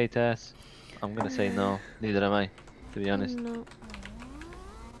 You okay, Tess? I'm gonna say no. Neither am I, to be honest. No.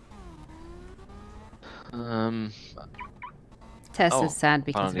 Tess Oh, is sad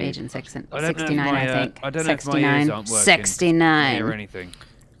because of apparently- Agent 69, I don't know if 69 my, I think. I don't know if my 69. ears aren't working. 69. Or anything.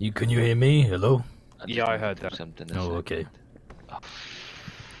 Can you hear me? Hello? Yeah, I heard that. Something Oh, okay.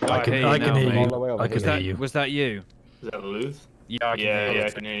 I can hear hear now, you. mate. I can hear you. Was that you? Is that Luth? Yeah, I can hear you. Yeah, I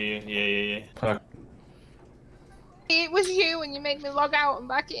can hear you. Yeah. It was you and you made me log out and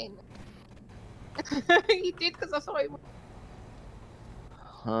back in. You did because I thought it was.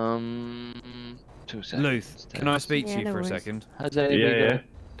 2 seconds. Luth, can I speak to Yeah, you no for a worries. second? Has anybody got a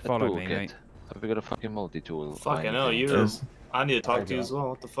Follow me, toolkit? mate. Have we got a fucking multi-tool? Fucking hell, I need to talk to you as well.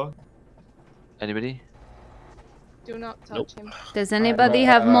 What the fuck? Anybody? Do not touch him. Does anybody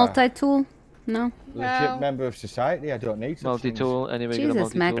have multi-tool? No. Legit No. member of society. I don't need such Multi-tool? Anybody got a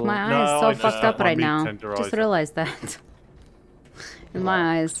Jesus, multi-tool? Mac, my No, eyes I so just fucked got up my right meat now. tenderizer. Just realized that. In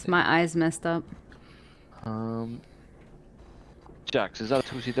my eyes messed up. Jax, is that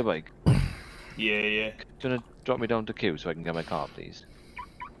a 2-seater bike? Yeah. Do you want to drop me down to Q so I can get my car, please?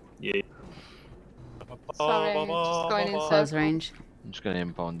 Yeah. Sorry, I'm just going in Close circles. range. I'm just going to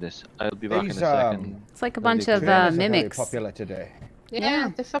impound this. I'll be back These, in a second. It's like a bunch of trainers are very mimics. popular today.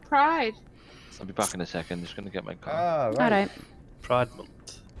 Yeah, they're for pride. I'll be back in a second. Just going to get my car. Ah, right. Alright. Pride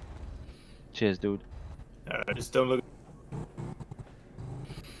Month. Cheers, dude. Just don't look.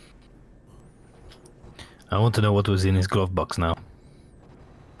 I want to know what was in his glove box now.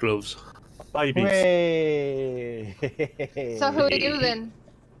 Gloves. Babies. Hooray! So who are you then?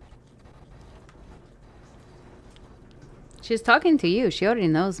 She's talking to you. She already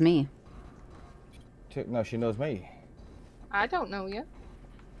knows me. No, she knows me. I don't know you.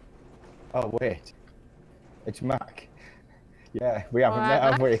 Oh, wait. It's Mac. Yeah, we haven't Alright,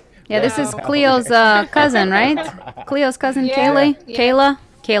 met, have Mac. we? Yeah, this is No. Cleo's cousin, right? Cleo's cousin, Yeah, Kaylee? yeah. Kayla?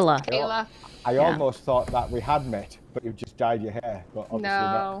 Kayla. I Yeah. almost thought that we had met, but you've just dyed your hair. But obviously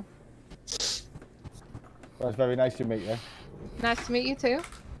not. No. Well, it's very nice to meet you. Nice to meet you too.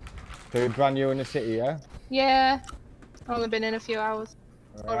 So you're brand new in the city, yeah? Yeah. Only been in a few hours.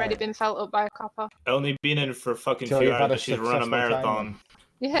 Already been felt up by a copper. Only been in for a fucking So few you've had hours. a But she's run a successful marathon. time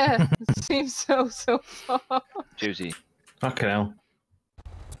Yeah. It seems so far. Juicy. Fucking hell.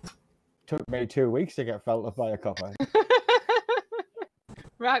 Took me 2 weeks to get felt up by a copper.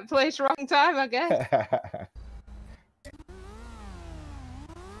 Right place, wrong time, I guess.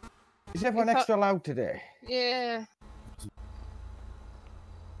 Is everyone If I- extra loud today? Yeah.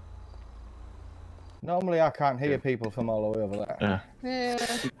 Normally I can't hear people from all the way over there. Yeah.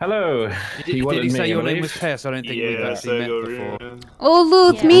 Hello. Did he say your name was Tess? I don't think we've actually met before. Oh,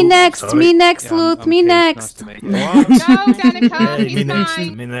 Luth, Yeah. me next, Sorry. me next, Yeah, Luth, I'm me Keith, nice next. to meet you. No, Danika, Hey, he's me next.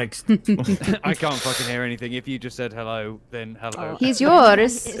 mine. Me next. I can't fucking hear anything. If you just said hello, then hello. He's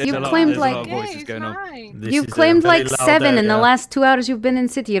yours. There's You a lot- claimed there's a lot like of Yeah, voices he's going on. mine. This you've is a claimed very like loud 7 in the area. last 2 hours you've been in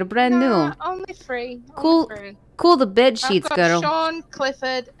city. You're brand new. Only 3. Cool. Only 3. Cool the bed I've sheets, got girl. Sean,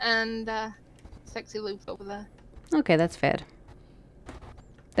 Clifford, and Sexy Luke over there. Okay, that's fair.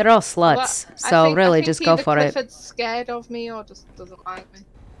 They're all sluts, Well, so I really think just go either for it. Clifford's scared of me or just doesn't like me.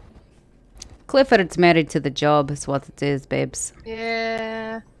 Clifford's married to the job, is what it is, babes.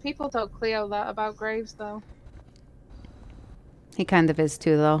 Yeah, people tell Cleo that about Graves, though. He kind of is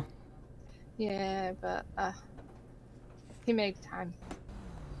too, though. Yeah, but he made time.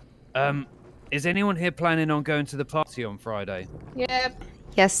 Is anyone here planning on going to the party on Friday? Yep.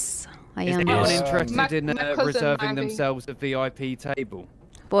 Yes, I Is am. anyone interested in my cousin reserving might be. themselves a VIP table?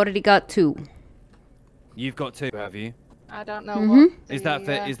 I've already got 2. You've got 2, have you? I don't know Mhm. what Is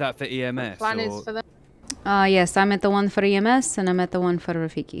that for EMS? plan or... is for them. Yes, I'm at the one for EMS, and I'm at the one for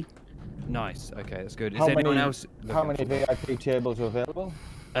Rafiki. Nice. Okay, that's good. Is How anyone many, else? How looking many for- VIP tables are available?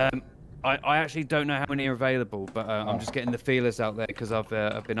 I actually don't know how many are available, but I'm just getting the feelers out there because I've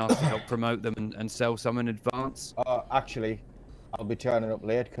been asked to help promote them and sell some in advance. Actually, I'll be turning up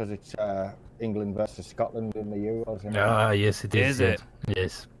late because it's England versus Scotland in the Euros. Ah, yes, it is. Is it?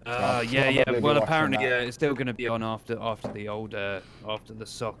 Yes. Yeah. probably be Well, watching apparently, that. yeah, it's still going to be on after the old after the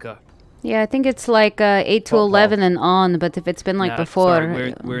soccer. Yeah, I think it's like 8 to 11 and on, but if it's been like No, before...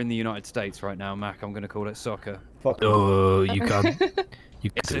 sorry, we're in the United States right now, Mac. I'm going to call it soccer. Oh, you can't. You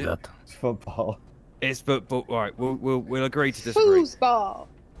can't do that. It's football. It's football. All right, we'll agree to disagree. Foosball.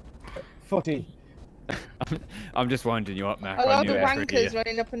 Footy. I'm just winding you up, Mac. A I lot knew of every wankers year.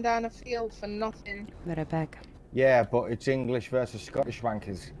 running up and down a field for nothing. Be right back. Yeah, but it's English versus Scottish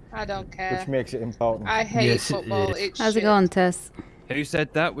wankers, I don't care. which makes it important. I hate football. It's How's it shit. going, Tess? Who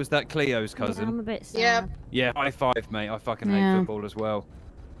said that? Was that Cleo's cousin? I'm a bit sad. Yeah. Yeah, high five, mate. I fucking Yeah. hate football as well.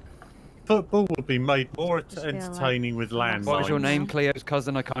 Football would be made more feel like entertaining with landmines. What was your name, Cleo's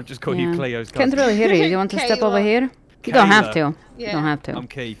cousin? I can't just call Yeah. you Cleo's cousin. Can't really hear you. Do you want to step over Kayla. here? You don't have to. Kayla. You don't have to. I'm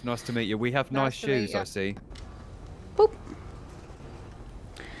Keith. Nice to meet you. We have nice to meet shoes, you. I see.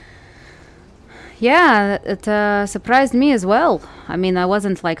 Yeah, it surprised me as well. I mean, I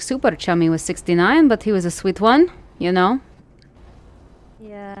wasn't like super chummy with 69, but he was a sweet one, you know?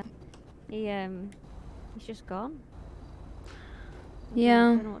 Yeah. He's just gone. I Yeah.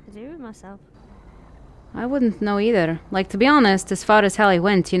 don't know what to do with myself. I wouldn't know either. Like, to be honest, as far as how he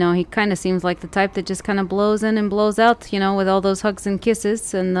went, you know, he kind of seems like the type that just kind of blows in and blows out, you know, with all those hugs and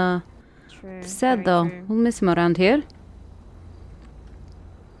kisses. And True. sad very though. true. We'll miss him around here.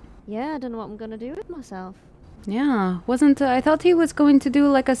 Yeah, I don't know what I'm gonna do with myself. Yeah, wasn't I thought he was going to do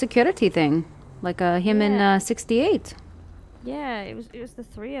like a security thing, like him Yeah. and 68. Yeah, it was the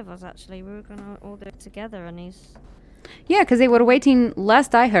 3 of us actually. We were gonna all do it together, and he's. Yeah, because they were waiting.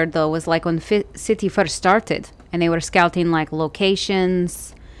 Last I heard though was like when City first started, and they were scouting like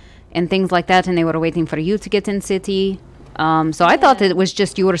locations and things like that, and they were waiting for you to get in City. So I thought it was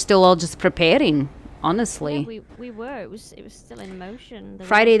just you were still all just preparing. Honestly, Yeah, we were. It was still in motion. The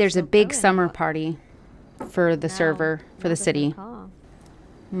Friday wheels were there's a still big going, summer but party for the now- server for now the there's no city. car.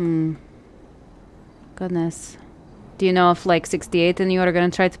 Goodness. Do you know if like 68 and you are gonna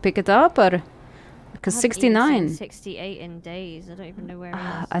try to pick it up, or because I haven't even seen 69? 68 in days. I don't even know where he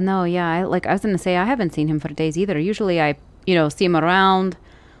is. I know, yeah. I was gonna say I haven't seen him for days either. Usually I, see him around,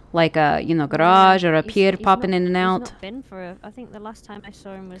 like a garage or up He's- here, he's popping not- in and out. He's not been for. I think the last time I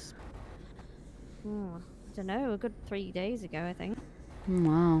saw him was. I don't know, a good 3 days ago, I think.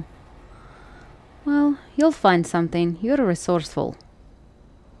 Wow. Well, you'll find something. You're resourceful.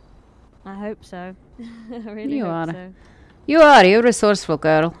 I hope so. I really You hope are. so. You're resourceful,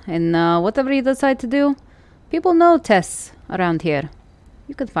 girl. And whatever you decide to do, people know Tess around here.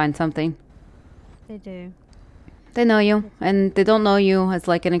 You could find something. They do. They know you, and they don't know you as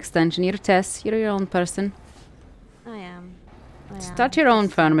like an extension. You're Tess. You're your own person. I am. Start your own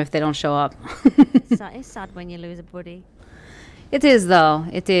firm if they don't show up. It's sad when you lose a buddy. It is though.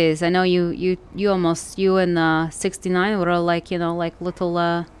 It is. I know you and 69 were all like like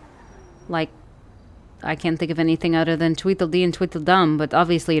little like I can't think of anything other than Tweedledee and Tweedledum, but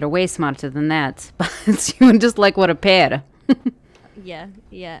obviously you're way smarter than that. But you were just like what a pair. Yeah.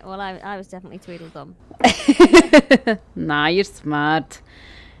 Well, I was definitely Tweedledum. Nah, you're smart.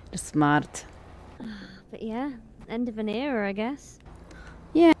 You're smart. But yeah, end of an era, I guess.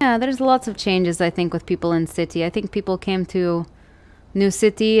 Yeah, there's lots of changes I think with people in City. I think people came to New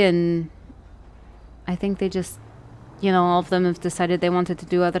City and I think they just all of them have decided they wanted to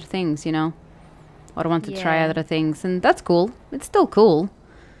do other things, or want to try Yeah. other things, and that's cool. It's still cool.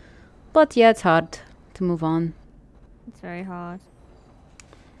 But yeah, it's hard to move on. It's very hard.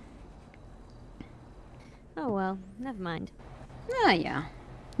 Oh well, never mind. Yeah.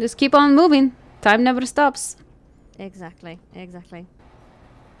 Just keep on moving. Time never stops. Exactly.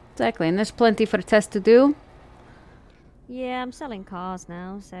 Exactly, and there's plenty for Tess to do. Yeah, I'm selling cars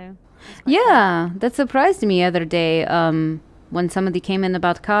now, so. Yeah, that surprised me the other day. When somebody came in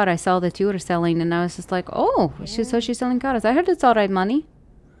about car, I saw that you were selling, and I was just like, oh, so she's selling cars. I heard it's all right money.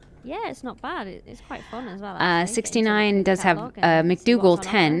 Yeah, it's not bad. It's quite fun as well. Actually, 69 does have McDougal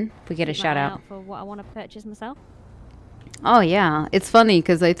 10. If we get a shout out. For what I want to purchase myself. Oh yeah, it's funny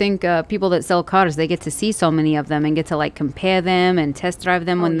because I think people that sell cars, they get to see so many of them and get to like compare them and test drive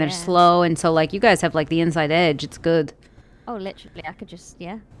them when they're slow, and so like you guys have like the inside edge. It's good. Oh, literally, I could just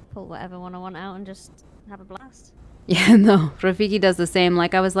pull whatever one I want out and just have a blast. Yeah, no, Rafiki does the same.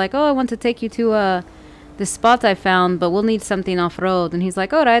 Like I was like, oh, I want to take you to this spot I found, but we'll need something off road, and he's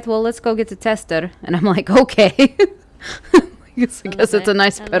like, all right, well let's go get the tester, and I'm like, okay. I guess it's a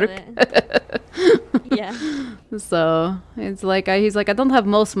nice perk. Yeah. So it's like he's like, I don't have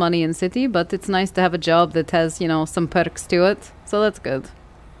most money in city, but it's nice to have a job that has, you know, some perks to it. So that's good.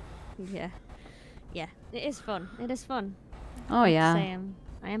 Yeah. Yeah. It is fun. It is fun. Oh yeah.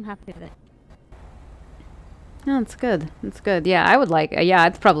 I am happy with it. No, it's good. It's good. Yeah, I would like. Yeah,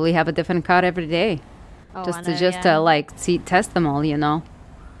 I'd probably have a different car every day, Oh, just I to know, like test them all. You know.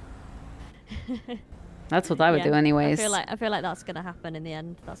 That's what I would do anyways. I feel like that's gonna happen in the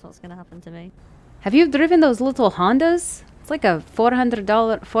end. That's what's gonna happen to me. Have you driven those little Hondas? It's like a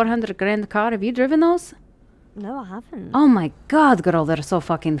 $400 grand car. Have you driven those? No, I haven't. Oh my God, girl, they're so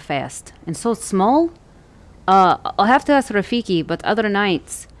fucking fast and so small. I'll have to ask Rafiki, but other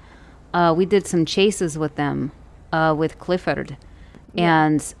nights, we did some chases with them, with Clifford,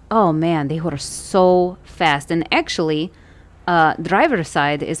 and oh man, they were so fast. And actually, driver's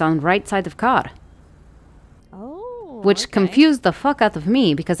side is on right side of car. Which confused the fuck out of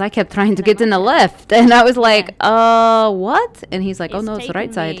me because I kept trying to get in the left, and I was like, what? And he's like, oh no, it's the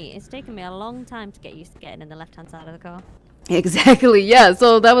right side. It's taken me a long time to get used to getting in the left-hand side of the car. Exactly, yeah.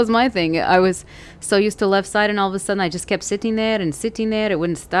 So that was my thing. I was so used to left side, and all of a sudden I just kept sitting there. It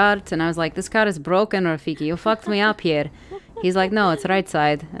wouldn't start, and I was like, this car is broken, Rafiki. You fucked me up here. He's like, no, it's right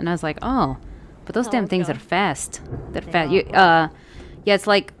side, and I was like, oh, but those damn things are fast. They're fast. Yeah, it's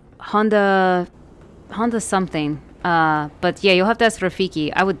like Honda something. But yeah, you'll have to ask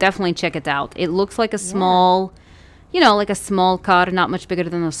Rafiki. I would definitely check it out. It looks like a small, like a small car, not much bigger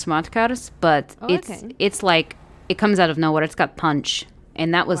than those smart cars, but it's like, it comes out of nowhere. It's got punch,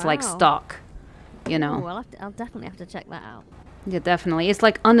 and that was like stock, Ooh, I'll definitely have to check that out. Yeah, definitely. It's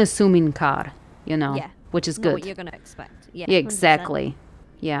like unassuming car, Yeah. which is Not good. what you're gonna expect. Yeah. Yeah, 100%. exactly.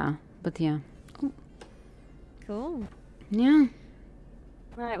 Yeah, but yeah. Cool. Yeah.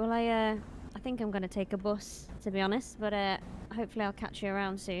 Right. Well, I think I'm gonna take a bus, to be honest, but hopefully I'll catch you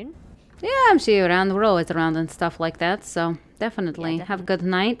around soon. Yeah, I'm sure you're around. We're always around and stuff like that, so definitely. Have a good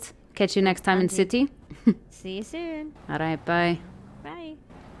night. Catch you next time in city. See you soon. All right, bye. Bye.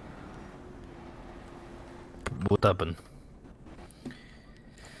 What happened?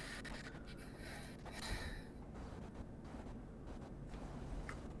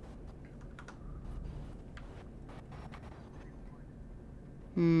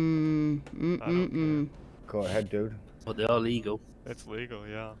 Go ahead, dude. But they are legal. It's legal,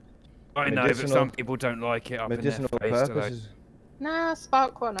 yeah. I know, but some people don't like it up in their face, do they? purposes. Nah,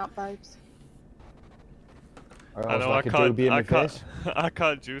 spark one up, babes. I know like I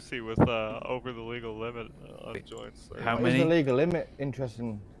can't juicy with over the legal limit on joints. So. What is the legal limit?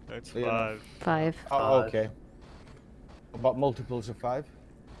 Interesting. It's Leon. 5. Oh, okay. About multiples of 5?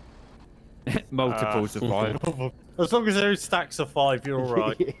 Multiples of 5. As long as there's stacks of 5, you're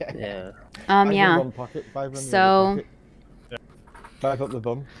alright. Yeah. Yeah. One pocket, 5 in the So. other pocket. 5 up the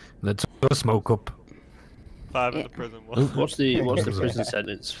bum. Let's go smoke up. 5 in the prison one. What's the prison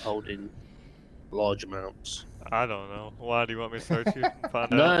sentence holding large amounts? I don't know. Why do you want me to search you?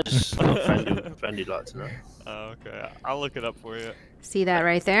 Find No, out? just a friendly like to know. Oh, okay. I'll look it up for you. See that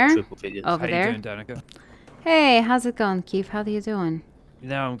right there? Triple figures. Over How there. you doing, Danika? Hey, how's it going, Keith? How are you doing?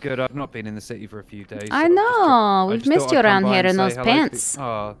 No, I'm good. I've not been in the city for a few days. I so know. I We've just missed thought you I'd come around by here and in say those hello to- pants.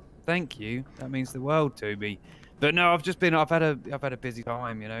 Oh, thank you. That means the world to me. But no, I've had a busy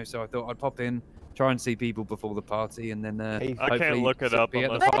time, so I thought I'd pop in, try and see people before the party, and then I hopefully can't look it up be at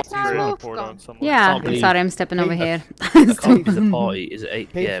the unless party it's as well. report on someone. Yeah, Can't I'm sorry, I'm stepping over here. The party is at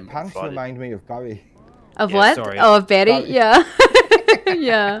 8 His PM. pants remind me of Barry. Of Yeah, what? sorry. Oh, of Betty? Barry. Yeah.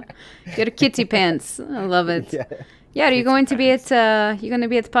 Yeah. Your kitty pants. I love it. Yeah, are you going to be at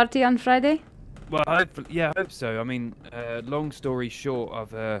the party on Friday? Well, I hope so. I mean, long story short,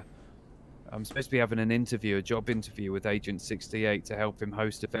 I'm supposed to be having a job interview with Agent 68 to help him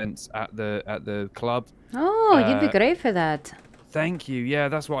host events at the club. Oh, you'd be great for that. Thank you. Yeah,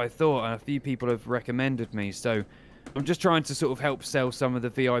 that's what I thought, and a few people have recommended me. So, I'm just trying to sort of help sell some of the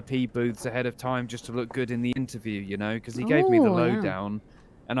VIP booths ahead of time just to look good in the interview, you know, because he gave me the Oh, yeah. lowdown.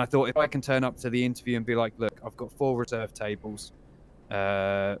 And I thought if I can turn up to the interview and be like, look, I've got 4 reserve tables.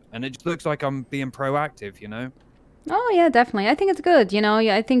 And it just looks like I'm being proactive, you know? Oh yeah, definitely. I think it's good. You know,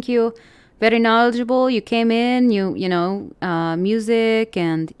 I think you very knowledgeable. You came in, you know, music,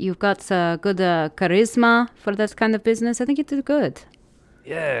 and you've got good charisma for that kind of business. I think you did good.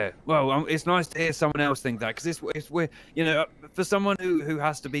 Yeah. Well, it's nice to hear someone else think that because we're you know, for someone who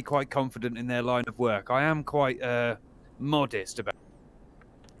has to be quite confident in their line of work, I am quite modest about.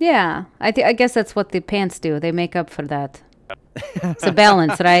 Yeah, I guess that's what the pants do. They make up for that. It's a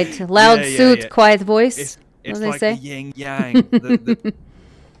balance, right? Loud suit, quiet voice. It's what do like they the say? yin yang.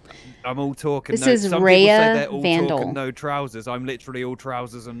 I'm all talk and This no. is Some people Rhea say they're all Vandal. talk and no trousers. I'm literally all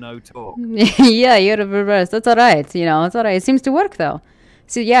trousers and no talk. Yeah, you're the reverse. That's all right. You know, it's all right. It seems to work though.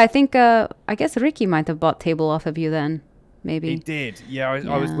 So yeah, I think I guess Ricky might have bought table off of you then, maybe. He did. Yeah,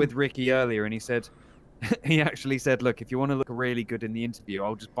 I was with Ricky earlier, and he said, he actually said, look, if you want to look really good in the interview,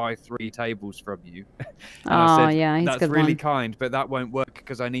 I'll just buy 3 tables from you. And I said, yeah, he's a that's good really one. kind, but that won't work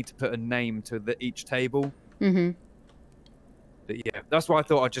because I need to put a name to each table. Mm-hmm. But yeah, that's why I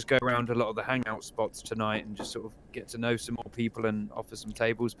thought I'd just go around a lot of the hangout spots tonight and just sort of get to know some more people and offer some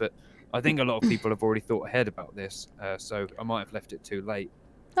tables. But I think a lot of people have already thought ahead about this, so I might have left it too late.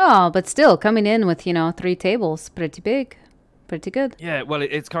 Oh, but still coming in with 3 tables, pretty big, pretty good. Yeah, well,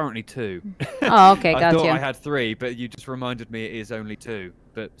 it's currently 2. Oh, okay, I gotcha. thought I had 3, but you just reminded me it is only 2.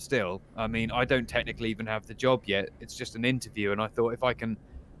 But still, I mean, I don't technically even have the job yet. It's just an interview, and I thought if I can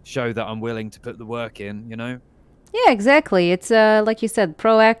show that I'm willing to put the work in, you know. Yeah, exactly. It's like you said,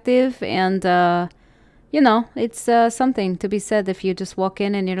 proactive, and you know, it's something to be said if you just walk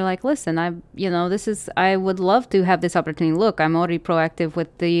in and you're like, listen, I would love to have this opportunity. Look, I'm already proactive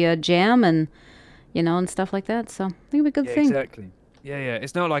with the jam and and stuff like that. So I think it'd be a good thing. Exactly. Yeah, yeah.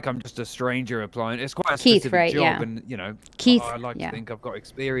 It's not like I'm just a stranger applying. It's quite a Keith, specific right? job, Yeah. and Keith. I like yeah. to think I've got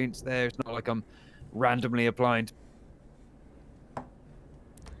experience there. It's not like I'm randomly applying.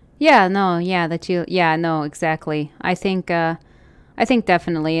 Yeah, no, no, exactly. I think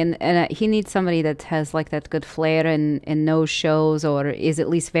definitely, and he needs somebody that has like that good flair and knows shows, or is at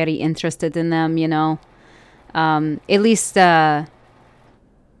least very interested in them. At least. Oh,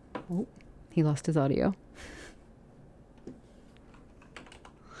 he lost his audio.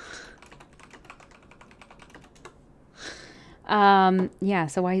 Yeah.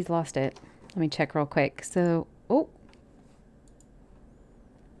 So why he's lost it? Let me check real quick. So, oh.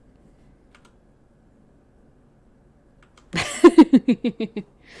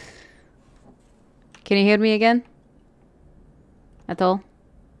 Can you hear me again? At all?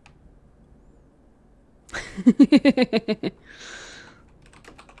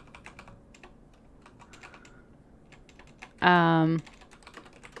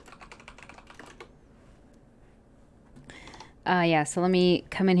 Yeah, so let me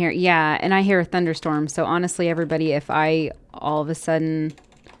come in here. Yeah, and I hear a thunderstorm. So honestly, everybody, if I all of a sudden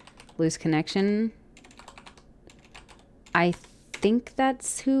lose connection, I think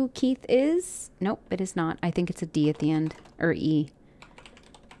that's who Keith is. Nope, it is not. I think it's a D at the end. Or E.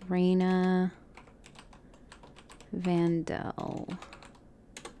 Raina Vandell.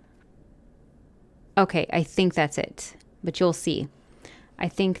 Okay, I think that's it. But you'll see. I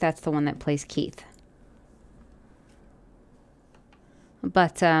think that's the one that plays Keith.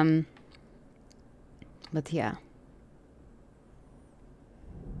 But yeah.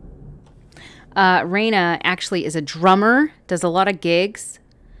 Raina actually is a drummer, does a lot of gigs,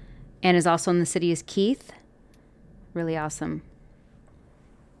 and is also in the city as Keith. Really awesome.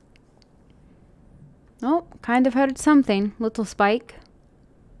 Oh, kind of heard something. Little spike.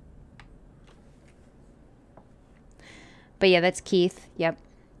 But yeah, that's Keith. Yep.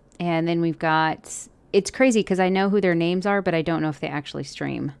 And then we've got... It's crazy because I know who their names are, but I don't know if they actually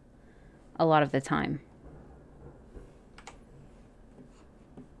stream a lot of the time.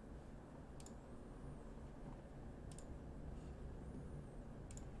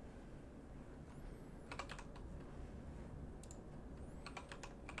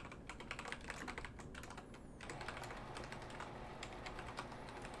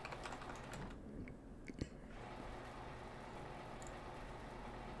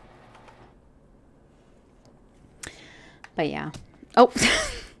 But yeah. Oh.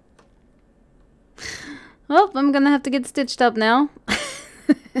 Well, I'm gonna have to get stitched up now. I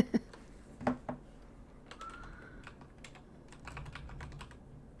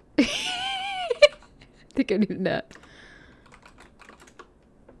think I need that.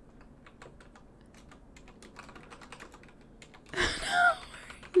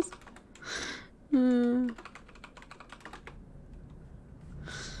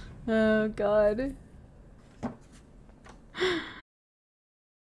 Oh god.